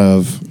lot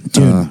of.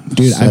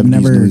 Dude, I've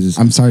never. Movies.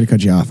 I'm sorry to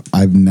cut you off.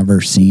 I've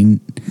never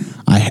seen.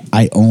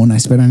 I own I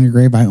Spit on Your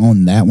Grave. I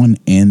own that one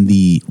and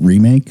the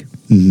remake.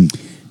 Mm-hmm.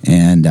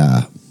 And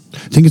I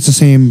think it's the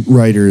same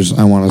writers.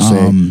 I want to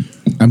say.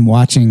 I'm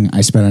watching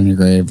I Spit on Your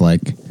Grave.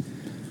 Like,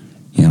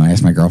 I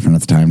asked my girlfriend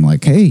at the time,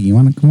 like, "Hey, you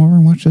want to come over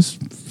and watch this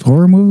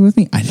horror movie with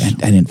me?" I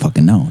didn't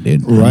fucking know,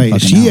 dude. Right?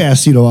 She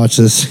asked you to watch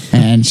this,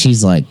 and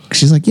she's like,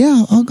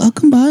 "Yeah, I'll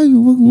come by.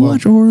 We'll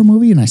watch a horror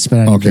movie." And I Spit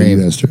on Your Grave.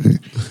 Okay,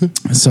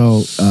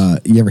 So,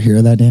 you ever hear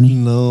of that, Danny?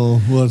 No,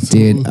 what's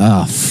dude?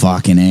 Oh,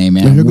 fucking A,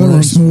 man.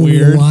 Worst movie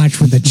to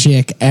watch with a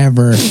chick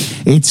ever.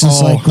 It's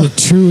just like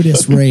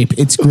gratuitous rape.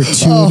 It's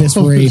gratuitous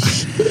rape.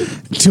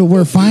 Till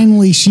where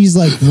finally she's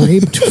like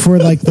raped for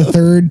like the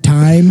 3rd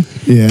time.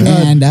 Yeah.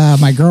 And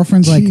my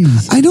girlfriend's like,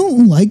 "I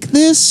don't like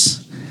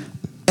this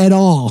at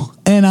all."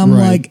 And I'm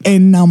like,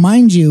 and now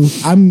mind you,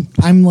 I'm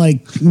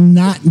like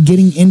not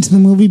getting into the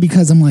movie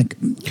because I'm like,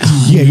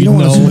 you don't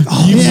want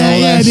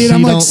to. Dude.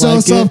 I'm like so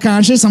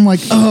self-conscious. I'm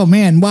like, oh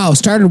man, wow,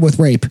 started with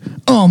rape.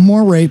 Oh,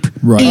 more rape.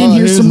 Right. And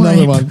here's some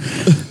rape. One.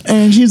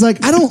 And she's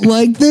like, "I don't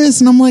like this,"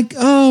 and I'm like,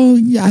 "Oh,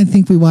 yeah, I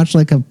think we watched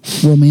like a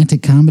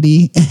romantic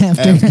comedy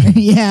after."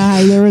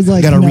 Yeah, there was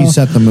like, gotta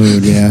reset the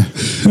mood. Yeah.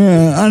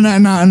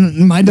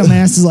 And my dumb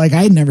ass is like,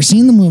 I had never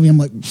seen the movie. I'm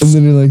like, and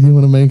then you're like, "You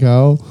want to make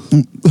out?"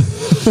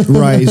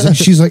 Right.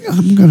 She's like,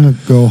 "I'm gonna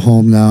go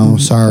home now.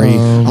 Sorry.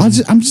 I'm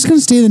just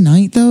gonna stay the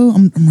night though.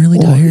 I'm really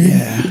tired.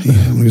 Yeah.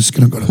 I'm just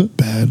gonna go to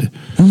bed."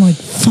 I'm like,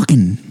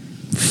 fucking,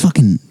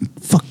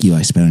 fuck you.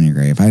 I Spit on Your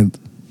Grave.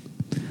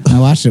 I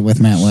watched it with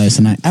Matt Weiss,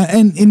 and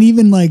and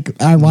even like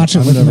I watched it.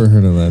 I've with never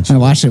heard of that. I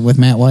watched it with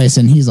Matt Weiss,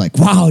 and he's like,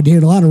 "Wow,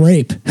 dude, a lot of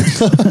rape."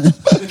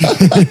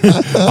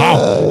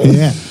 Wow.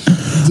 Yeah.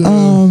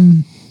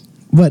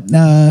 But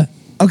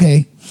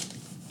okay.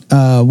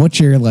 What's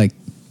your like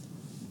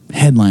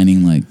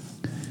headlining like?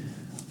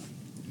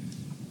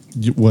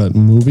 What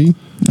movie?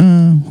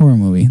 Horror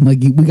movie. Like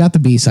we got the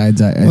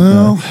B-sides.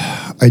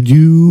 I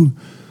do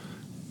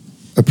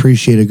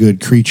appreciate a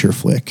good creature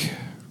flick.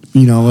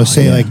 let's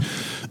say like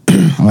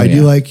I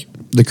do like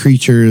the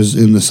creatures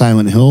in the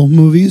Silent Hill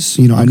movies.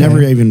 I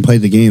never even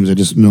played the games. I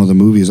just know the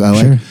movies. I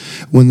like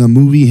when the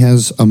movie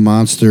has a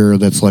monster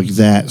that's like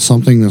that,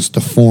 something that's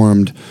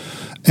deformed.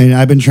 And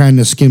I've been trying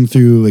to skim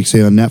through, like,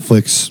 say, on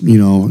Netflix,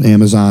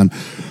 Amazon,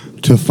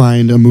 to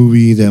find a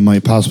movie that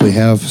might possibly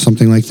have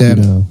something like that.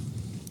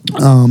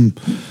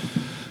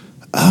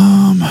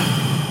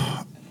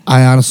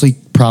 I honestly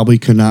probably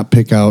could not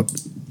pick out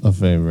a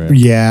favorite.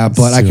 Yeah,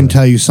 but I can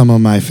tell you some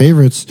of my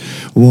favorites.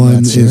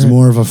 One is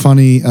more of a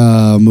funny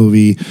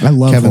movie. I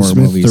love Kevin horror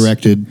Smith movies.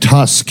 directed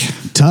Tusk.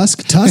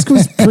 Tusk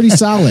was pretty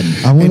solid.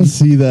 I want to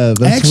see that.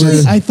 That's Actually,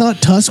 weird. I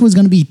thought Tusk was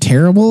going to be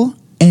terrible,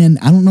 and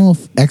I don't know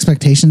if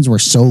expectations were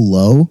so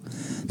low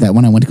that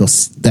when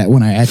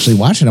I actually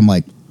watched it, I'm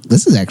like,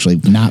 this is actually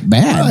not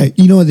bad.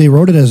 They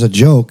wrote it as a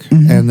joke,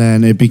 and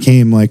then it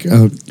became like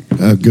a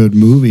good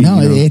movie. No,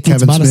 it's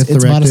Kevin about Smith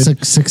it's about a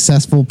directed.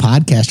 successful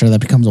podcaster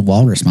that becomes a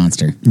walrus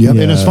monster. Yep,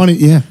 and it's funny.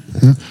 Yeah.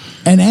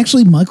 And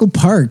actually, Michael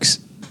Parks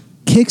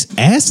kicks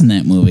ass in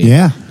that movie.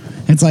 Yeah.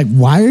 It's like,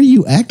 why are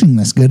you acting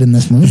this good in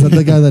this movie? Is that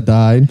the guy that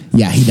died?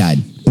 Yeah, he died.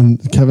 And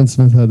Kevin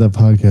Smith had that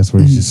podcast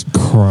where he's just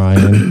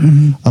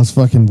crying. I was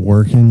fucking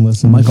working,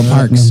 listening Michael to that,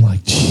 Parks. and I'm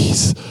like,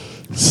 jeez,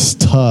 it's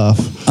tough.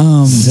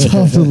 It's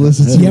tough to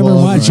listen to. You ever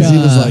while watch, he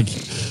was like,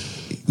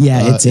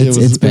 Yeah,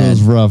 it's bad. It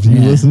was rough. You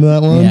listen to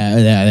that one? Yeah,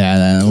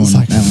 that one. It's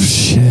like, that one.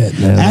 shit,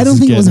 man. I don't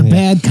think it was a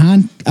bad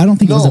I don't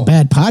think it was a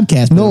bad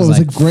podcast. But No, it was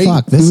like, a great.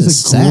 Fuck, this it was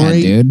is a sad,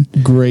 great,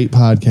 dude. Great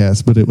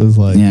podcast, but it was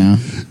like, Yeah,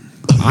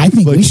 I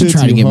think Like, we should shit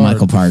try to too get hard.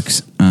 Michael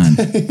Parks on.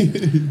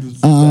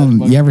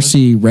 You ever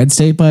see Red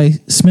State by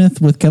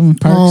Smith with Kevin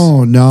Parks?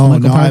 Oh no,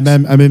 Michael no! I've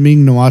Parks? been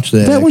meaning to watch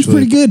that. That one's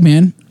actually. pretty good,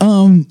 man.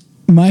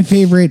 My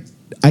favorite,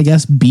 I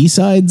guess,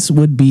 B-sides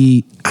would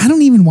be, I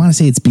don't even want to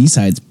say it's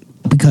B-sides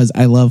because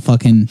I love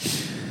fucking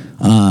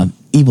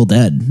Evil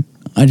Dead.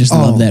 I just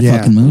love that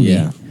fucking movie.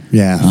 Yeah.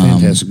 Yeah,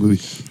 fantastic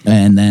movie.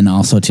 And then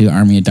also too,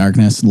 Army of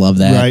Darkness. Love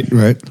that.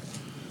 Right.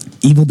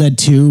 Evil Dead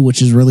 2,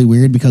 which is really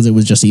weird because it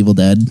was just Evil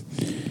Dead.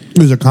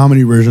 There's a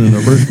comedy version of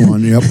the first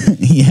one. Yep.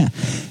 Yeah.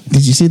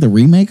 Did you see the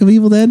remake of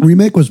Evil Dead?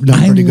 Remake was done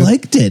pretty good. I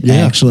liked it,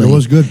 Yeah, actually. it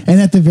was good.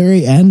 And at the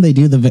very end, they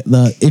do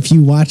the if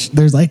you watch,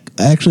 there's like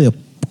actually a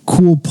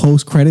cool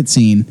post-credit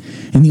scene.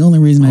 And the only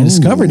reason I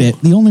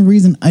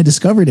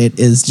discovered it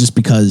is just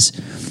because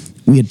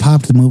we had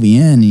popped the movie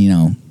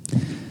in,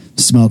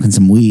 smoking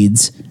some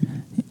weeds,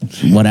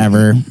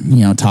 whatever,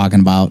 talking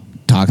about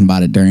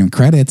it during the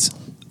credits.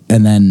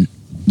 And then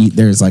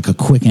there's like a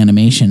quick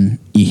animation.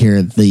 You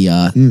hear the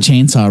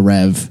chainsaw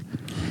rev,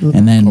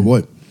 and then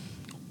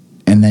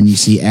and then you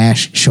see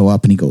Ash show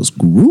up, and he goes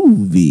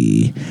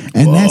groovy,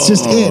 and that's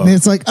just it. And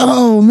it's like,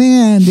 oh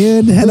man,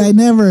 dude, had I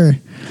never.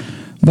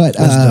 But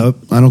That's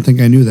dope. I don't think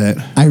I knew that.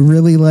 I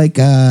really like.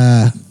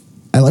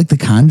 I like The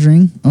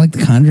Conjuring. I like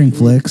The Conjuring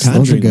flicks. Those are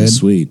Conjuring good. was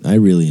sweet. I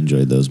really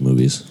enjoyed those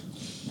movies.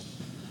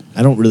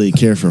 I don't really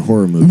care for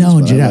horror movies. No,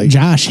 but I like-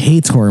 Josh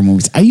hates horror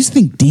movies. I used to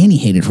think Danny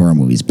hated horror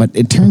movies, but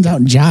it turns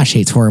out Josh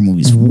hates horror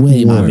movies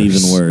way more. I'm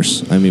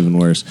even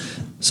worse.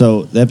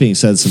 So that being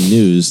said, some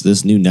news.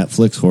 This new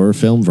Netflix horror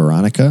film,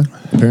 Veronica,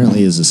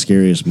 apparently is the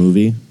scariest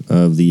movie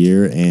of the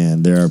year,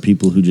 and there are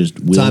people who just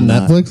will on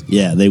not, Netflix?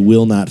 Yeah, they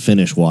will not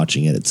finish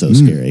watching it. It's so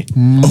scary.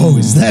 Oh,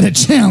 is that a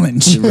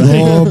challenge?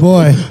 Oh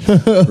boy,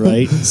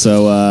 Right?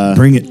 So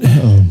bring it.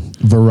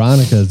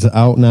 Veronica's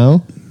out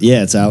now.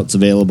 yeah, it's out, it's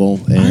available.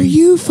 And Are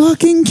you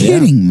fucking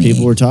kidding me?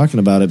 People were talking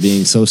about it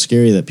being so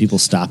scary that people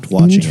stopped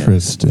watching it.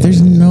 Interesting.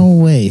 There's no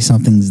way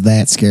something's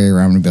that scary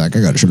where I'm gonna be like,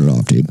 I gotta shut it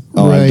off, dude.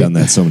 Oh, Right. I've done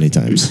that so many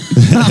times.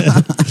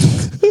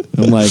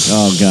 I'm like,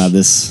 oh god,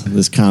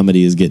 this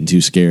comedy is getting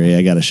too scary.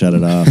 I got to shut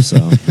it off.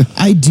 So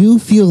I do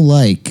feel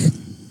like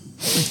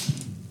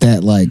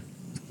that, like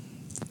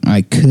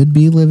I could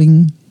be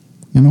living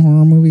in a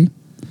horror movie.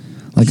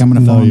 Like I'm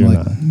gonna fall in you're like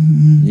not.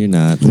 you're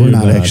not. We're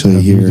not actually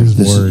You're here. just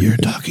work. You're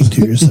talking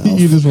to yourself.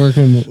 You just work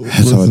and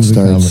That's how it listen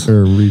to starts. comic,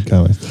 or read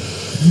comics.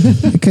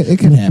 it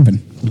could happen.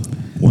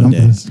 One day.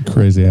 It's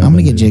crazy. I'm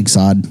gonna get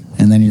jigsawed,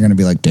 and then you're gonna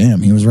be like,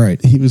 "Damn, he was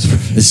right." He was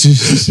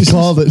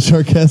called it.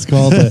 Sharkess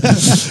called it.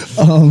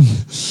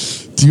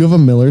 Do you have a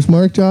Miller's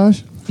Mark,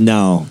 Josh?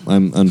 No,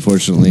 I'm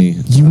unfortunately.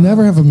 You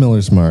never have a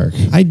Miller's Mark.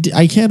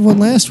 I had one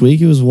last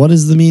week. It was what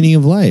is the meaning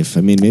of life?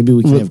 I mean, maybe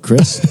we can have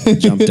Chris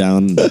jump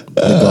down the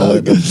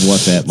gullet of what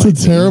that might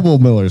It's a mean. terrible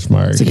Miller's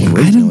Mark. It's a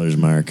great Miller's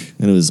Mark,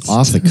 and it was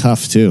off the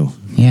cuff too.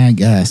 Yeah, I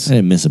guess. I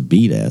didn't miss a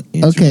beat at.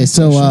 answering Okay, that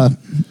so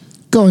question.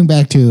 going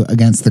back to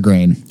Against the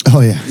Grain, Oh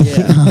yeah,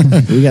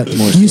 we got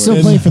more. you still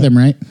stories. play for them,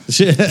 right?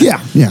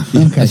 yeah.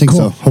 Okay, I think cool.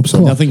 so. Hope so.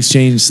 Cool. Nothing's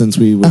changed since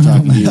we were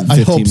talking to you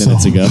I 15 hope so.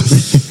 minutes ago.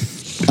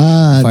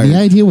 The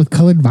idea with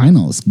colored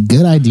vinyls,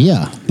 good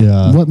idea.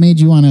 Yeah. What made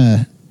you want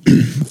to?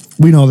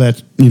 We know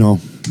that people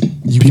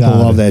got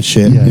love it. that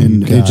shit, Yeah, you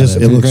and got it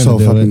If you're looks so gonna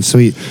do fucking it.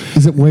 sweet.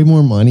 Is it way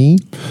more money?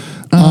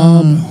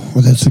 Well,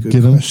 that's a good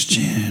get 'em?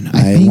 question. I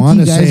I think want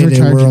you to guys say are they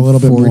were a charging little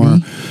bit 40. more.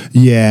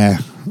 Yeah.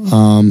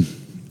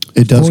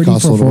 It does 40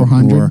 cost a for little bit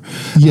 400? more.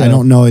 Yeah. I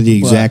don't know the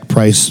exact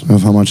price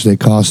of how much they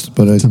cost,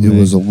 but it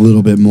was a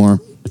little bit more.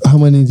 How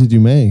many did you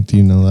make? Do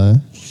you know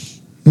that?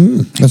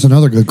 That's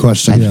another good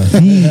question.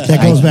 That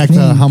goes back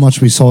to how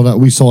much we sold out.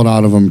 We sold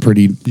out of them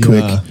pretty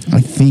quick.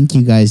 I think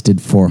you guys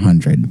did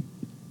 400.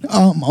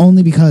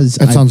 Only because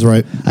That sounds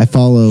right. I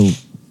follow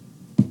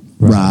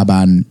Rob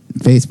on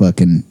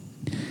Facebook, and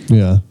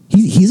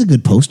he's a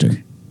good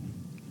poster.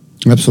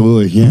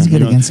 Absolutely, yeah. He's a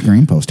good against the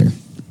grain poster.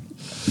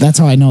 That's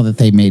how I know that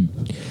they made.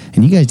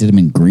 And you guys did them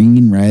in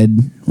green,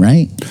 red,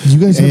 right? You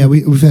guys,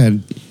 we've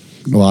had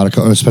a lot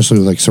of, especially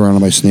like Surrounded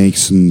by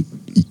Snakes and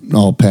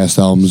all past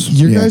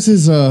albums. Your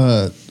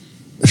guys'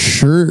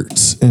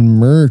 shirts and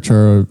merch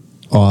are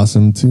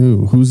awesome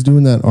too. Who's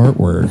doing that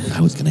artwork?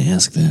 I was going to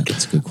ask that.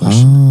 That's a good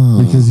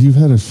question. Because you've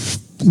had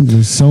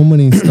there's so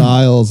many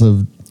styles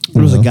of.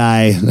 There was a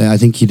guy, I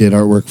think he did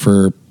artwork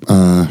for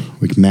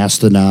like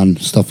Mastodon,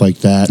 stuff like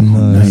that.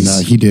 Nice.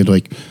 And he did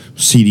like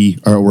CD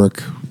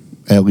artwork,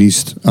 at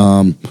least.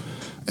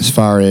 As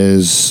far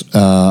as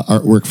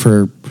artwork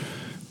for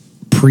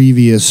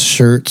previous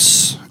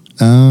shirts,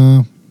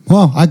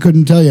 well, I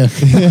couldn't tell you.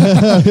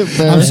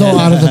 I'm so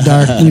out of the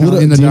dark,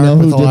 in the dark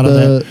with a lot of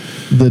that.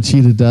 The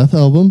Cheetah Death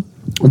album?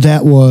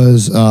 That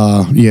was,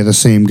 the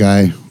same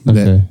guy.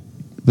 Okay.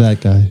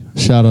 That guy.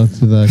 Shout out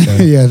to that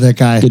guy. Yeah, that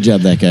guy. Good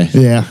job, that guy.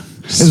 Yeah.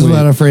 This is what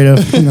I'm afraid of.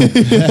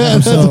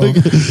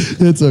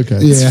 It's okay.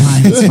 Yeah.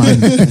 It's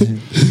fine.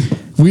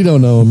 We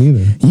don't know him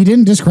either. You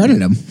didn't discredit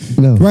him.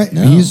 No. Right.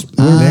 No.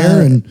 We're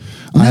there, and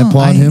I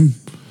applaud him.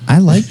 I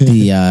like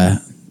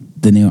the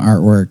new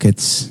artwork.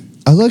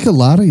 I like a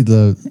lot of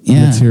the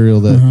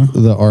material,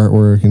 the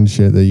artwork and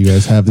shit that you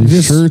guys have.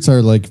 These shirts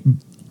are like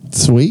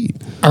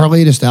sweet. Our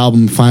latest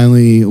album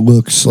finally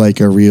looks like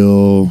a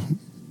real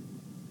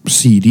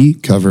CD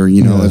cover.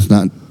 It's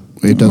not.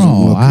 It doesn't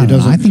look. It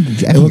doesn't. I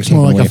think it looks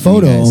more like a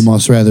photo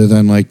almost, rather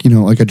than like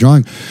like a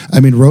drawing. I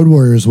mean, Road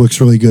Warriors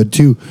looks really good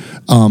too,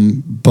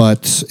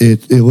 but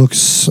it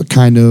looks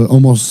kind of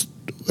almost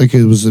like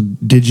it was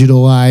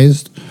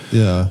digitalized.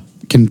 Yeah.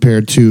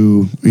 Compared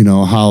to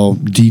how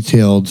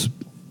detailed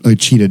like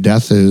Cheetah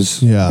Death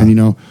is. Yeah.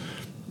 And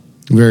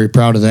very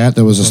proud of that.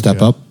 That was a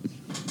step up.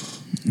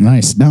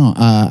 Nice. No,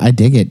 I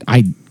dig it.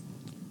 I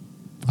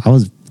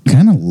was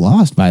kind of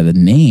lost by the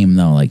name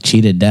though, like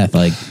Cheetah Death,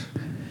 like.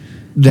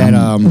 That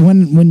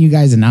when you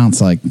guys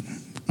announced like,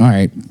 all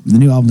right, the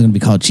new album's gonna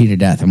be called Cheater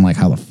Death, I'm like,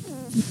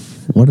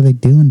 what are they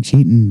doing?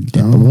 Cheating?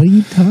 What are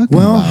you talking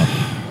about?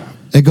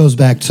 It goes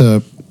back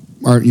to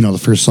our, the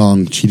first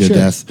song, Cheetah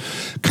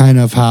Death, kind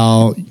of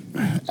how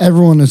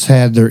everyone has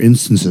had their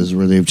instances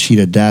where they've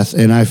cheated death,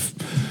 and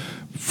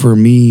for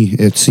me,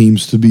 it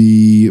seems to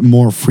be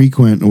more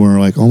frequent where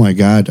like, oh my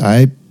God,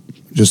 I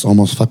just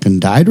almost fucking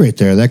died right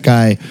there. That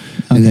guy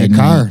in that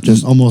car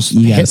just almost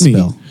hit me.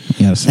 You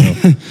gotta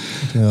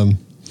spill.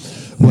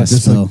 What,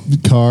 just like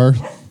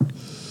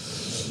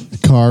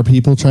car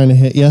people trying to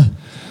hit you?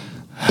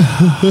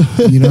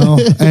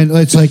 And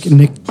it's like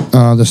Nick,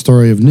 the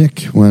story of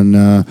Nick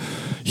when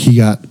he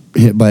got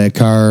hit by a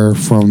car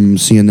from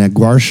seeing that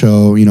Guar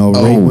show,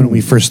 right when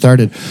we first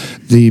started.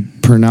 They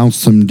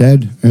pronounced him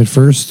dead at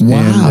first.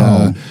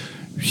 Wow. And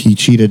he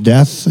cheated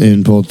death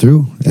and pulled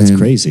through. That's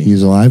crazy.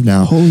 He's alive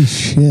now. Holy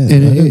shit.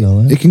 And I didn't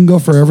know that. It can go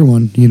for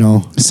everyone,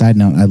 Side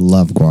note, I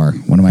love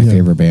Guar, one of my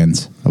favorite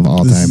bands of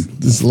all time.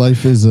 This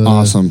life is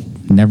awesome.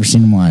 Never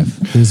seen him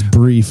live. Is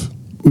brief.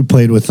 We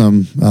played with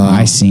them.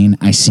 I seen,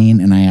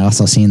 and I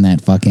also seen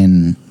that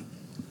fucking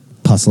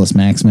Pusseless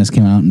Maximus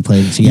came out and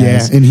played with you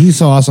guys. Yeah, and he's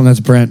so awesome. That's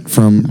Brent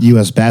from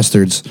U.S.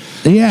 Bastards.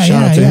 Yeah,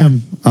 Shout out to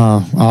him.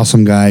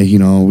 Awesome guy.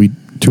 We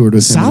toured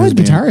with him. Solid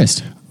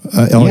guitarist.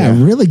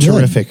 Really good.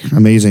 Terrific.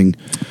 Amazing.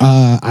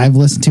 I've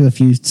listened to a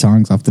few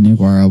songs off the new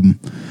Guar album.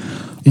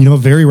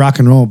 Very rock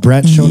and roll.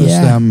 Brett showed us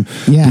them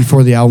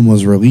before the album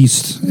was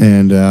released,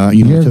 and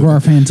you're a Guar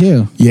fan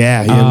too.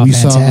 Yeah, we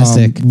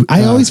fantastic. saw.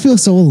 I always feel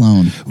so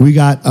alone. We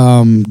got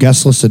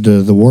guest listed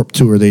to the Warped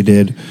Tour they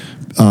did.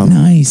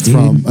 Nice, dude.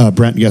 From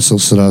Brent guest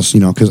listed us,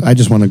 because I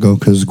just want to go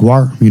because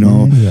Guar,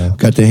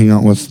 got to hang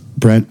out with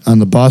Brent on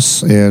the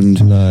bus, and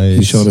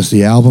he showed us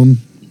the album,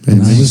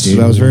 and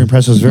I was very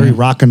impressed. It was very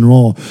rock and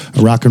roll,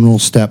 a rock and roll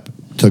step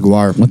to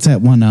Guar. What's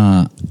that one?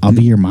 I'll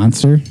Be Your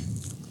Monster.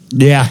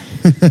 Yeah.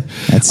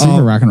 That's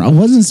super rock and roll. I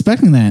wasn't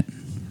expecting that.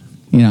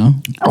 A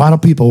lot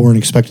of people weren't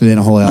expecting it in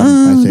a whole album.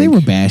 I think they were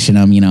bashing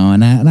them,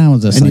 and I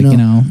was just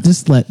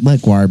just let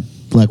Guar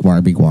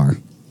be Guar.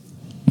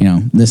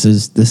 This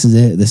is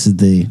it. This is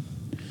the,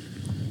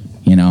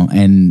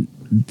 and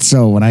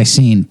so when I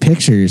seen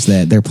pictures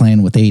that they're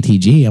playing with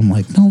ATG, I'm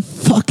like, no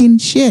fucking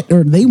shit.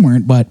 Or they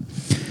weren't, but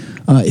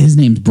his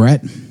name's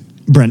Brent.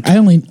 I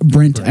only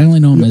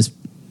know him as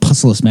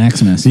Pusseless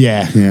Maximus.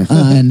 Yeah.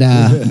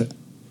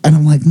 And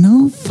I'm like,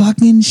 no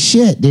fucking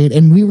shit, dude.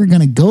 And we were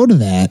going to go to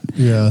that.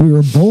 Yeah. We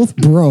were both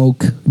broke,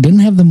 didn't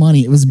have the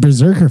money. It was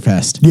Berserker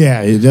Fest.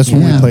 Yeah, that's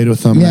when we played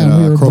with them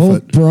at we were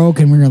Crowfoot. both broke,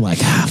 and we were like,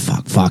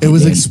 fuck. It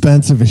was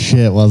expensive as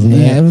shit, wasn't it?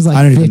 Yeah, it was like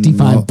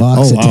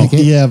 $55 a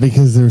ticket. Yeah,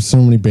 because there were so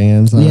many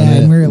bands on it.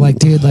 And we were like,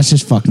 dude, let's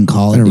just fucking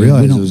call it. I didn't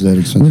realize it was that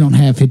expensive. We don't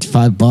have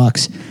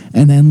 $55.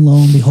 And then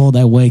lo and behold,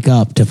 I wake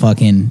up to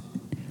fucking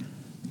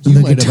You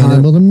might have been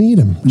able to meet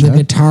him. The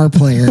guitar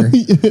player,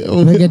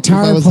 the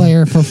guitar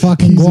player for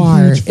fucking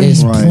Guar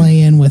is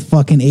playing with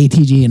fucking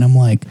ATG, and I'm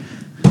like,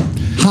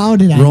 how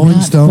did I? Rolling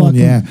not Stone,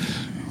 yeah.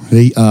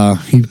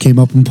 He came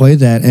up and played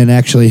that, and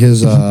actually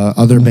his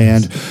other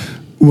band,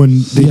 when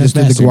they just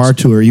did the Guar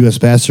tour, US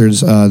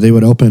Bastards, they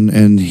would open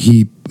and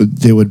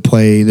they would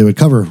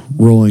cover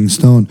Rolling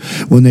Stone.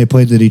 When they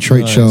played the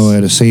Detroit show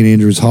at a St.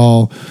 Andrews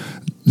Hall,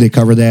 they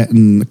covered that,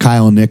 and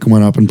Kyle and Nick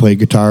went up and played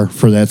guitar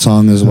for that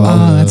song as well.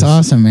 Oh, that's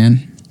awesome,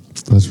 man.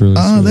 That's really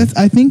sweet.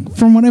 I think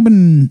from what I've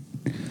been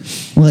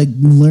like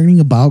learning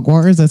about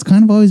Guars, that's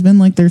kind of always been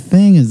like their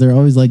thing, is they're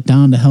always like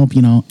down to help,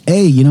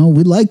 hey, we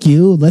like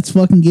you, let's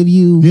fucking give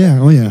you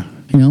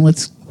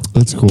let's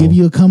cool. give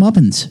you a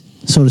comeuppance,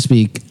 so to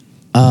speak.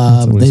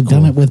 They've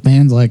done it with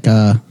bands like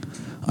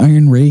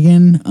Iron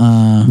Reagan,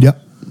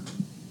 Yep.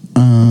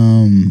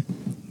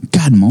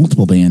 God,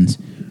 multiple bands.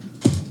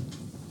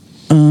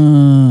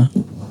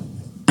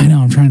 I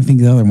know, I'm trying to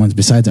think of the other ones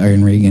besides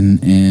Iron Reagan.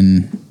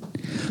 And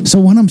so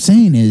what I'm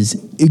saying is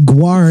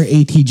Guar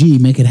ATG,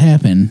 make it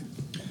happen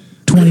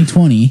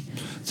 2020.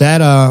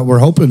 That we're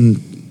hoping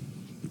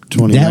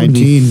 2019. That would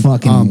be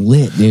fucking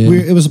lit,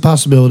 dude. It was a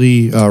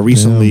possibility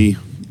recently.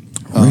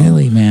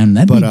 Really, man,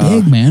 that'd be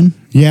big, man.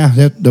 Yeah,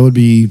 that would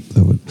be.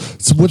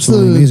 So what's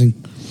amazing?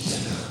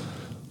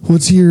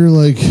 What's your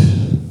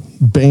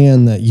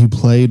band that you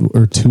played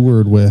or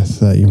toured with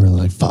that you were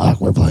like,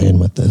 fuck, we're playing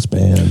with this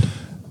band?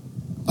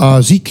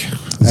 Zeke,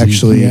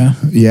 actually.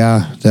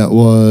 Yeah, that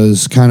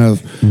was kind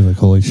of You're like,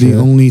 holy shit. the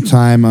only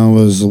time I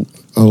was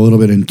a little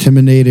bit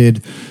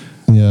intimidated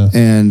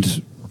and,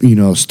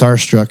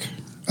 starstruck.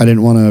 I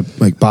didn't want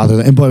to bother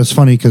them. But it's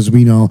funny because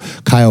we know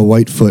Kyle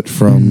Whitefoot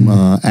from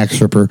Axe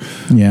Ripper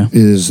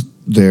is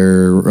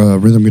their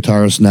rhythm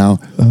guitarist now.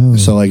 Oh.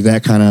 So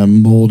that kind of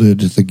molded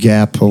the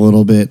gap a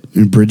little bit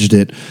and bridged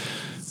it.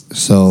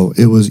 So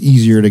it was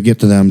easier to get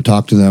to them,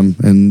 talk to them,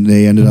 and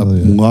they ended up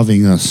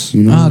loving us.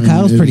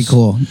 Kyle's pretty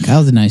cool.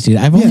 Kyle's a nice dude.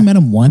 I've only met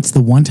him once.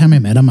 The one time I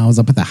met him, I was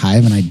up at the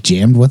Hive and I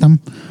jammed with him,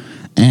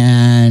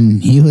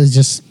 and he was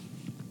just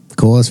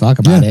cool as fuck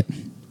about it.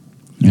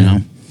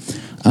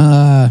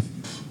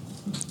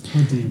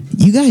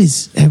 You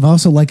guys have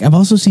also I've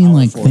also seen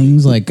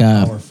things like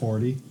Hour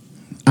 40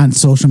 on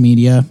social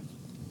media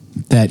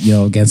that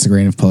Against the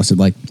Grain have posted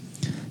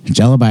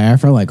Jello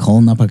Biafra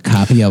holding up a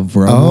copy of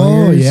Road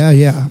Warriors.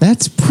 Yeah.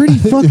 That's pretty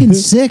fucking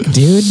sick,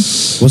 dude.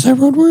 Was that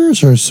Road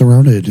Warriors or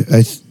Surrounded?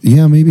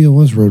 Maybe it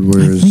was Road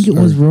Warriors. I think it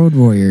was Road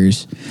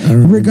Warriors.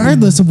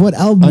 Regardless of what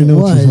album I know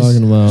it what was. you're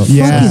talking about.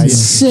 Yeah,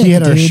 sick, he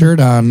had our dude. shirt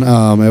on.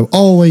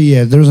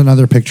 There was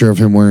another picture of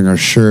him wearing our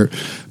shirt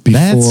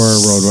before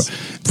Road Warriors.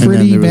 Pretty and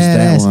then there was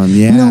badass. that one.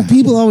 Yeah.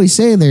 People always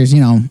say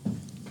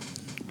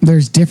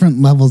there's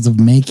different levels of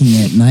making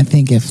it, and I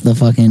think if the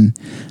fucking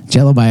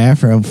Jello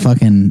Biafra of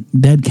fucking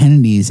Dead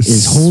Kennedys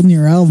is holding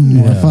your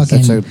album or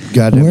fucking that's a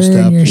goddamn wearing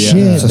step. your shit,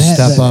 it's a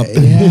step up.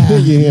 Yeah.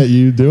 Yeah,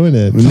 you doing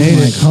it. We made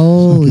it.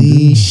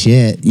 Holy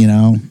shit,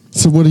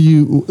 So what do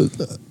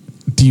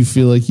you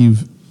feel like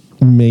you've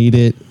made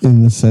it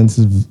in the sense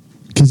of,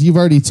 because you've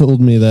already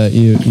told me that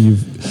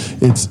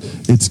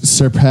it's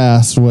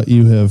surpassed what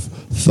you have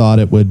thought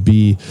it would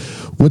be.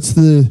 What's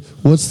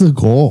the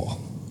goal?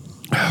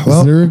 Well,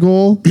 is there a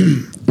goal,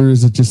 or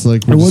is it just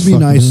it would be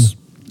nice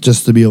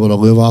just to be able to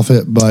live off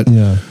it, but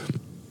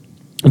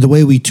the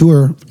way we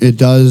tour, it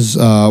does.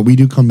 We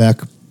do come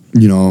back,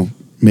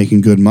 making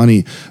good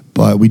money,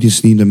 but we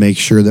just need to make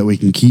sure that we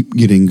can keep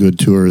getting good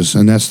tours,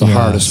 and that's the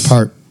hardest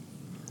part.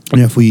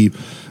 And if we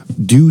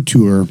do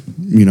tour,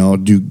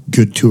 do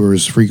good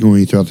tours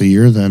frequently throughout the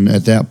year, then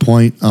at that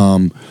point,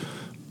 I'm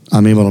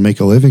able to make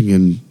a living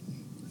and.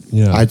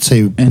 Yeah, I'd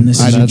say, and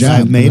this is your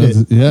job. I've made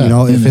it.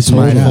 Yeah, if it's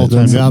my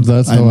full-time job,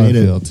 that's how I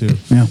feel too.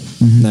 Yeah,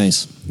 mm-hmm.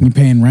 Nice. You're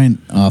paying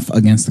rent off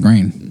Against the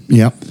Grain.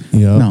 Yep.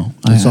 No,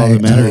 that's all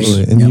that matters.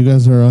 Totally. And you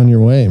guys are on your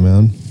way,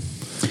 man.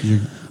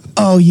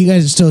 You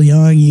guys are still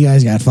young. You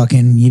guys got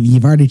fucking.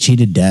 You've already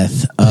cheated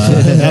death.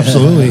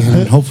 Absolutely,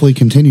 and hopefully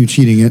continue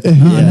cheating it.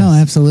 No,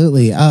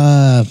 absolutely.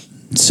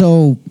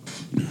 So,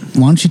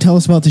 why don't you tell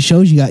us about the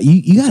shows you got?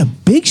 You got a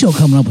big show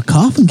coming up with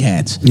Coffin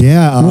Cats.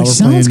 Yeah, which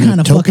sounds kind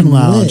of fucking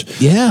Lounge. lit.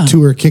 Yeah,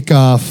 tour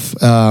kickoff.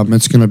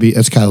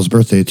 It's Kyle's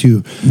birthday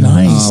too.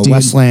 Nice, dude.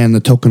 Westland, the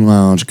Token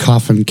Lounge,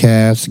 Coffin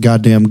Cats,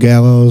 Goddamn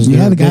Gallows.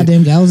 Yeah, the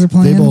Goddamn Gallows are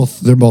playing.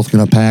 They're both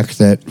gonna pack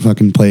that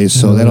fucking place.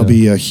 So that'll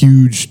be a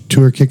huge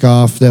tour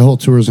kickoff. That whole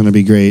tour is gonna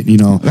be great.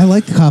 I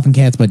like the Coffin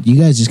Cats, but you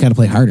guys just got to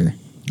play harder.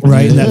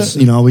 Right, and that's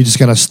we just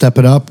got to step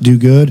it up, do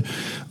good.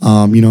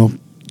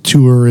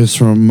 Tour is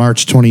from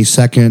March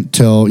 22nd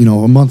till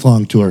a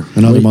month-long tour,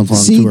 another month-long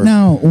tour. See,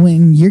 now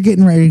when you're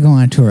getting ready to go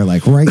on tour,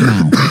 like right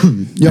now,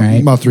 right?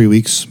 About 3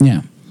 weeks.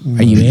 Yeah.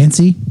 Are you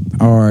antsy,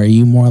 or are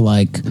you more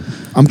like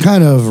I'm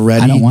kind of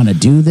ready? I don't want to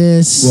do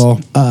this.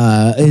 Well,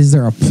 is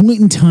there a point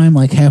in time,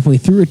 like halfway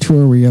through a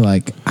tour, where you're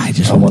like, I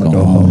just want to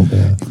go home?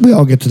 Yeah. We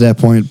all get to that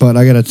point, but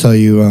I got to tell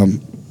you,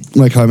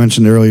 like how I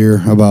mentioned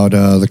earlier about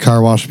the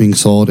car wash being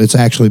sold, it's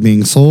actually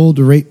being sold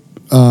right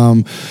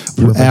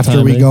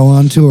after we go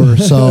on tour.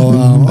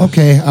 So,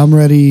 okay, I'm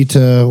ready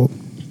to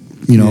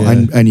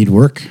I need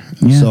work,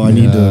 so I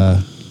need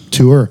to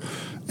tour,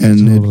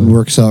 and it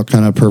works out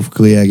kind of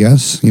perfectly, I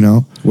guess.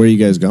 Where are you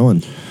guys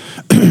going?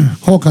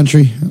 Whole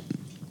country.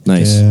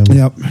 Nice.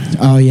 Yep.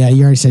 Oh yeah,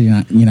 you already said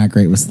you're not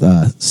great with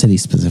city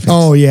specifics.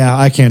 Oh yeah,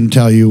 I can't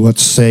tell you what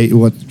state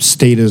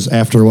is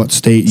after what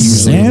state.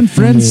 Usually. San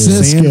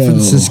Francisco. San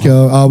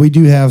Francisco. We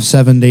do have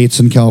 7 dates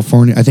in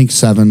California. I think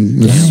 7.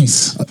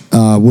 Nice.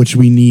 Which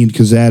we need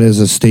because that is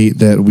a state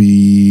that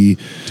we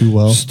do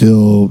well.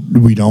 Still,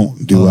 we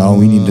don't do well.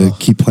 We need to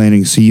keep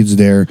planting seeds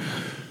there.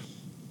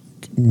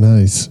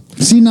 Nice.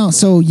 See, no,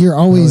 so you're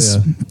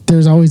always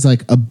there's always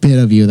like a bit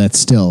of you that's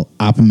still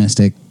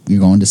optimistic.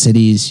 You're going to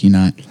cities you're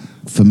not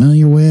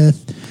familiar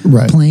with,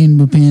 playing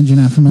with bands you're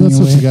not familiar with.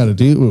 That's what you got to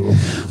do.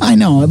 I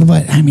know,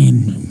 but I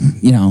mean,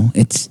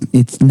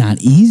 it's not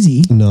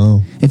easy.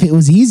 No. If it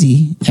was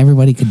easy,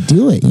 everybody could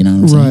do it. You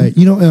know what I'm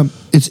saying? Right.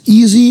 It's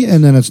easy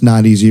and then it's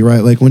not easy,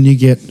 right? Like when you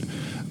get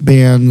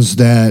bands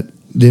that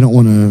they don't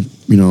want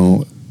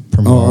to,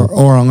 promote.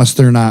 Or unless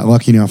they're not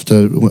lucky enough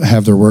to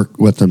have their work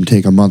with them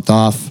take a month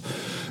off,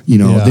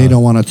 they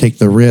don't want to take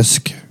the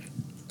risk.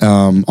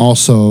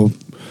 Also,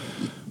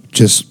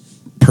 just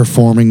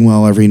performing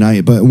well every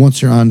night. But once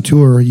you're on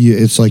tour,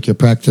 it's like you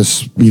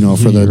practice,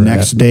 for the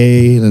next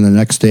day, then the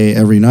next day,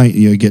 every night,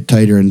 you get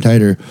tighter and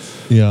tighter.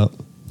 Yeah.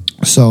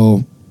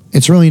 So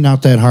it's really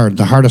not that hard.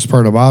 The hardest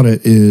part about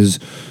it is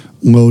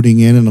loading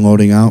in and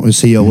loading out.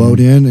 So you load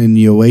in and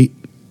you wait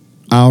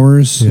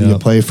hours, and you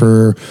play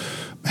for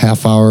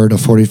half hour to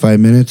 45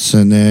 minutes,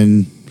 and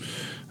then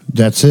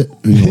that's it.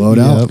 And you load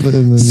out,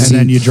 and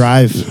then you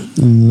drive.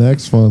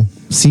 Next one.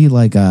 See,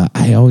 like,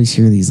 I always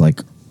hear these,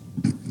 like,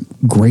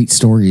 great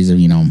stories of,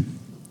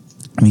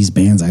 these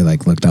bands I,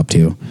 like, looked up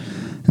to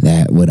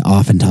that would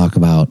often talk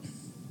about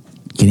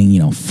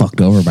getting,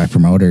 fucked over by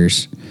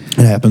promoters.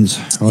 It happens.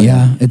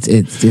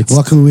 It's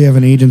luckily we have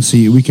an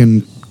agency. We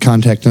can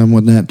contact them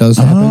when that does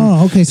happen.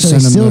 Oh, okay. So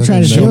Send they still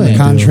try to do it.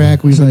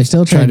 Contract. We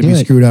still try to be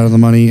screwed out of the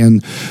money,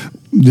 and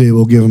they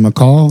will give them a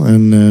call,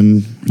 and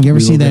then you ever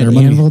see that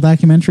Anvil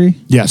documentary?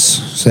 Yes,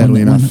 sadly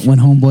enough. When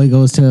Homeboy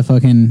goes to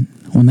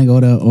when they go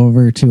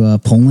over to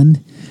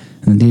Poland,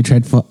 and the dude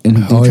tries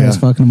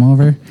fucking him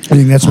over. I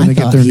think that's when they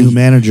get their new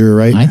manager,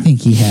 right? I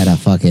think he had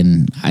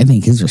I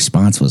think his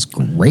response was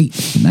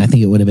great. And I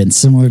think it would have been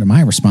similar to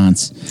my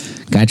response.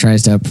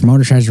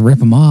 Promoter tries to rip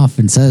him off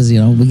and says,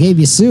 we gave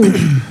you soup.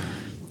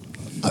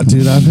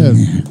 Dude, I've had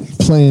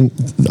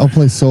I'll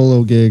play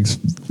solo gigs.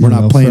 We're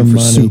not playing for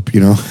soup,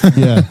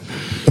 Yeah.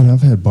 And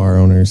I've had bar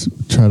owners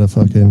try to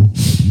fucking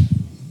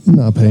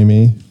not pay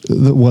me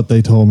what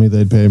they told me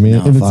they'd pay me.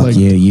 No, and it's fuck like,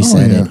 you. You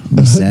said it.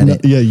 You said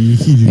it. Yeah,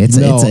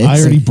 I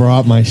already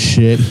brought my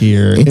shit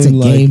here. It's a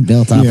game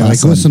built off. Yeah,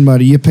 like, listen,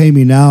 buddy, you pay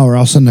me now, or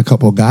I'll send a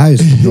couple of guys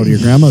to go to your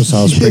grandma's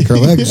house, break her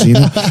legs. I'm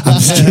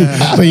just kidding.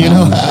 But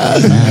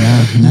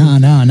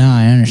No.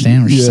 I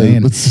understand what you're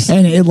saying.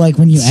 And it, like,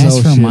 when you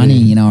ask for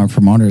money, our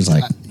promoter's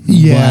like,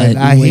 yeah,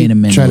 I wait hate a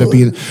minute. Try to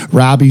be.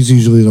 Robbie's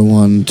usually the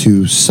one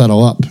to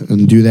settle up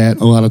and do that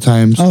a lot of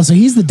times. Oh, so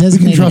he's the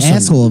designated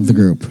asshole of the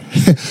group.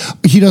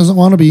 He doesn't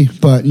want to be,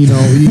 but he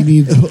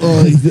needs.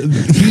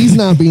 He's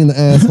not being the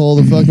asshole.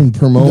 The fucking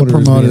promoter.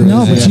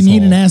 No, but you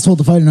need an asshole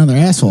to fight another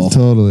asshole.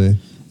 Totally.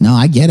 No,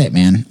 I get it,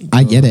 man.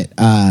 I get it.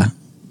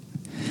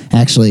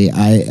 Actually,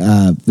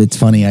 it's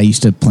funny. I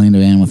used to play in a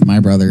band with my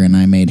brother, and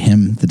I made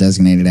him the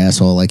designated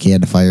asshole. Like, he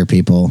had to fire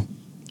people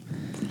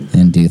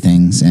and do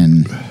things,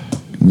 and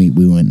we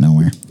went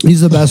nowhere. He's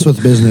the best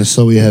with business,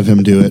 so we have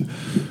him do it.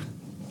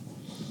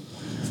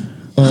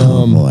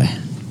 Oh boy!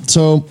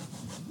 So,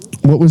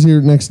 what was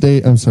your next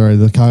date? I'm sorry,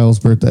 Kyle's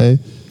birthday.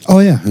 Oh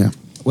yeah.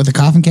 With the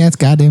Coffin Cats,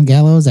 goddamn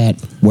gallows at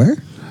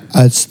where?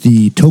 It's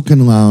the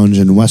Token Lounge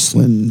in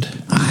Westland.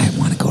 I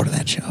want to go to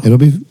that show. It'll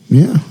be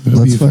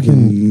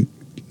fucking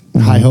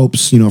high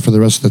hopes, for the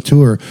rest of the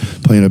tour.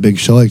 Playing a big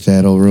show like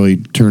that will really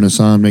turn us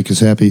on, make us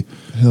happy.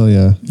 Hell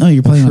yeah. No,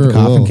 you're playing with the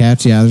Coffin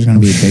Cats? Yeah, there's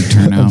going to be a big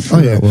turnout.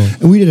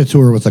 And we did a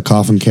tour with the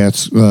Coffin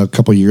Cats a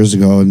couple years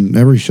ago, and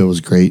every show was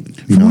great.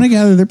 From what I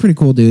gather, they're pretty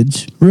cool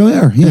dudes. Really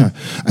are, yeah.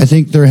 I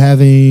think they're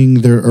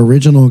having their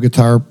original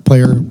guitar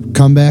player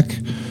come back,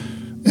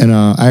 and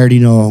I already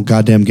know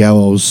goddamn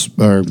Gallows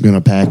are going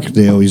to pack.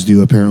 They always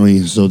do,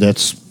 apparently, so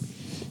that's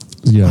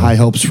high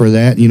hopes for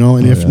that,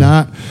 and if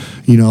not,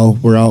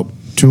 we're out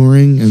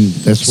touring, and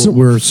that's what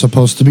we're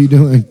supposed to be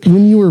doing.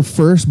 When you were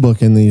first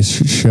booking these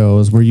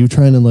shows, were you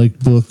trying to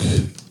book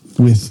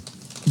with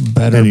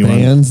better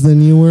bands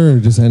than you were, or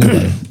just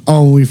anybody?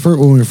 When we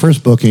were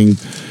first booking,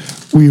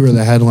 we were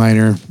the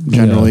headliner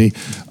generally,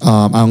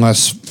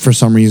 unless for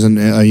some reason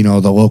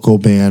the local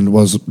band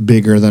was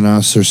bigger than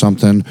us or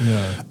something.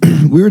 Yeah.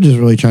 We were just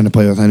really trying to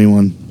play with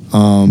anyone.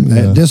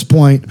 At this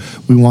point,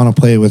 we want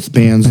to play with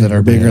bands that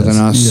are bigger than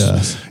us.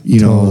 Yes,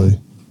 totally.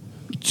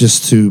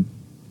 Just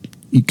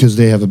because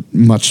they have a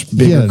much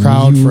bigger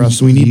crowd for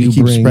us. We need to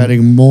keep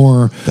spreading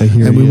more,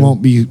 and we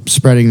won't be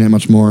spreading that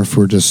much more if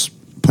we're just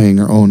playing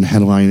our own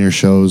headliner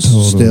shows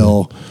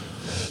still.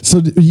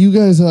 So you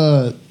guys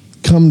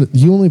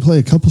you only play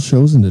a couple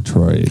shows in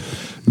Detroit?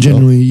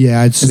 Generally,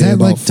 yeah, I'd Is say that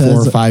about like 4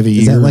 or 5 a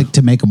year. Is that like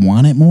to make them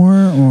want it more,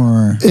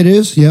 or It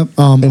is, yep.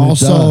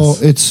 Also,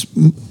 does.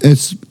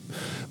 it's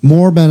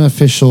more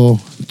beneficial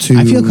to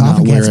I feel not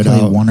Coffin wear Cats it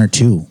play out. 1 or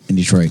 2 in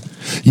Detroit.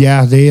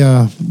 Yeah, they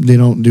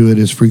don't do it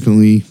as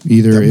frequently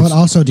either. But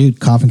also, dude,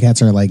 Coffin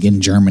Cats are like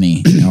in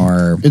Germany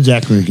or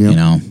Exactly, yeah. you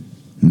know,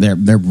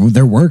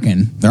 they're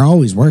working. They're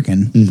always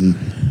working.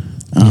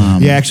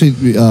 Mm-hmm. Yeah,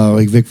 actually,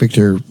 like Vic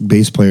Victor,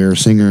 bass player,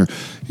 singer,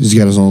 he's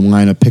got his own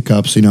line of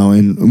pickups, you know,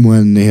 and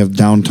when they have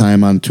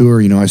downtime on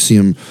tour, you know, I see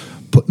him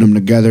putting them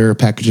together,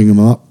 packaging them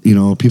up, you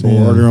know, people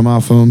order them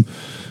off them.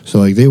 So,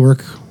 like, they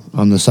work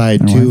on the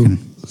side, They're too.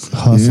 working.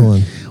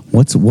 Hustling.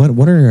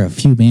 What are a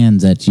few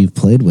bands that you've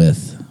played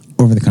with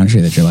over the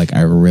country that you're like,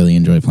 I really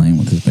enjoy playing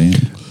with this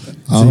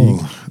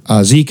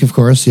band? Zeke, of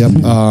course, yep.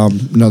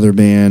 Another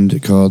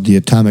band called the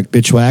Atomic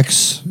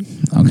Bitchwax.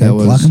 Okay,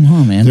 pluck 'em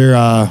home, man. They're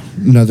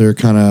another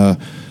kind of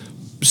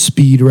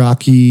speed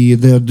rocky.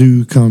 They'll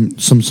do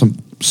some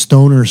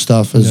stoner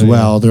stuff as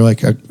well. They're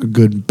like a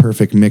good,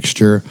 perfect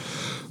mixture.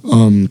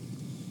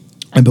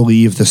 I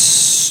believe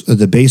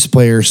the bass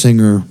player,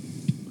 singer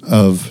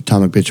of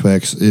Atomic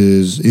Bitchwax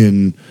is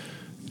in,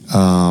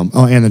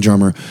 and the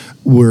drummer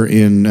were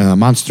in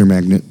Monster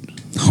Magnet.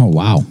 Oh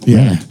wow, Yeah.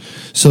 Man.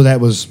 So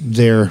that was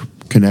their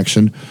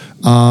connection.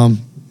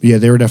 Yeah,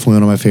 they were definitely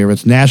one of my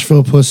favorites.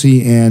 Nashville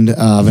Pussy and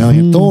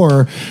Valiant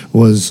Thor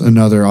was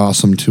another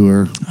awesome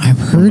tour. I've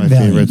heard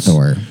Valiant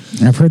Thor.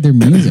 I've heard their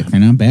music. They're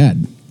not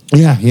bad.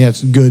 Yeah,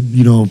 it's good,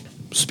 you know,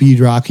 speed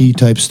rocky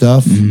type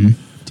stuff.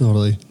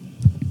 Totally.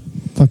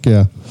 Fuck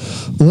yeah.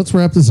 Well, let's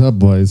wrap this up,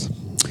 boys.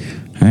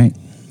 All right.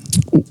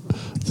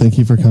 Thank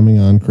you for coming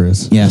on,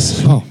 Chris.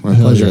 Yes. Oh, my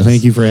Hell pleasure. yes.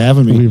 Thank you for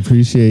having me. We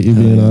appreciate you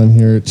being on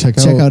here. Check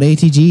Check out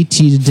ATG,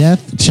 T to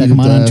Death. Check them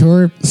out on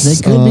tour. They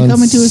could be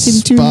coming to a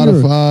city tour.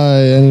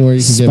 Spotify, anywhere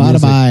you can get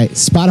music.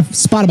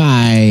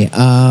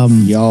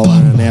 Spotify. Y'all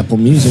on Apple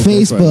Music.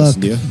 That's where I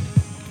listen to you.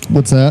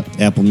 What's that?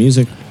 Apple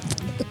Music.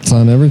 It's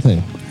on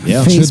everything.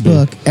 Yeah.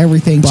 Facebook,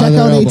 everything. Buy Check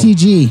their out album.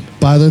 ATG.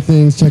 Buy their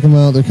things. Check them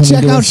out. They're coming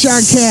Check to out a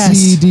Sharkcast.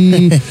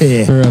 CD.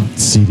 Or a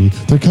CD.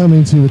 They're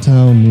coming to a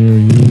town near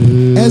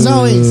you. As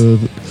always,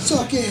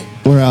 suck it.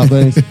 We're out.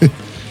 Thanks.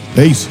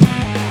 Peace.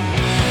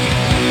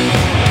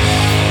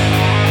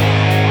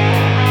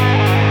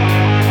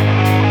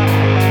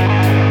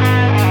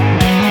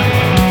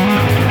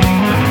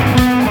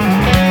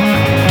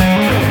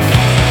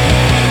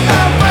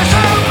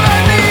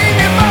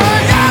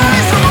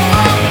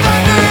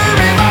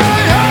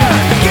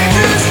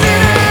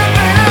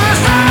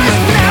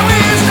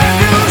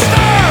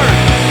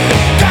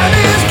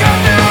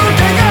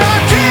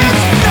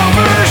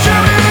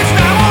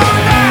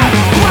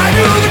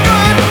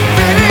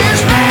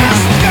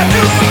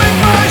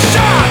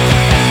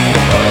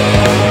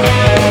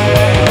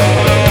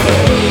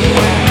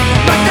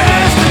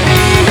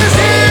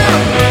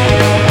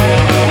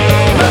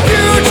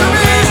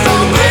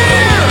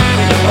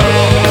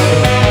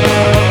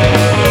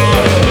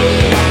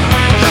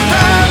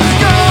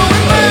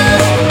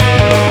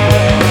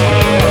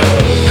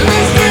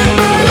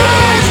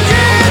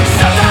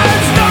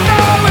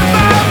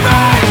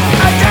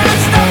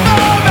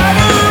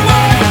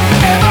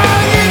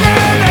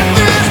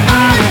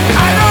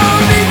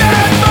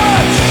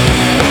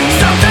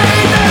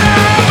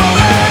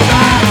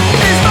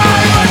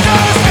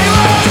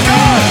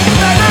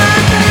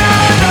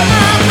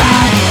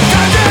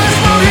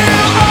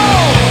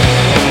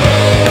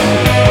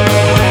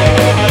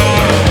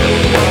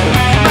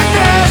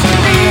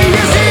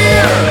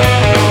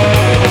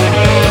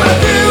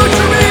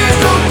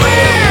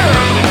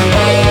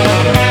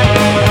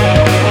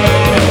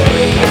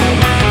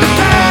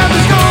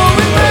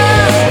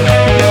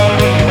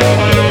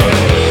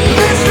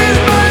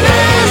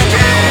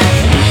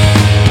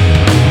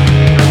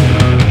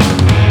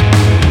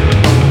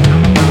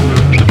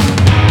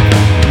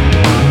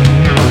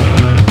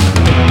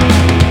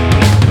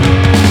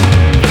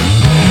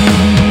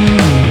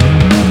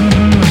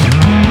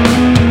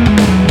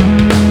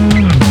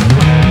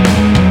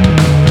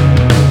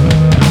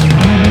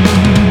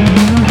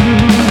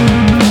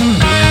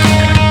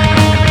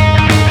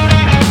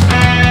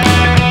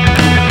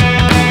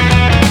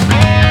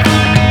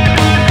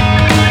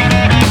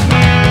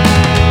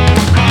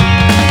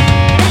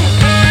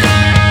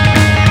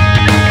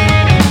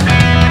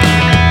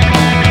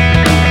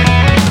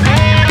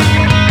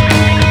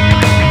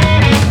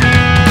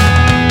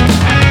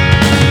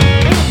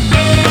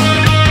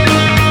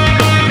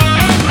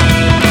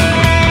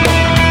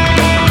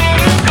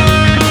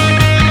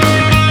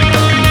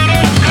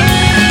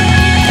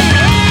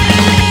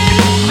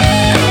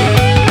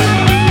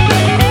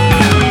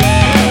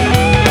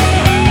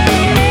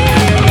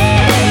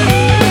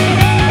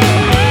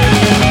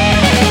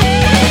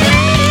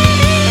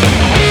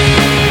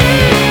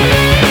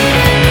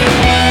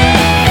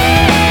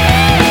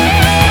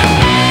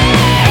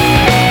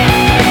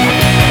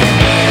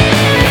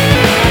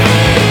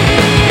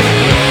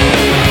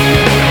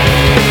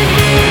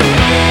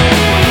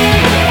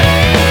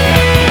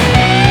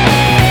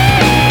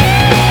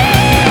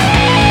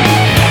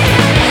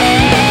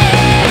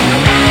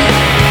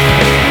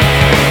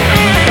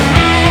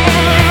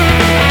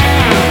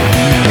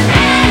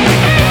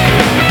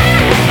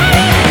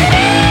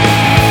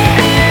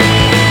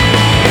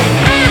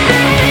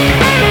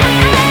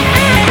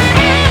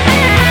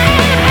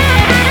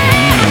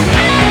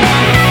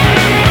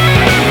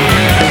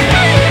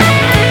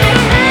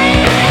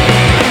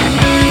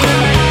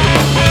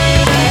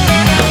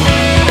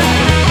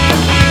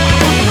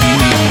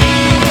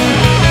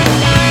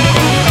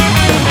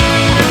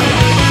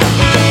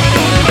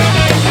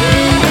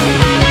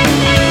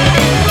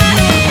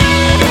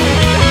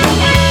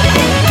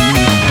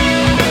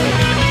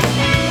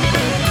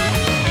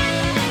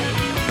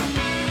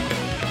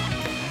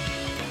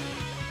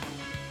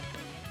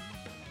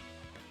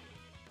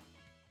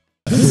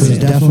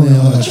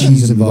 much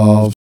cheese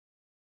involved.